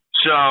Reznor.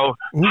 So,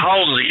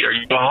 Halsey, are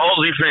you a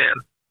Halsey fan?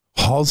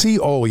 Halsey?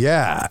 Oh,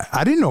 yeah.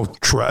 I didn't know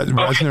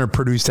Reznor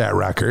produced that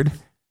record.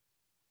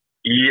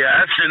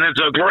 Yes, and it's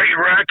a great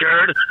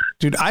record.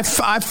 Dude, I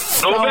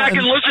go back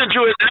and listen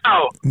to it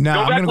now. No,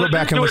 I'm going to go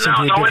back and listen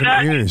to it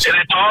different years. And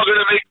it's all going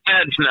to make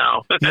sense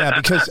now.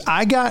 Yeah, because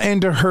I got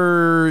into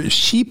her.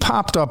 She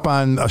popped up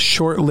on a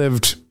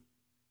short-lived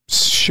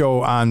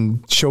show on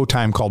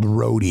Showtime called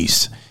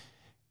Roadies.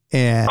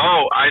 And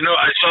I know.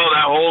 I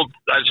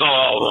saw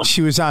all of them.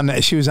 She was on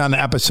the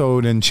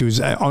episode, and she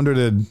was under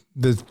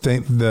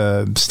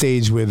the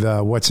stage with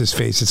what's his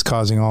face. It's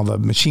causing all the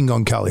Machine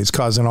Gun Kelly. It's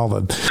causing all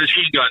the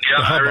Machine Gun.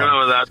 Yeah, I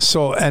remember that.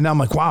 So, and I'm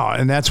like, wow.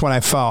 And that's when I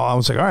felt, I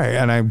was like, all right.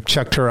 And I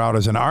checked her out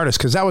as an artist,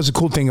 because that was the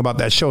cool thing about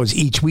that show is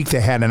each week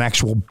they had an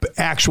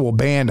actual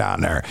band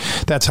on there.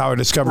 That's how I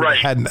discovered the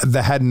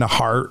Head and the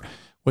Heart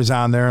was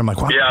on there. I'm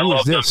like, wow, who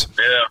is this?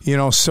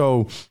 Yeah.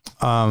 So,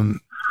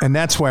 and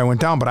that's why I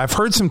went down. But I've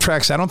heard some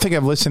tracks. I don't think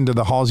I've listened to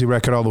the Halsey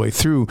record all the way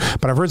through,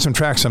 but I've heard some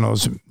tracks on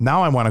those.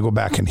 Now I want to go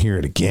back and hear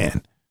it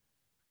again.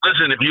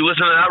 Listen, if you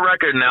listen to that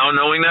record now,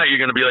 knowing that, you're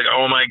going to be like,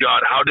 oh my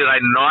God, how did I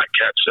not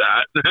catch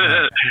that?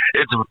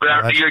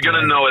 You're going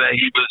to know that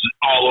he was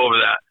all over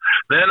that.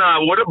 Then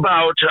what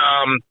about,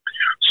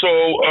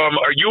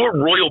 are you a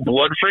Royal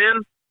Blood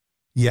fan?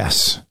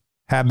 Yes.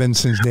 Have been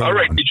since day one. All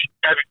right.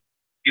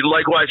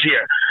 Likewise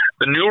here.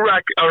 The new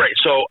record. All right.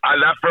 So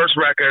that first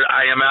record,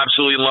 I am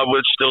absolutely in love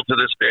with still to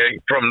this day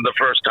from the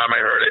first time I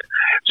heard it.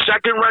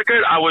 Second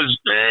record, I was,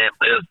 I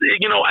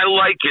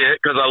like it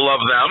because I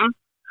love them.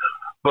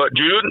 But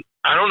dude,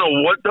 I don't know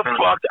what the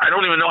fuck. I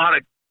don't even know how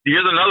to.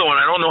 Here's another one.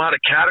 I don't know how to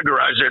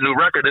categorize their new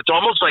record. It's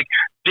almost like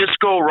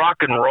disco rock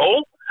and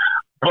roll,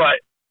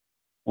 but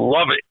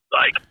love it.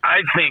 Like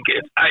I think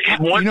it. I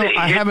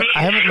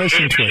haven't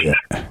listened to it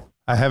yet.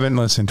 I haven't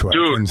listened to it.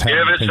 Dude, give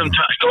it some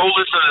time. Go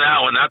listen to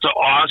that one. That's an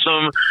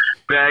awesome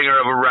banger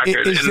of a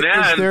record.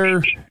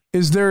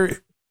 Is there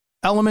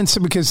elements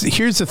of, because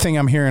here's the thing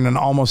I'm hearing in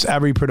almost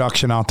every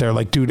production out there.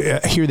 Like, dude,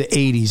 I hear the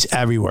 80s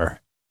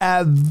everywhere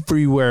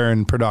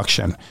in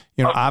production.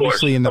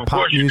 Obviously in the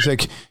pop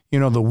music, The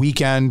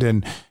Weeknd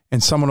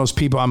and some of those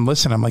people I'm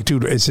listening. I'm like,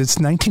 dude, it's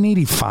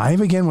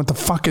 1985 again? What the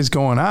fuck is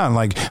going on?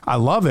 Like, I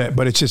love it,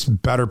 but it's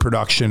just better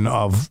production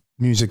of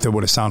music that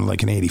would have sounded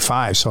like in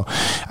 85. So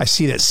I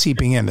see that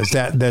seeping in. Does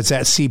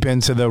that seep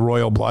into the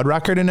Royal Blood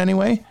record in any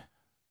way?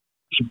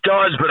 It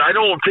does, but I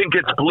don't think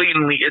it's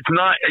blatantly. It's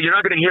not. You're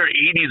not going to hear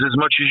 80s as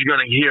much as you're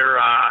going to hear.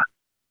 I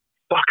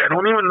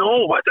don't even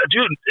know what,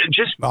 dude.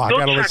 Just I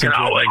gotta listen to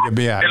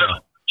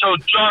it. So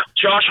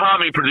Josh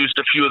Homme produced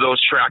a few of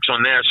those tracks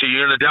on there, so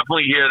you're going to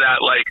definitely hear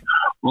that like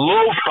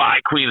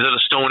lo-fi Queens of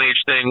the Stone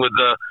Age thing with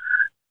the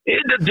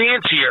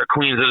dancier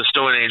Queens of the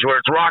Stone Age, where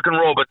it's rock and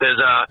roll, but there's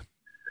that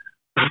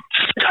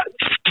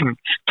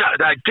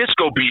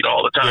disco beat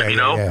all the time,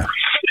 Yeah.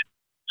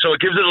 So it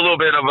gives it a little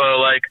bit of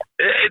a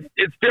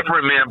it's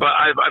different, man. But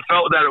I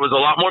felt that it was a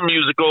lot more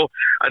musical.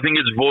 I think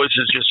his voice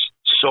is just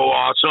so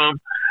awesome,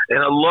 and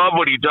I love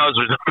what he does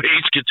with the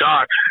bass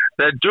guitar.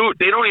 That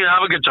dude, they don't even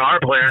have a guitar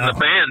player in the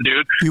band,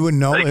 dude. You wouldn't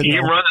know it. He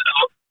runs.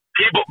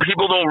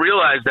 People don't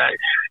realize that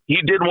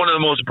he did one of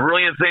the most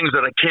brilliant things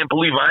that I can't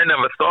believe I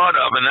never thought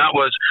of, and that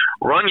was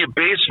run your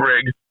bass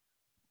rig.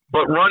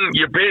 But run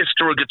your bass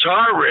through a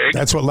guitar rig.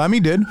 That's what Lemmy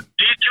did.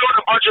 He's doing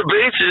a bunch of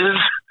basses.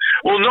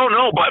 Well,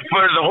 no, but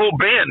for the whole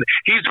band,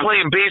 he's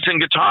playing bass and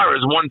guitar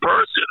as one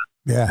person.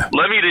 Yeah.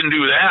 Lemmy didn't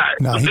do that.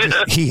 No,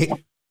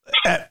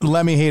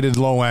 Lemmy hated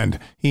low end.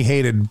 He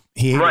hated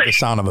the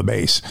sound of the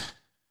bass.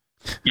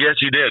 Yes,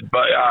 he did.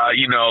 But,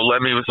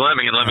 Lemmy was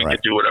Lemmy, and Lemmy could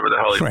do whatever the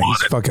hell he wanted.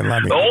 He's fucking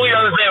Lemmy. The only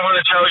other thing I want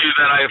to tell you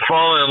that I have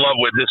fallen in love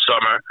with this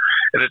summer,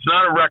 and it's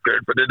not a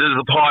record, but it is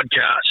a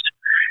podcast.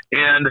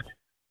 And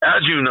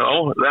as you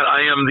know, that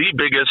I am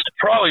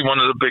probably one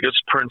of the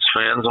biggest Prince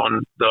fans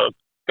on the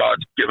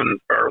God's given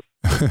earth.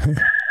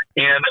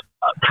 And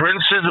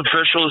Prince's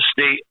official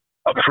estate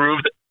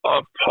approved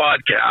a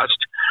podcast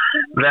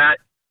that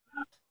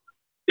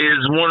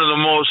is one of the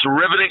most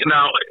riveting.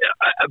 Now,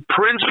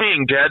 Prince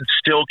being dead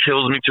still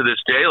kills me to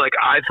this day. Like,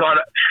 I thought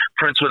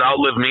Prince would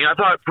outlive me. I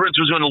thought Prince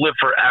was going to live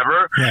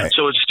forever. Right.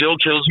 So it still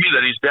kills me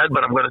that he's dead.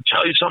 But I'm going to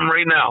tell you something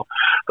right now.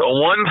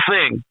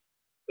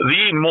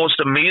 The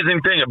most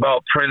amazing thing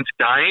about Prince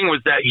dying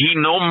was that he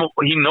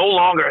no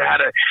longer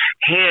had a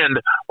hand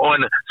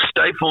on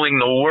stifling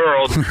the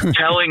world,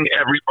 telling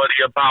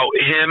everybody about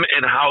him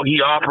and how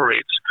he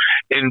operates.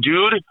 And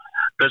dude,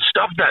 the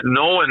stuff that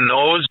no one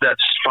knows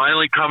that's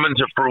finally coming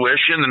to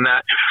fruition, and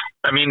that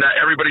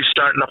everybody's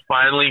starting to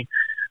finally,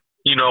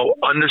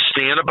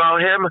 understand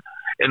about him.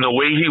 And the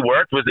way he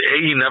worked was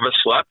he never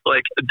slept.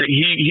 Like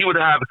he would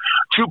have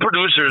two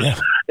producers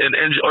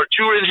or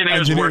two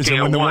engineers working.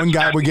 And when the one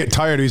guy would get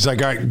tired, he's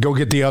like, "All right, go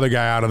get the other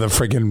guy out of the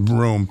freaking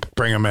room.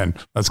 Bring him in.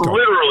 Let's go."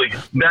 Literally,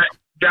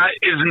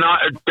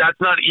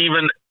 that's not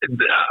even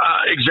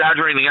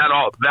exaggerating at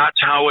all. That's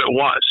how it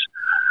was.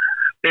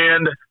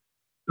 And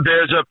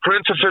there's a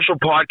Prince official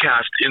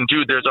podcast, and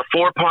dude, there's a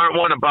 4-part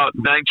one about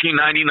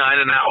 1999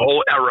 and that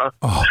whole era.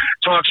 Oh.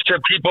 Talks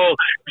to people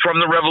from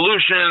the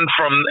revolution,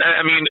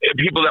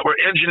 people that were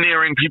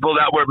engineering, people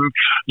that were,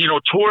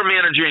 tour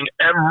managing.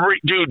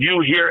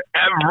 You hear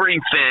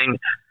everything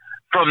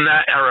from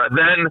that era.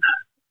 Then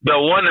the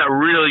one that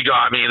really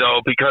got me, though,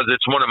 because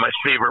it's one of my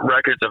favorite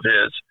records of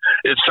his,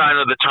 is Sign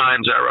of the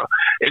Times era.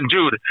 And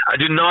dude, I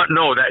did not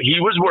know that he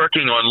was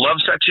working on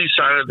Love Sexy,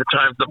 Sign of the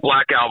Times, the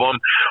Black Album,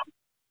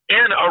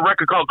 and a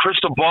record called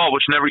Crystal Ball,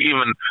 which never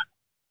even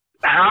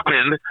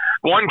happened.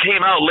 One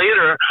came out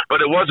later,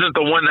 but it wasn't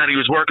the one that he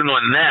was working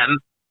on then.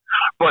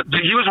 But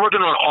he was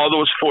working on all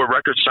those 4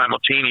 records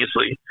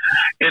simultaneously.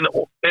 And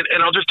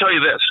I'll just tell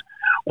you this.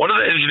 One of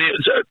the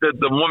engineers,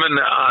 the woman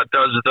that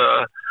does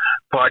the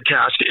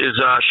podcast,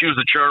 she was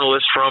a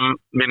journalist from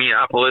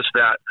Minneapolis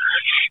that,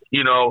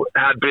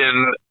 had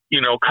been,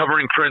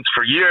 covering Prince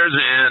for years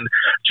and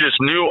just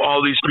knew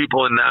all these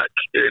people in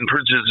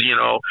Prince's,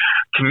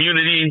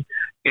 community.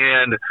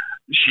 And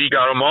she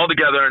got them all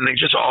together and they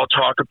just all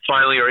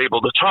finally are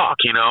able to talk,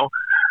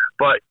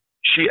 But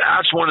she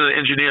asked one of the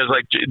engineers,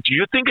 like, do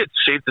you think it's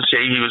safe to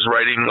say he was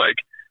writing, like,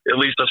 at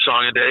least a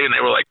song a day? And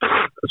they were like,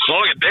 a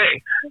song a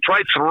day?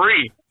 Try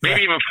 3,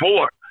 maybe even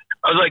 4.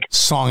 I was like,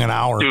 song an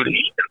hour. Dude,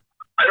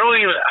 I don't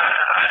even.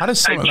 How does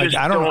someone,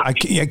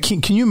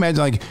 can you imagine,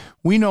 like,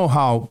 we know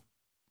how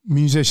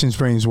musicians'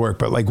 brains work,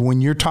 but like when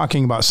you're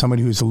talking about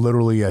somebody who's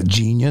literally a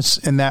genius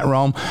in that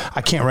realm,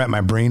 I can't wrap my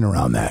brain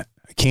around that.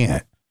 I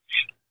can't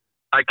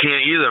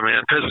either,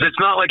 man, because it's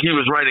not like he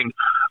was writing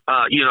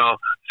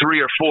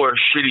 3 or 4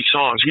 shitty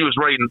songs. He was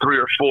writing 3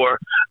 or 4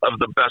 of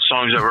the best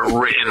songs ever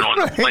written on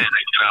the planet,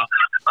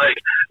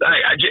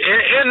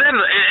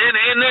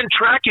 and then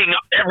tracking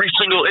every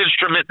single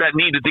instrument that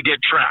needed to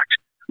get tracked,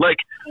 like,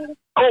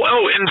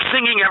 and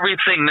singing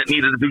everything that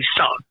needed to be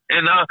sung,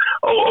 and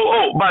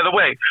by the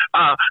way,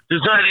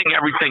 designing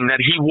everything that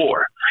he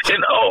wore,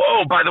 and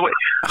by the way,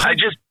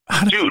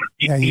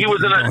 he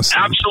was an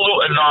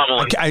absolute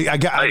anomaly. I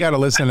got to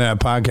listen to that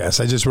podcast.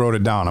 I just wrote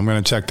it down. I'm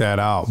going to check that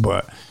out,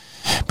 but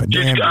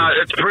damn,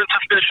 it's Prince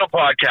Official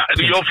Podcast.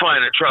 You'll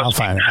find it. Trust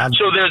me.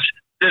 So there's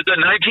the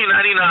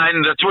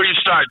 1999. That's where you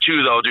start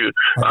too, though, dude.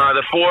 Okay.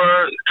 The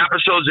 4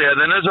 episodes there.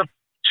 Then there's an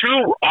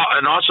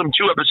awesome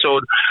 2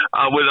 episode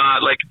with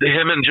like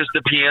him and just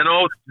the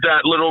piano,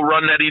 that little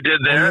run that he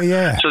did there.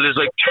 Yeah. So there's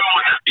like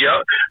 2.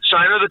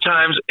 Sign of the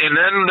Times, and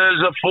then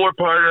there's a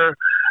 4-parter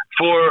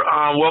for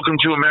Welcome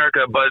to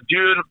America. But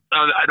dude,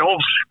 I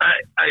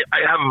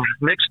have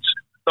mixed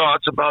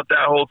thoughts about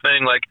that whole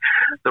thing. Like,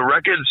 the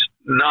record's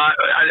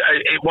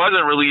it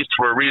wasn't released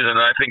for a reason.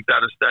 I think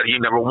that he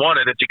never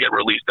wanted it to get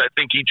released. I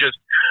think he just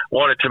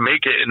wanted to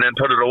make it and then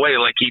put it away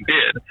like he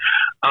did.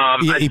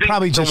 He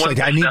probably just like,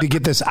 I need to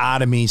get this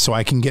out of me so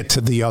I can get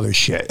to the other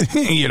shit.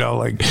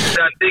 Like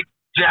that's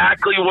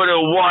exactly what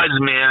it was,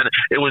 man.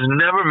 It was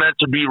never meant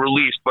to be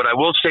released. But I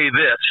will say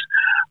this.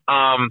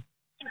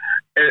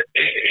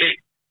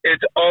 It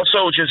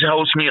also just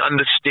helps me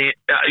understand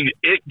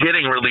it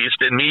getting released,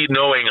 and me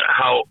knowing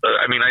how,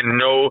 I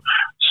know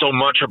so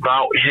much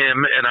about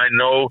him, and I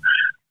know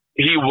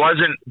he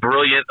wasn't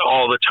brilliant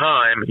all the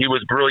time. He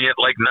was brilliant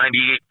like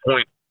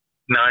 98.9%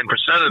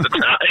 of the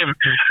time.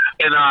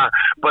 And,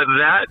 but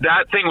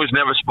that thing was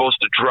never supposed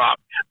to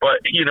drop.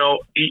 But,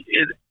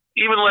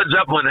 even Led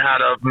Zeppelin had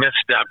a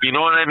misstep, you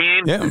know what I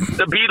mean? Yeah.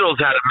 The Beatles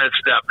had a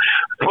misstep.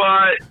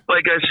 But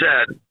like I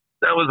said,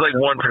 that was like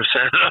 1%.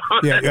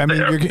 Yeah,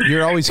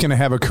 you're always going to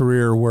have a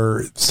career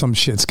where some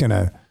shit's going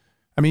to,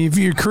 if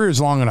your career is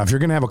long enough, you're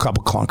going to have a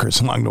couple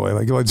clunkers along the way.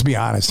 Like, let's be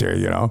honest here,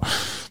 you're not the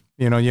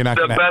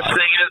best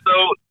thing is,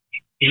 though,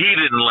 he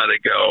didn't let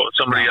it go.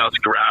 Somebody else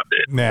grabbed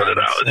it and put it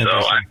out.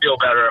 So I feel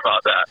better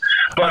about that.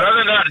 But other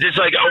than that, just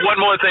like one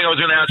more thing I was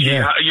going to ask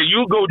you.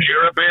 You go to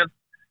Europe, man?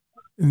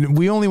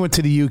 We only went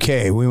to the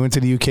UK. We went to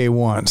the UK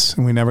once,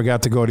 and we never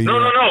got to go to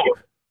Europe. No.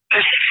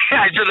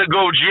 I said to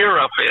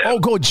Gojira, man. Oh,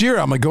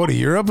 Gojira. I'm like, go to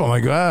Europe? I'm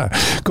like,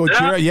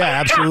 Gojira? Yeah,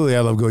 absolutely.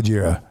 I love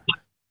Gojira.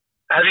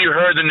 Have you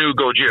heard the new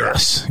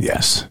Gojira?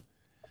 Yes.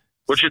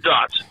 What's your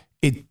thoughts?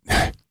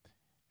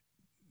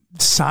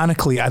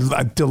 Sonically, I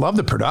love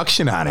the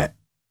production on it.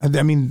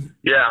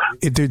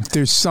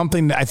 There's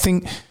something, I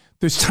think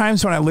there's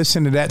times when I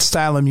listen to that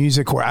style of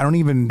music where I don't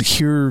even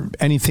hear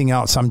anything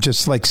else. I'm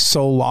just like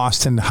so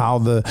lost in how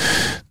the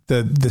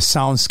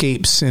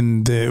soundscapes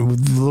and the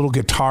little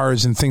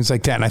guitars and things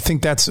like that. And I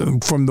think that's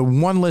from the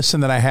one listen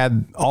that I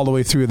had all the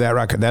way through that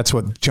record. That's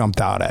what jumped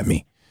out at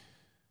me.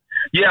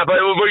 Yeah, but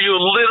were you a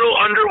little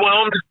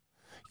underwhelmed?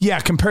 Yeah,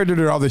 compared to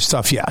their other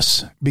stuff,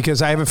 yes.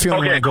 Because I have a feeling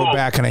when I go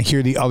back and I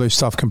hear the other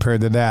stuff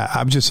compared to that,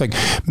 I'm just like,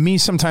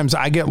 sometimes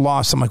I get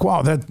lost. I'm like, wow,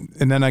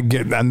 and then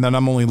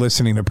I'm only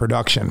listening to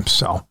production.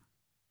 So.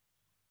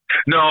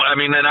 No,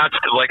 and that's,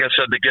 like I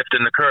said, the gift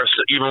and the curse.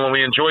 Even when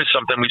we enjoy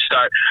something, we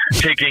start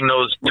taking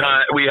those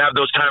time. We have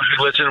those times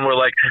we listen and we're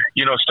like,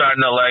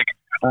 starting to like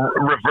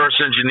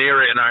reverse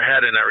engineer it in our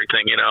head and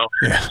everything,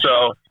 Yeah.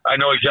 So I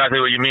know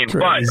exactly what you mean.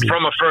 Crazy. But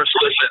from a first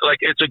listen, like,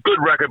 it's a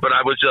good record, but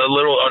I was a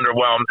little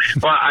underwhelmed.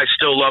 But I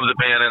still love the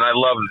band and I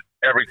love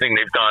everything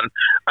they've done.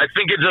 I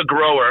think it's a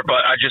grower,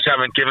 but I just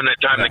haven't given it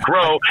time to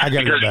grow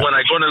because when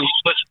I go to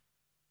listen.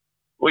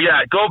 Well,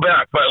 yeah, go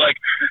back, but like,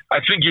 I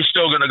think you're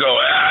still gonna go.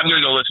 I'm gonna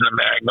go listen to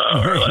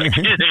Magma, or like,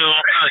 they're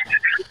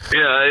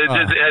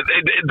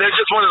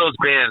just one of those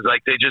bands.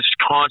 Like, they just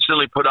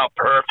constantly put out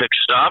perfect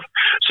stuff.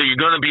 So you're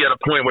gonna be at a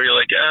point where you're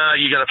like,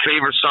 you gotta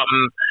favor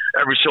something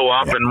every so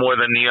often more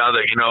than the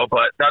other,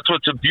 But that's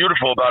what's so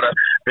beautiful about a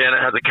band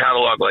that has a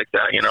catalog like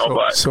that,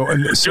 But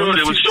dude,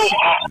 it was so.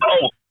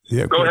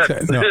 Yeah, go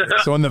ahead. No.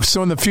 So in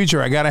the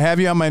future, I got to have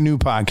you on my new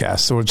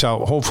podcast, which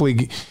I'll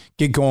hopefully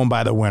get going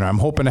by the winter. I'm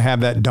hoping to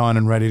have that done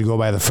and ready to go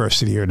by the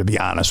first of the year, to be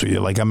honest with you.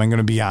 Like, I'm going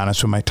to be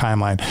honest with my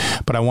timeline,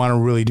 but I want to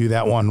really do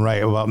that one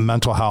right about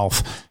mental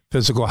health,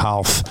 physical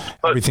health,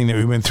 everything that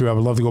we went through. I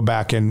would love to go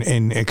back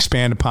and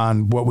expand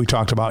upon what we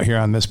talked about here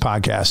on this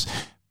podcast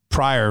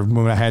prior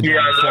when I had you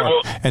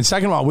before. And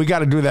second of all, we got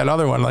to do that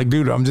other one. Like,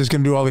 dude, I'm just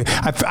going to do all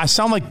the, I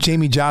sound like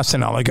Jamie Johnston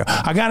now. Like,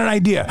 I got an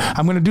idea.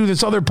 I'm going to do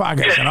this other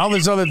podcast and all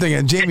this other thing.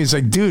 And Jamie's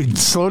like, dude,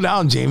 slow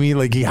down, Jamie.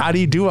 Like, how do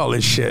you do all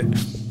this shit?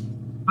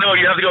 No,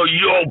 you have to go,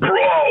 yo,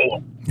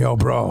 bro. Yo,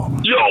 bro.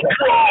 Yo,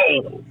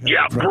 bro.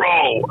 Yeah, bro.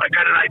 I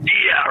got an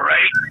idea,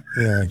 right?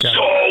 Yeah.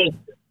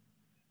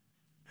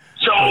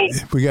 So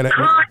we got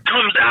Kurt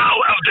comes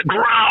out of the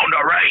ground,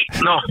 all right?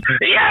 No,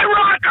 yeah,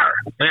 rocker.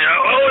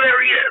 Oh,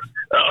 there he is.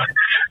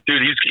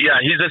 Dude,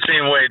 he's the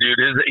same way, dude.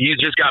 He's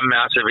just got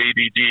massive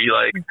ADD.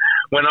 Like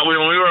when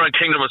we were on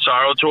Kingdom of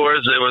Sorrow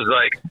tours, it was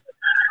like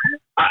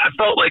I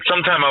felt like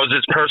sometime I was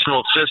his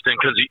personal assistant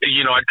because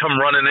I'd come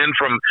running in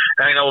from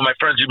hanging out with my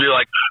friends. You'd be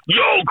like,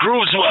 "Yo,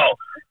 Grooveswell,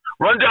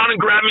 run down and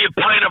grab me a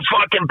pint of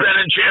fucking Ben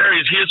and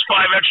Jerry's. Here's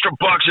 $5 extra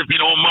if you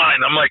don't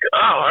mind." I'm like,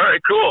 "Oh, all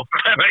right, cool."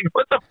 I'm like,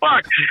 what the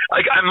fuck?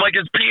 Like, I'm like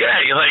his PA.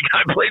 Like,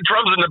 I play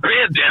drums in the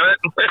band, damn it.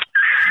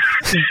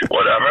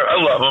 Whatever. I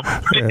love him.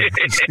 Yeah,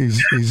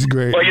 he's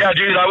great. But yeah,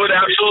 dude, I would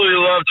absolutely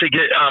love to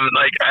get.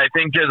 I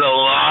think there's a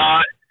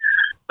lot.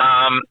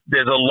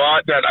 There's a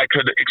lot that I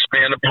could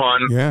expand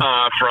upon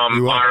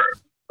from our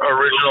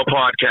original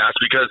podcast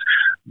because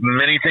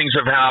many things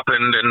have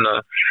happened and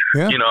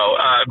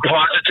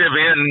positive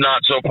and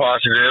not so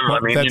positive. I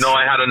mean,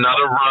 I had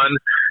another run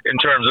in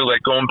terms of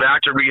like going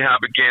back to rehab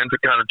again to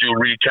kind of do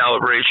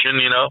recalibration,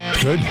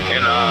 Good.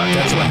 And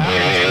that's what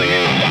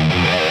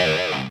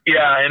happened.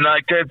 Yeah, and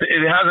like it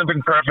hasn't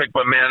been perfect,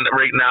 but man,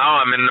 right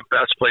now I'm in the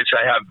best place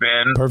I have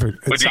been.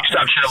 Perfect. With the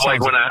exception of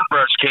like when I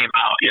first came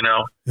out,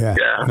 Yeah.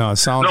 No, it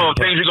sounds. No,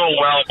 things are going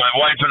well. My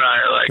wife and I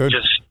are like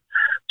just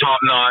top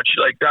notch.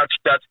 Like that's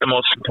the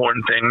most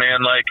important thing,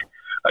 man. Like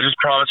I just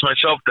promised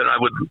myself that I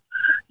would,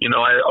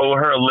 I owe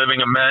her a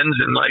living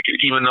amends, and like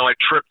even though I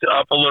tripped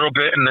up a little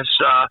bit in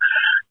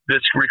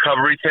this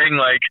recovery thing,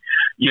 like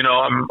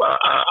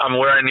I'm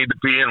where I need to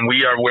be, and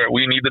we are where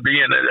we need to be,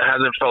 and it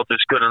hasn't felt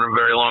this good in a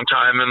very long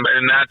time, and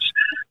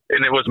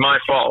it was my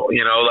fault,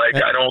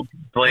 like I don't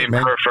blame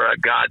her for a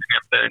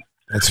goddamn thing.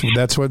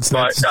 That's what's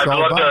I'd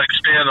love to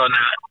expand on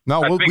that.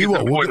 No, we'll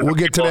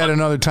get to that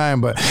another time.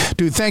 But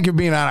dude, thank you for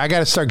being on. I got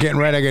to start getting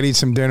ready. I got to eat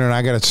some dinner, and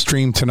I got to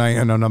stream tonight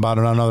in about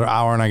another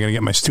hour, and I got to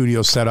get my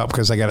studio set up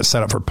because I got it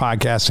set up for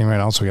podcasting right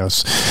now. So we got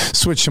to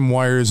switch some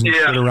wires and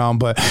shit around.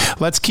 But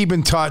let's keep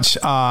in touch.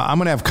 I'm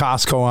gonna have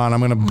Costco on. I'm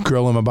gonna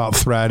grill him about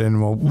Thread,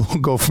 and we'll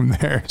go from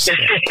there. So.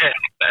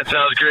 That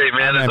sounds great,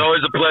 man. It's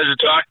always a pleasure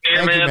talking to you,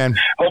 Thank you, man.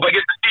 Hope I get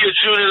to see you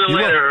sooner than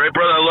later. All right,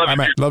 brother? I love you.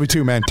 Man. Love you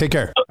too, man. Take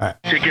care. All right.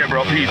 Take care,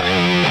 bro. Peace.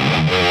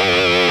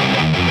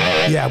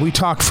 Yeah, we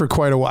talked for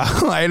quite a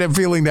while. I had a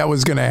feeling that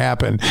was going to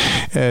happen.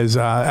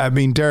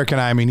 Derek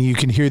and I, you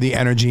can hear the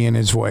energy in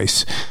his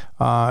voice.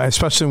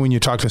 Especially when you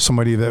talk to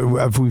somebody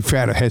that we've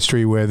had a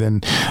history with.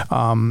 And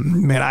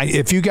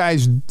if you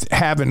guys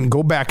haven't,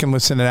 go back and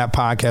listen to that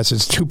podcast.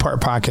 It's a 2-part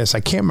podcast.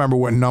 I can't remember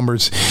what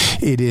numbers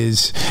it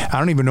is. I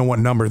don't even know what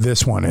number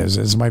this one is.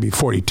 It might be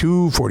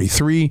 42,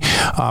 43.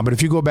 But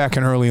if you go back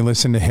and early and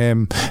listen to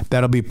him,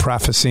 that'll be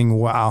prefacing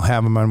what I'll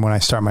have him on when I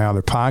start my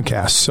other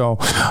podcast. So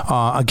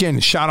again,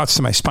 shout outs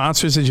to my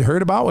sponsors that you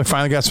heard about. We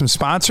finally got some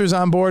sponsors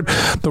on board.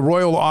 The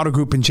Royal Auto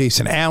Group and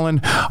Jason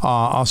Allen.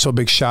 Also a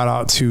big shout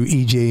out to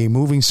EJ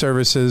Moving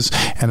Services,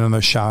 and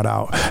another shout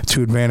out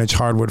to Advantage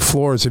Hardwood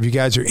Floors. If you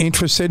guys are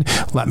interested,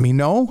 let me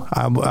know.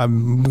 I'd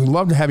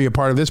love to have you a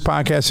part of this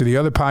podcast or the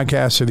other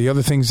podcasts or the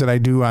other things that I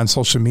do on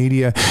social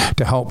media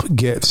to help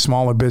get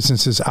smaller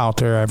businesses out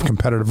there. I have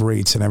competitive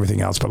rates and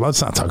everything else, but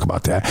let's not talk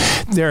about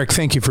that. Derek,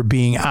 thank you for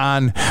being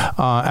on.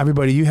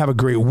 Everybody, you have a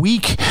great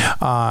week.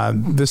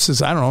 This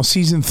is,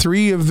 season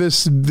 3 of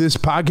this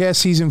podcast,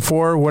 season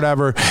 4,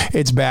 whatever.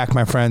 It's back,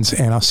 my friends,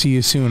 and I'll see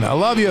you soon. I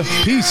love you.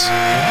 Peace.